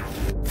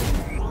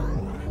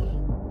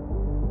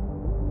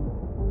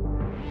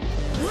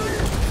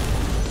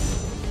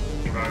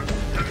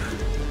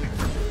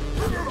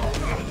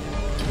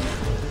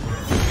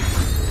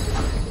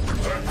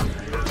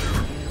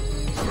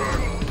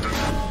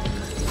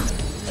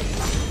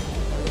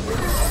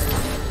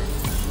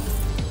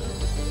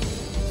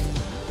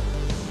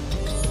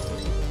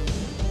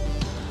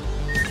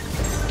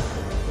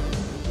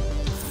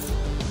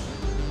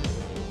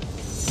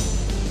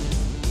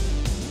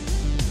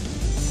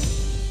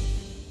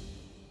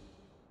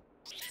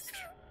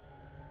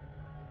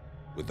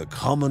 With the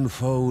common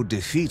foe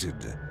defeated,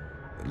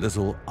 the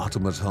little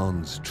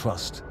automaton's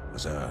trust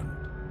was earned.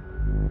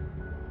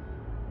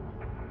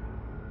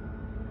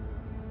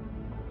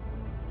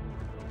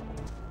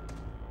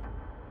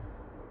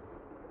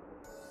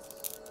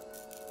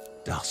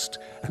 Dust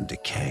and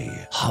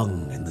decay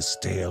hung in the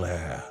stale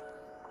air.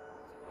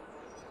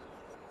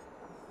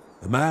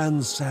 The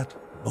man sat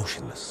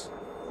motionless.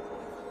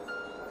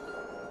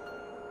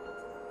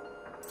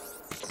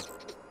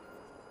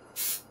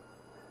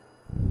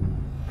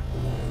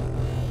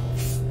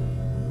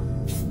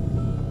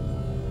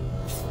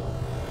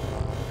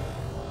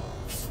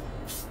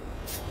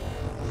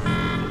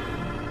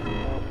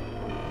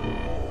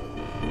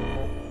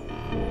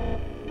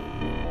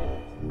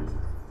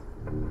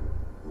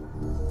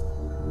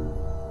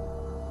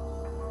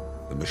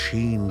 The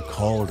machine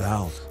called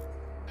out,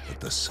 but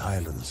the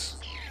silence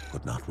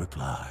could not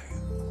reply.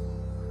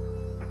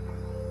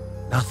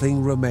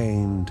 Nothing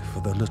remained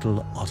for the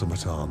little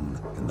automaton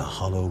in the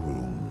hollow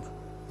room.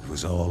 It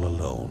was all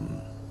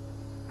alone.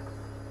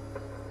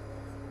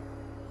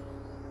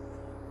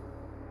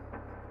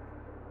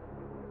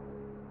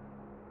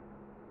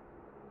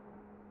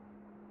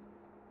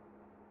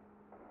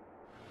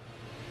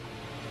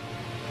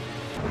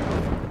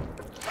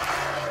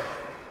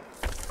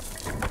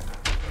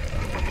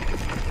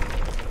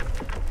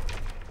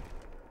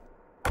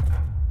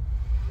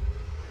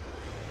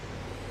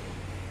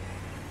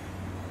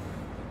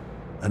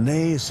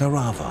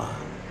 TerraLava,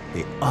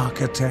 the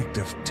architect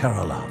of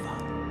TerraLava,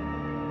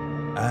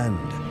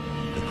 and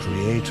the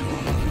creator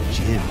of the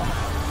Jinn,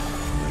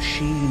 the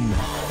machine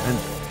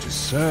meant to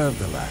serve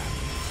the land,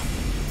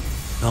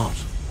 not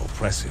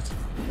oppress it.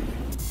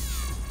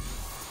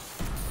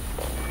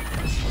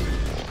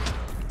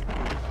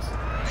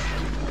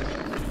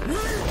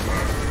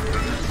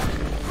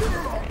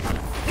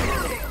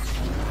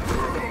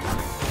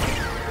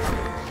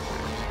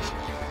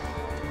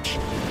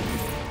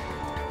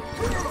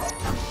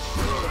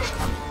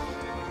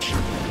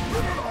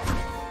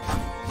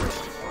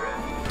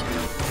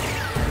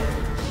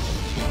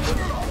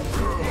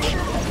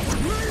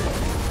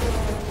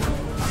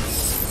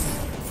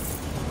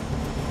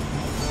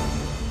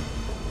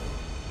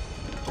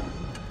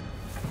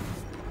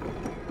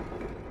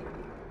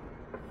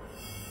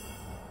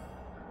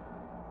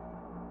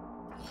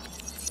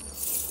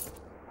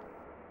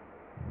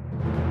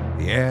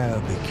 The air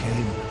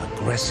became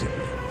aggressive,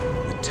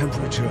 the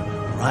temperature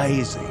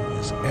rising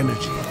as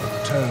energy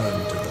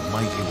returned to the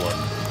mighty one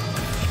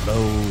and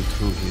flowed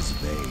through his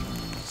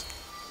veins.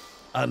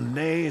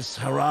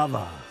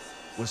 TerraLava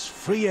was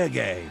free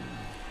again.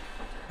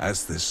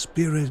 As the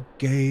spirit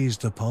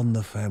gazed upon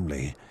the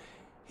family,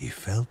 he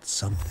felt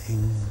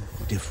something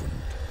different,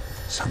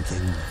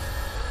 something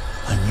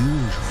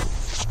unusual.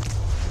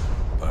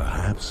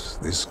 Perhaps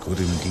this could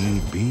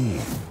indeed be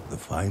the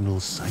final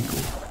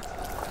cycle.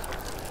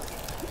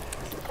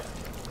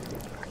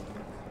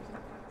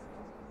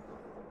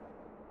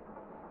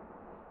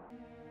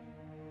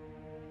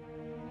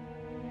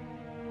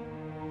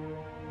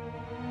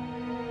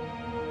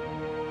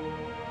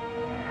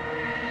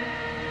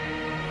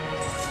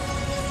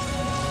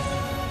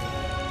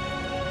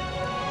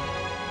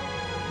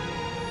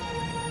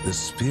 The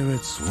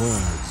spirit's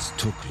words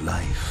took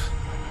life,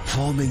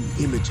 forming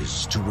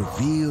images to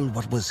reveal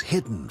what was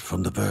hidden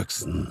from the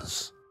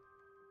Bergsons.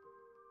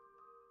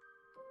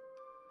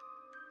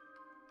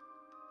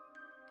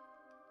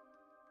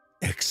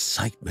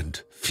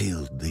 Excitement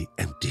filled the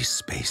empty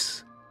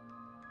space.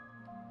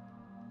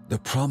 The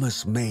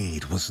promise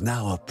made was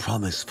now a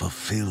promise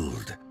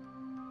fulfilled.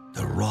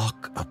 The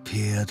rock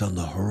appeared on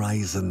the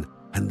horizon,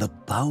 and the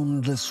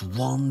boundless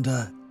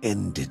wonder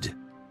ended.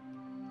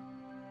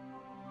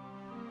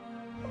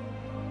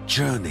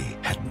 Journey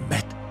had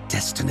met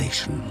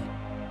destination.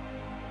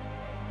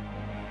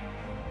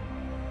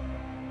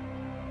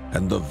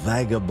 And the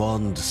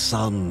vagabond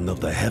son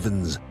of the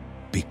heavens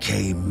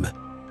became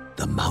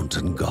the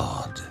mountain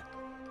god.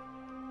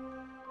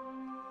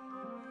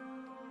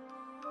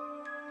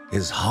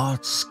 His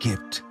heart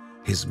skipped,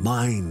 his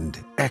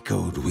mind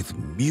echoed with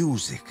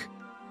music.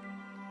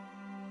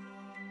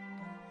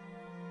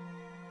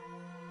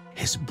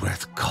 His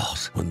breath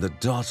caught when the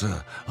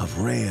daughter of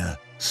Rhea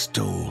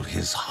stole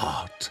his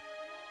heart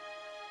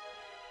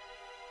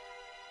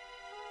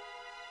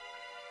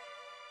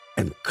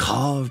and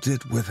carved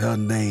it with her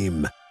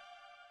name,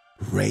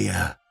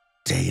 Rhea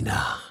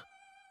Dana.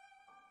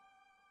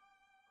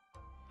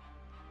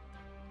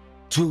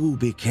 Two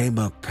became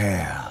a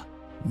pair,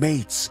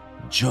 mates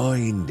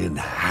joined in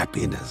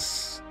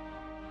happiness.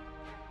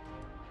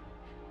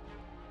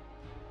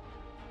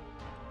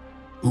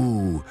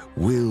 Who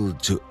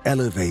willed to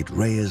elevate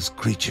Rhea's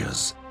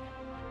creatures.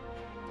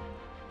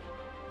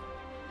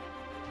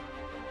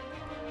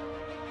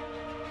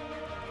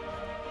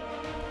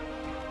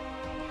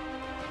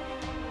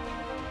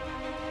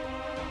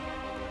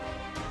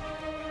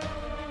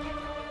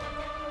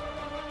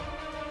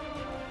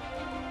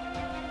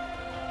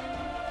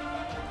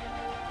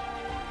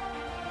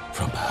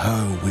 From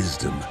her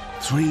wisdom,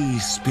 3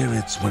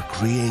 spirits were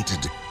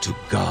created to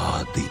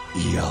guard the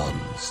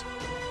eons.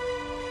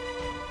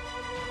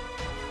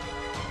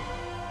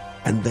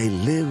 and they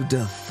lived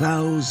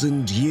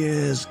 1,000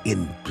 years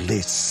in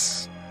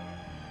bliss.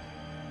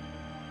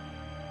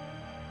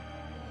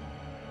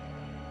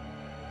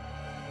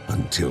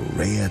 Until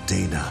Rhea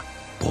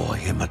bore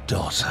him a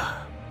daughter.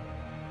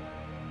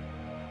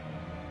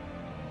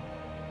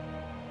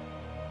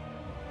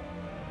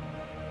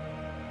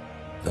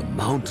 The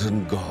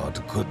mountain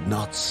god could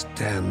not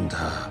stand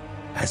her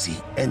as he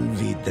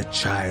envied the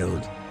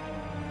child.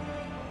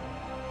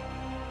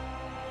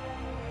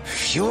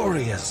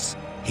 Furious,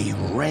 he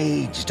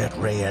raged at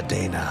Rhea.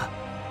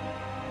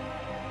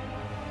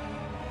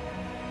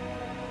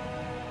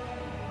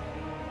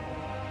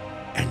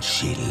 And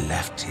she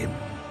left him.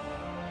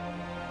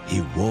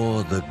 He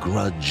wore the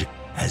grudge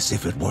as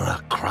if it were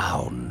a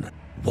crown,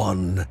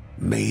 one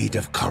made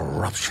of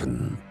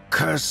corruption,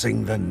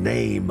 cursing the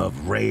name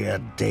of Rhea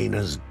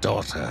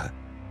daughter.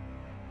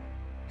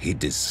 He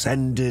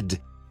descended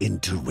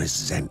into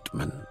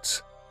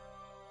resentment.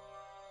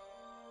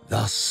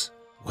 Thus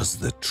was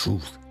the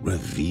truth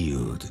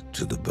revealed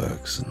to the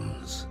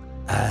Bergsons,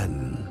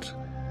 and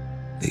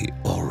the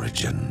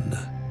origin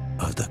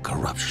of the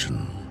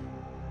corruption.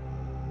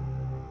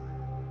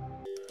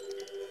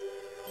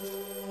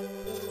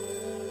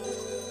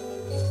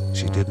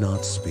 She did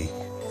not speak,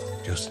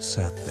 just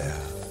sat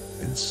there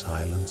in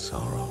silent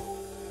sorrow.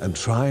 And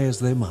try as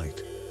they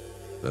might,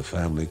 the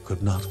family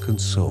could not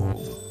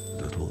console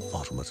little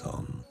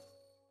automaton.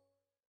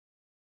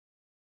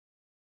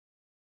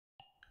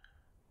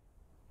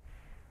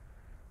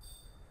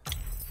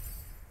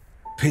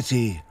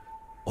 Pity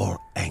or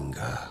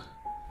anger,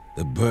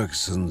 the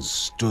Bergsons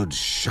stood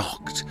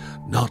shocked,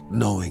 not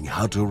knowing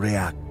how to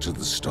react to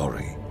the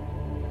story.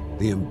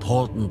 The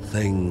important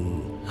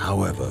thing,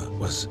 however,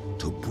 was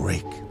to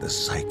break the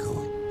cycle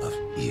of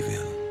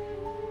evil.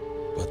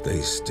 But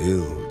they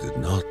still did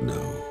not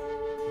know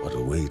what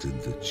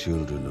awaited the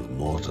Children of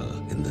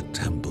Morta in the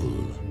temple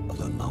of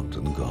the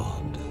mountain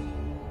god.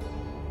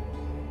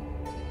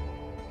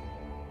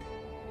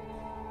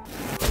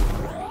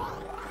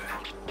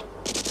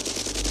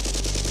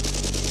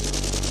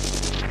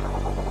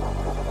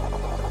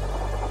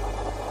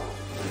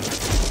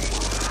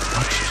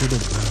 Much to the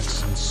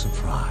Bergsons'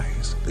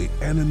 surprise, the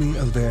enemy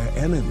of their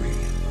enemy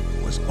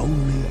was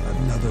only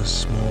another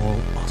small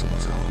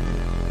automaton.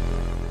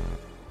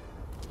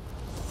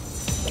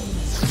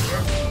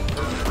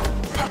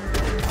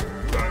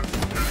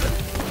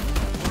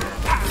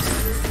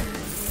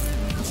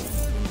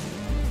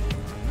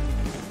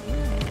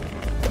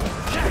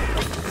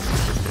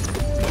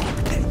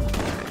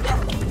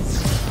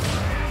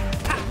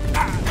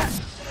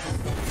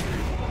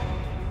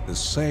 The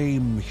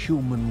same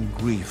human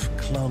grief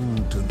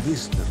clung to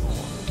this little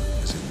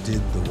one as it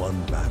did the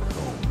one back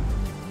home.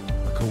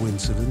 A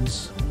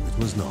coincidence? It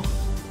was not.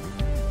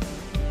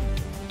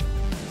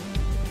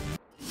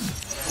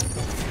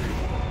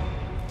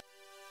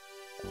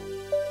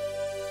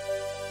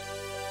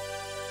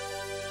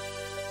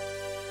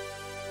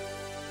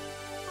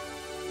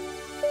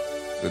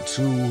 The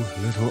two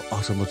little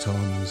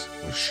automatons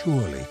were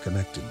surely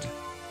connected.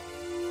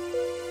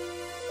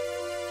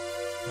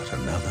 But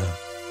another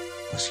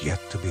was yet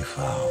to be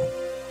found.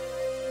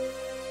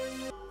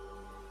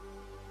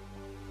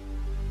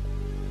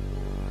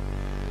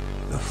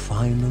 The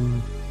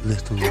final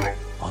little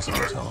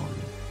automaton.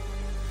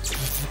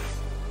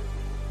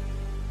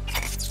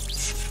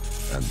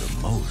 And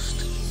the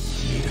most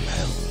in need of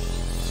help.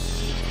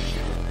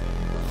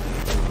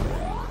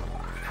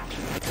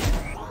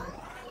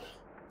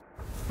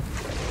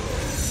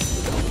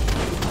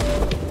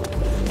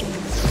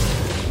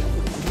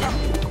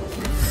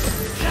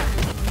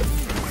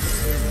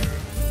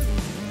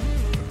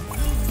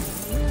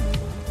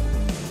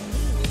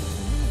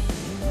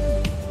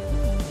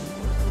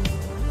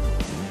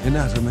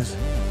 Inanimate,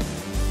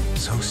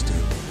 so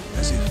still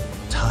as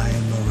if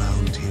time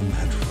around him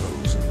had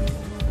frozen.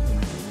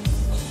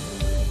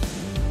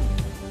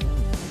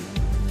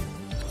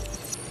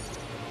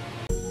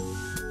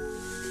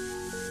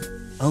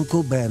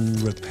 Uncle Ben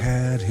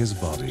repaired his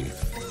body,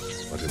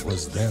 but it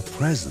was their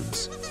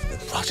presence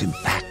that brought him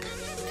back.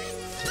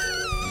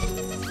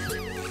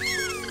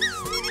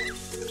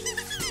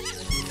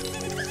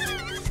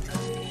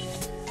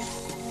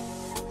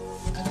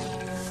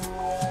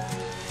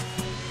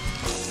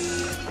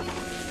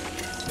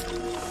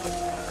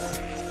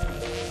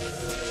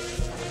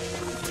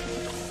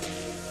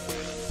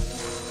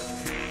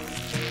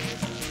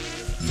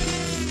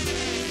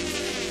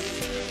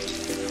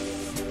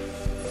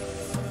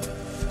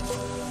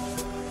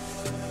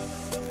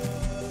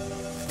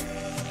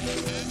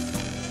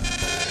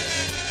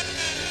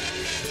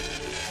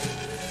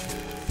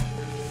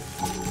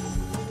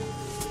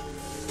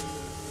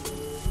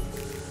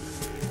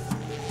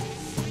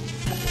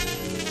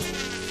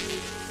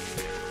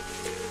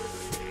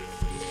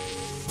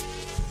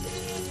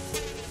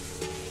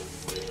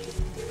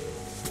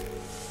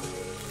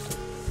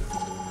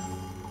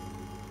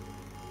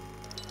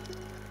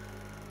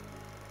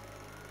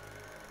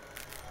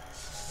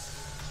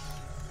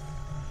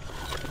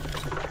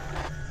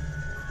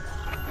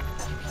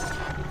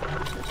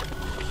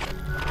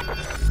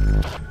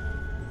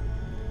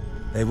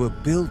 They were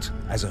built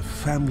as a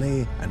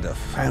family, and a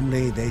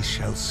family they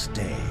shall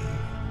stay.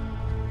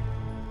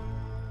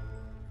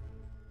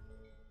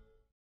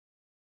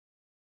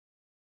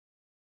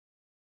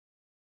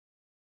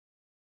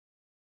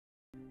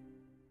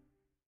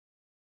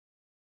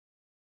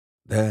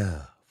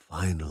 Their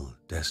final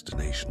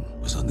destination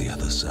was on the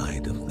other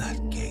side of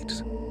that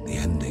gate. The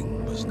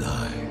ending was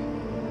nigh.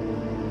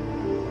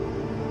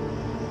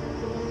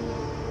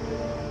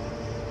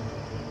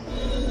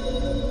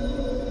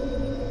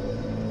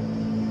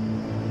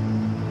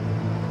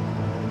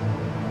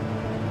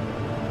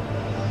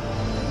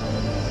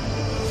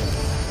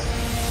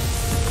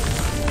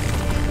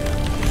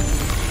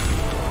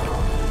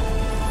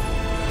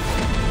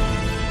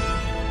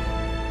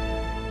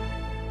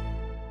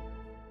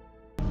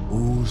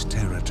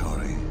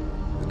 Territory,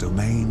 the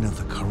domain of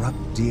the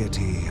corrupt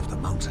deity of the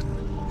mountain,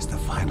 is the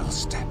final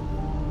step.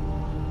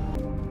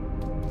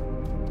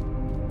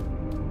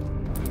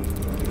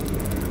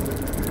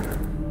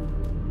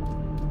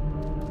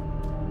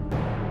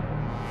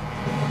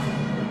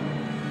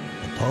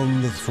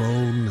 Upon the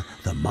throne,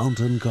 the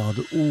mountain god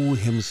U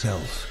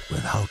himself,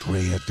 without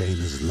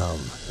Rheadena's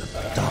love,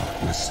 the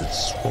darkness had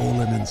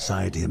swollen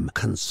inside him,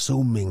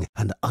 consuming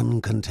and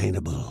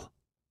uncontainable.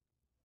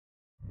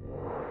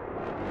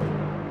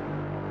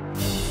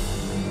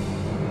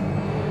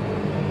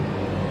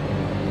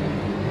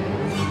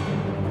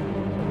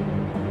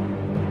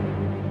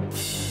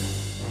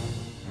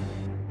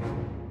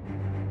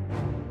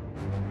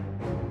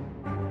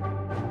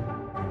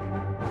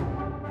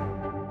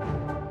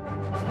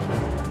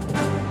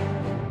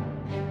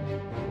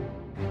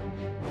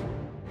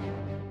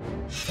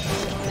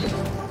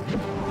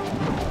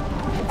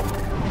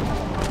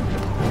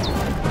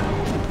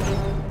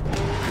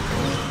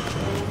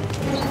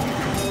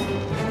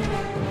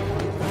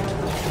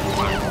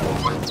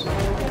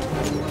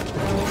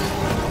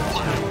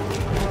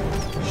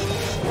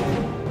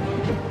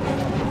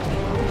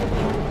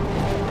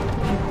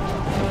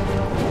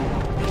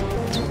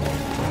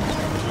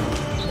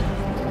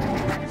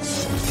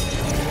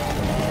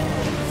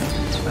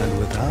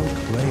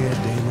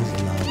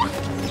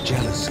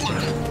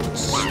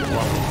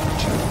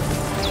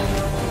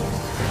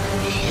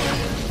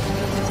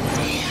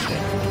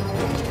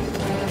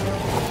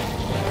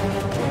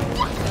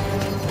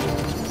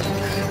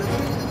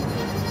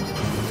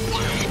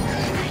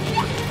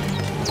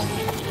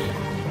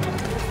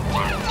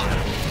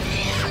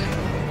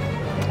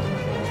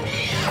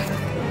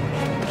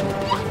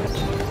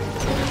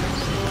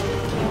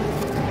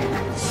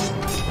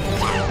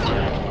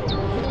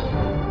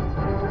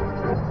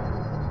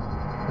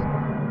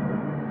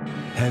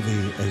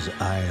 Heavy as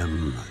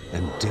iron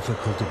and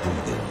difficult to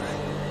breathe in,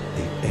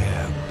 the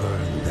air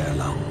burned their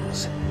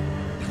lungs.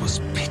 It was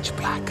pitch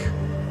black.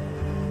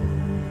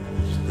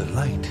 The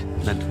light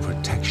meant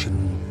protection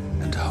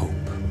and hope.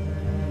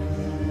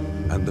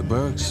 And the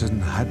Bergson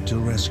had to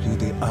rescue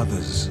the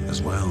others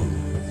as well.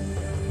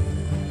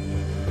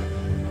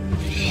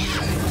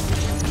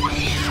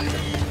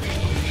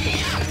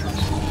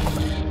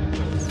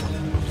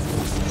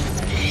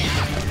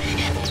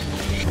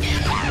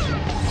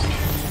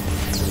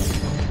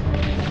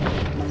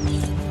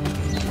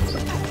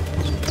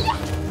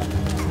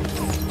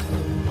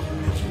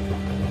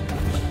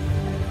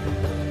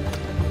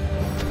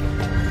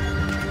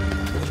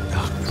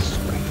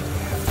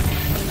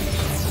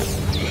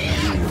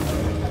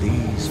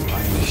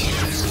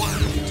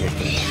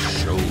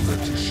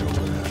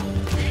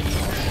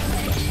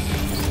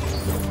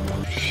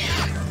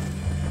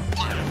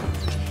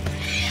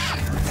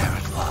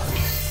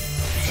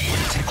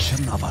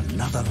 Of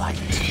another light.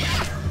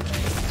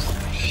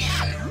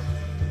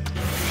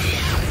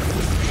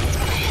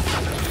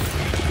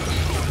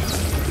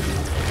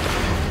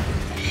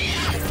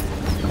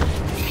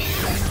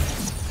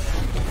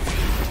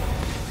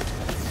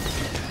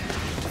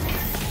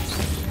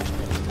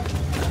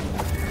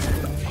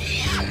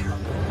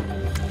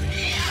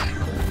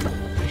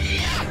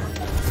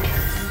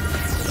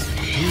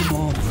 Two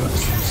more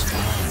persons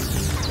found.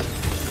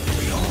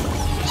 We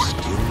all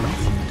still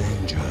in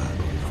danger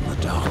from the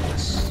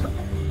darkness.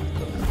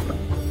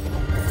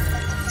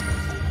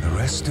 The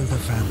rest of the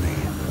family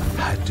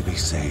had to be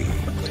saved.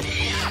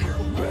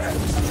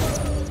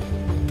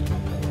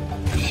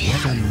 And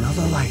yet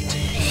another light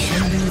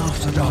fending off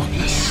the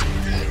darkness.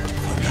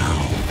 For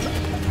now.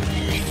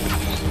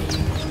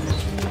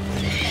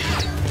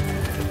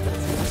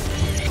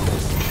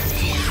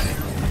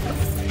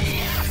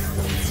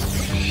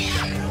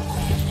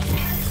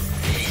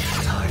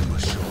 Time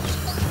was short.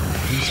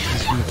 Peace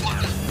was moving.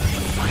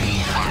 The final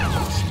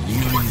battle was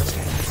nearing its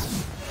end.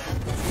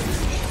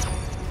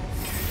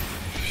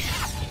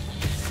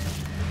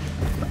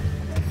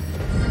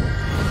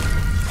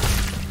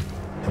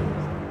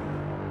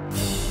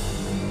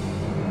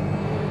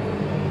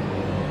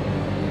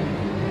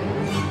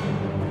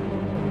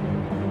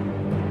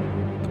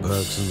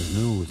 Bergsons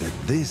knew that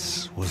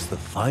this was the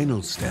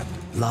final step.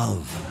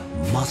 Love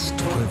must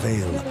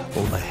prevail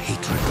over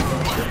hatred.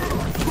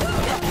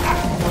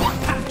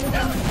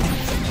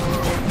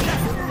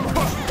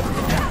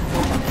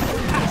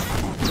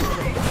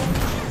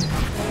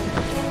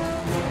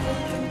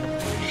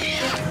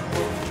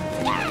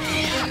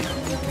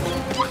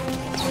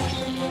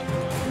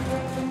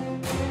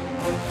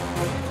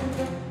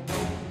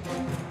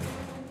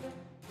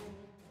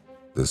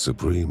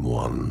 Supreme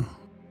One,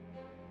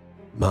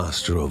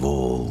 master of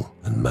all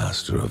and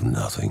master of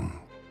nothing.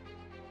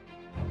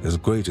 His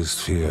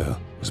greatest fear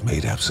was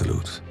made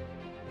absolute.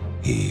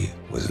 He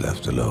was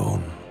left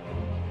alone.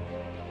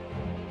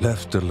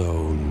 Left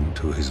alone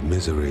to his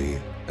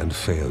misery and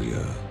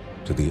failure,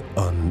 to the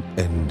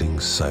unending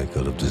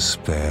cycle of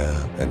despair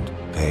and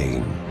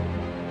pain.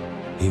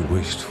 He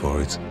wished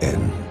for its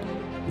end,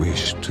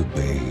 wished to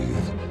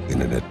bathe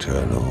in an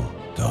eternal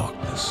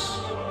darkness.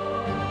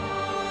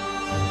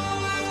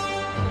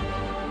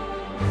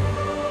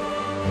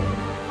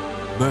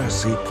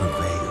 Mercy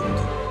prevailed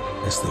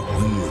as the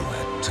wheel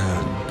had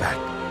turned back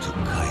to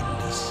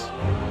kindness.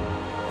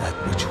 That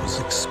which was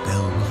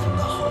expelled from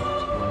the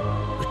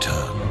heart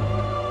returned.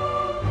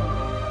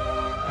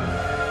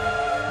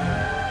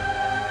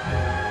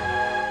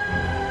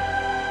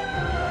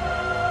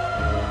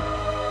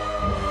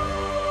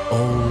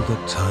 All the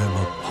time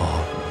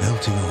apart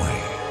melting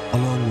away,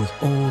 along with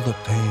all the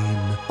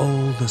pain,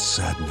 all the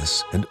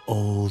sadness, and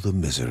all the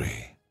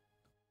misery.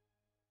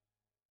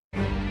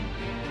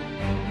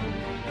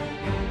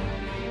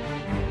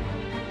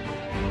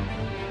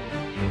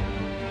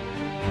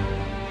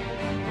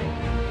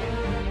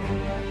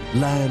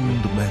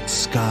 Land met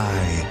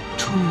sky,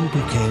 two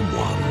became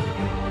one.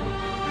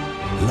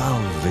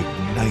 Love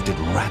ignited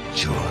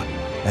rapture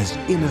as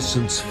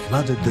innocence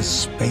flooded the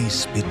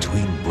space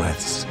between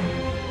breaths.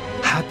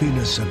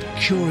 Happiness and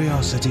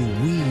curiosity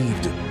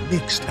weaved,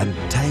 mixed, and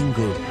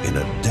tangled in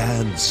a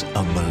dance,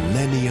 a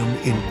millennium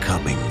in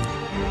coming.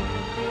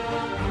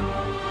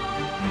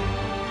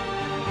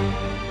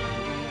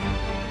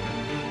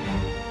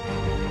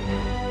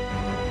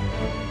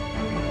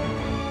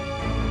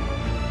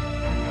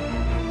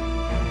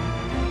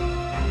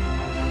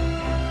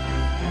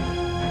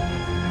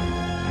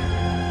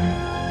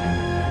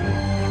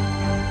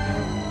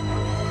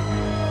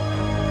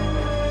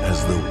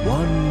 As the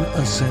One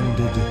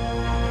ascended,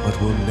 but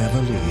will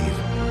never leave,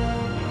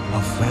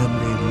 a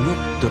family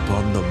looked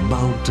upon the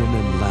mountain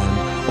and land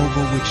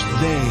over which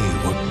they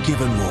were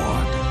given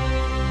ward.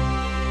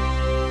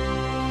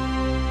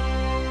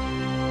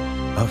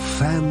 A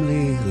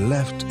family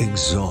left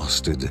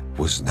exhausted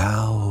was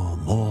now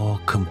more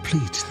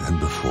complete than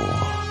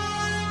before.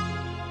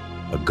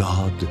 A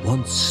god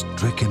once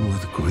stricken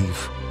with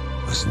grief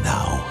was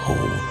now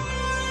whole,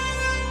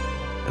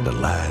 and a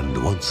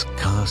land once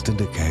cast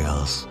into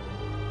chaos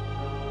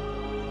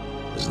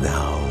was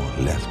now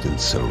left in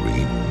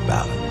serene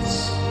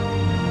balance.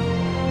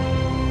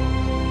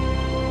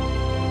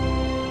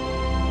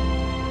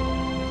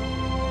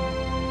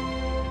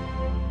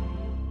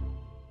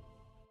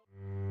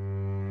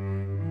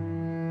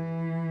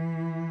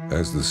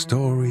 As the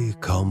story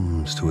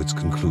comes to its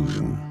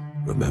conclusion,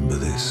 remember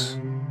this.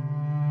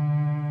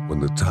 When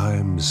the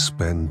time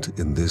spent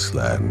in this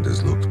land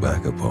is looked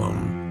back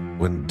upon,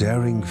 when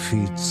daring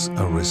feats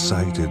are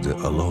recited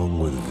along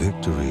with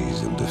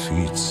victories and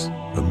defeats,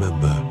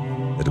 remember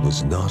that it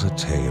was not a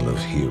tale of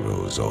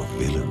heroes or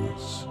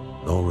villains,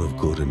 nor of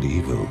good and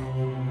evil,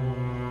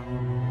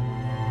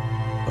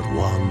 but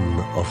one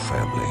of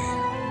family,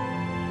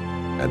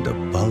 and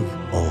above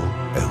all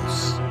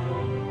else,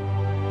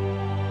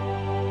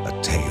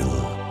 a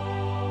tale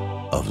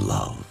of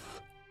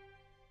love.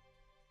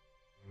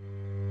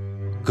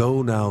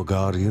 Go now,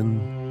 Guardian,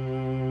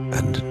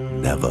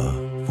 and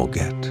never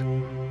forget.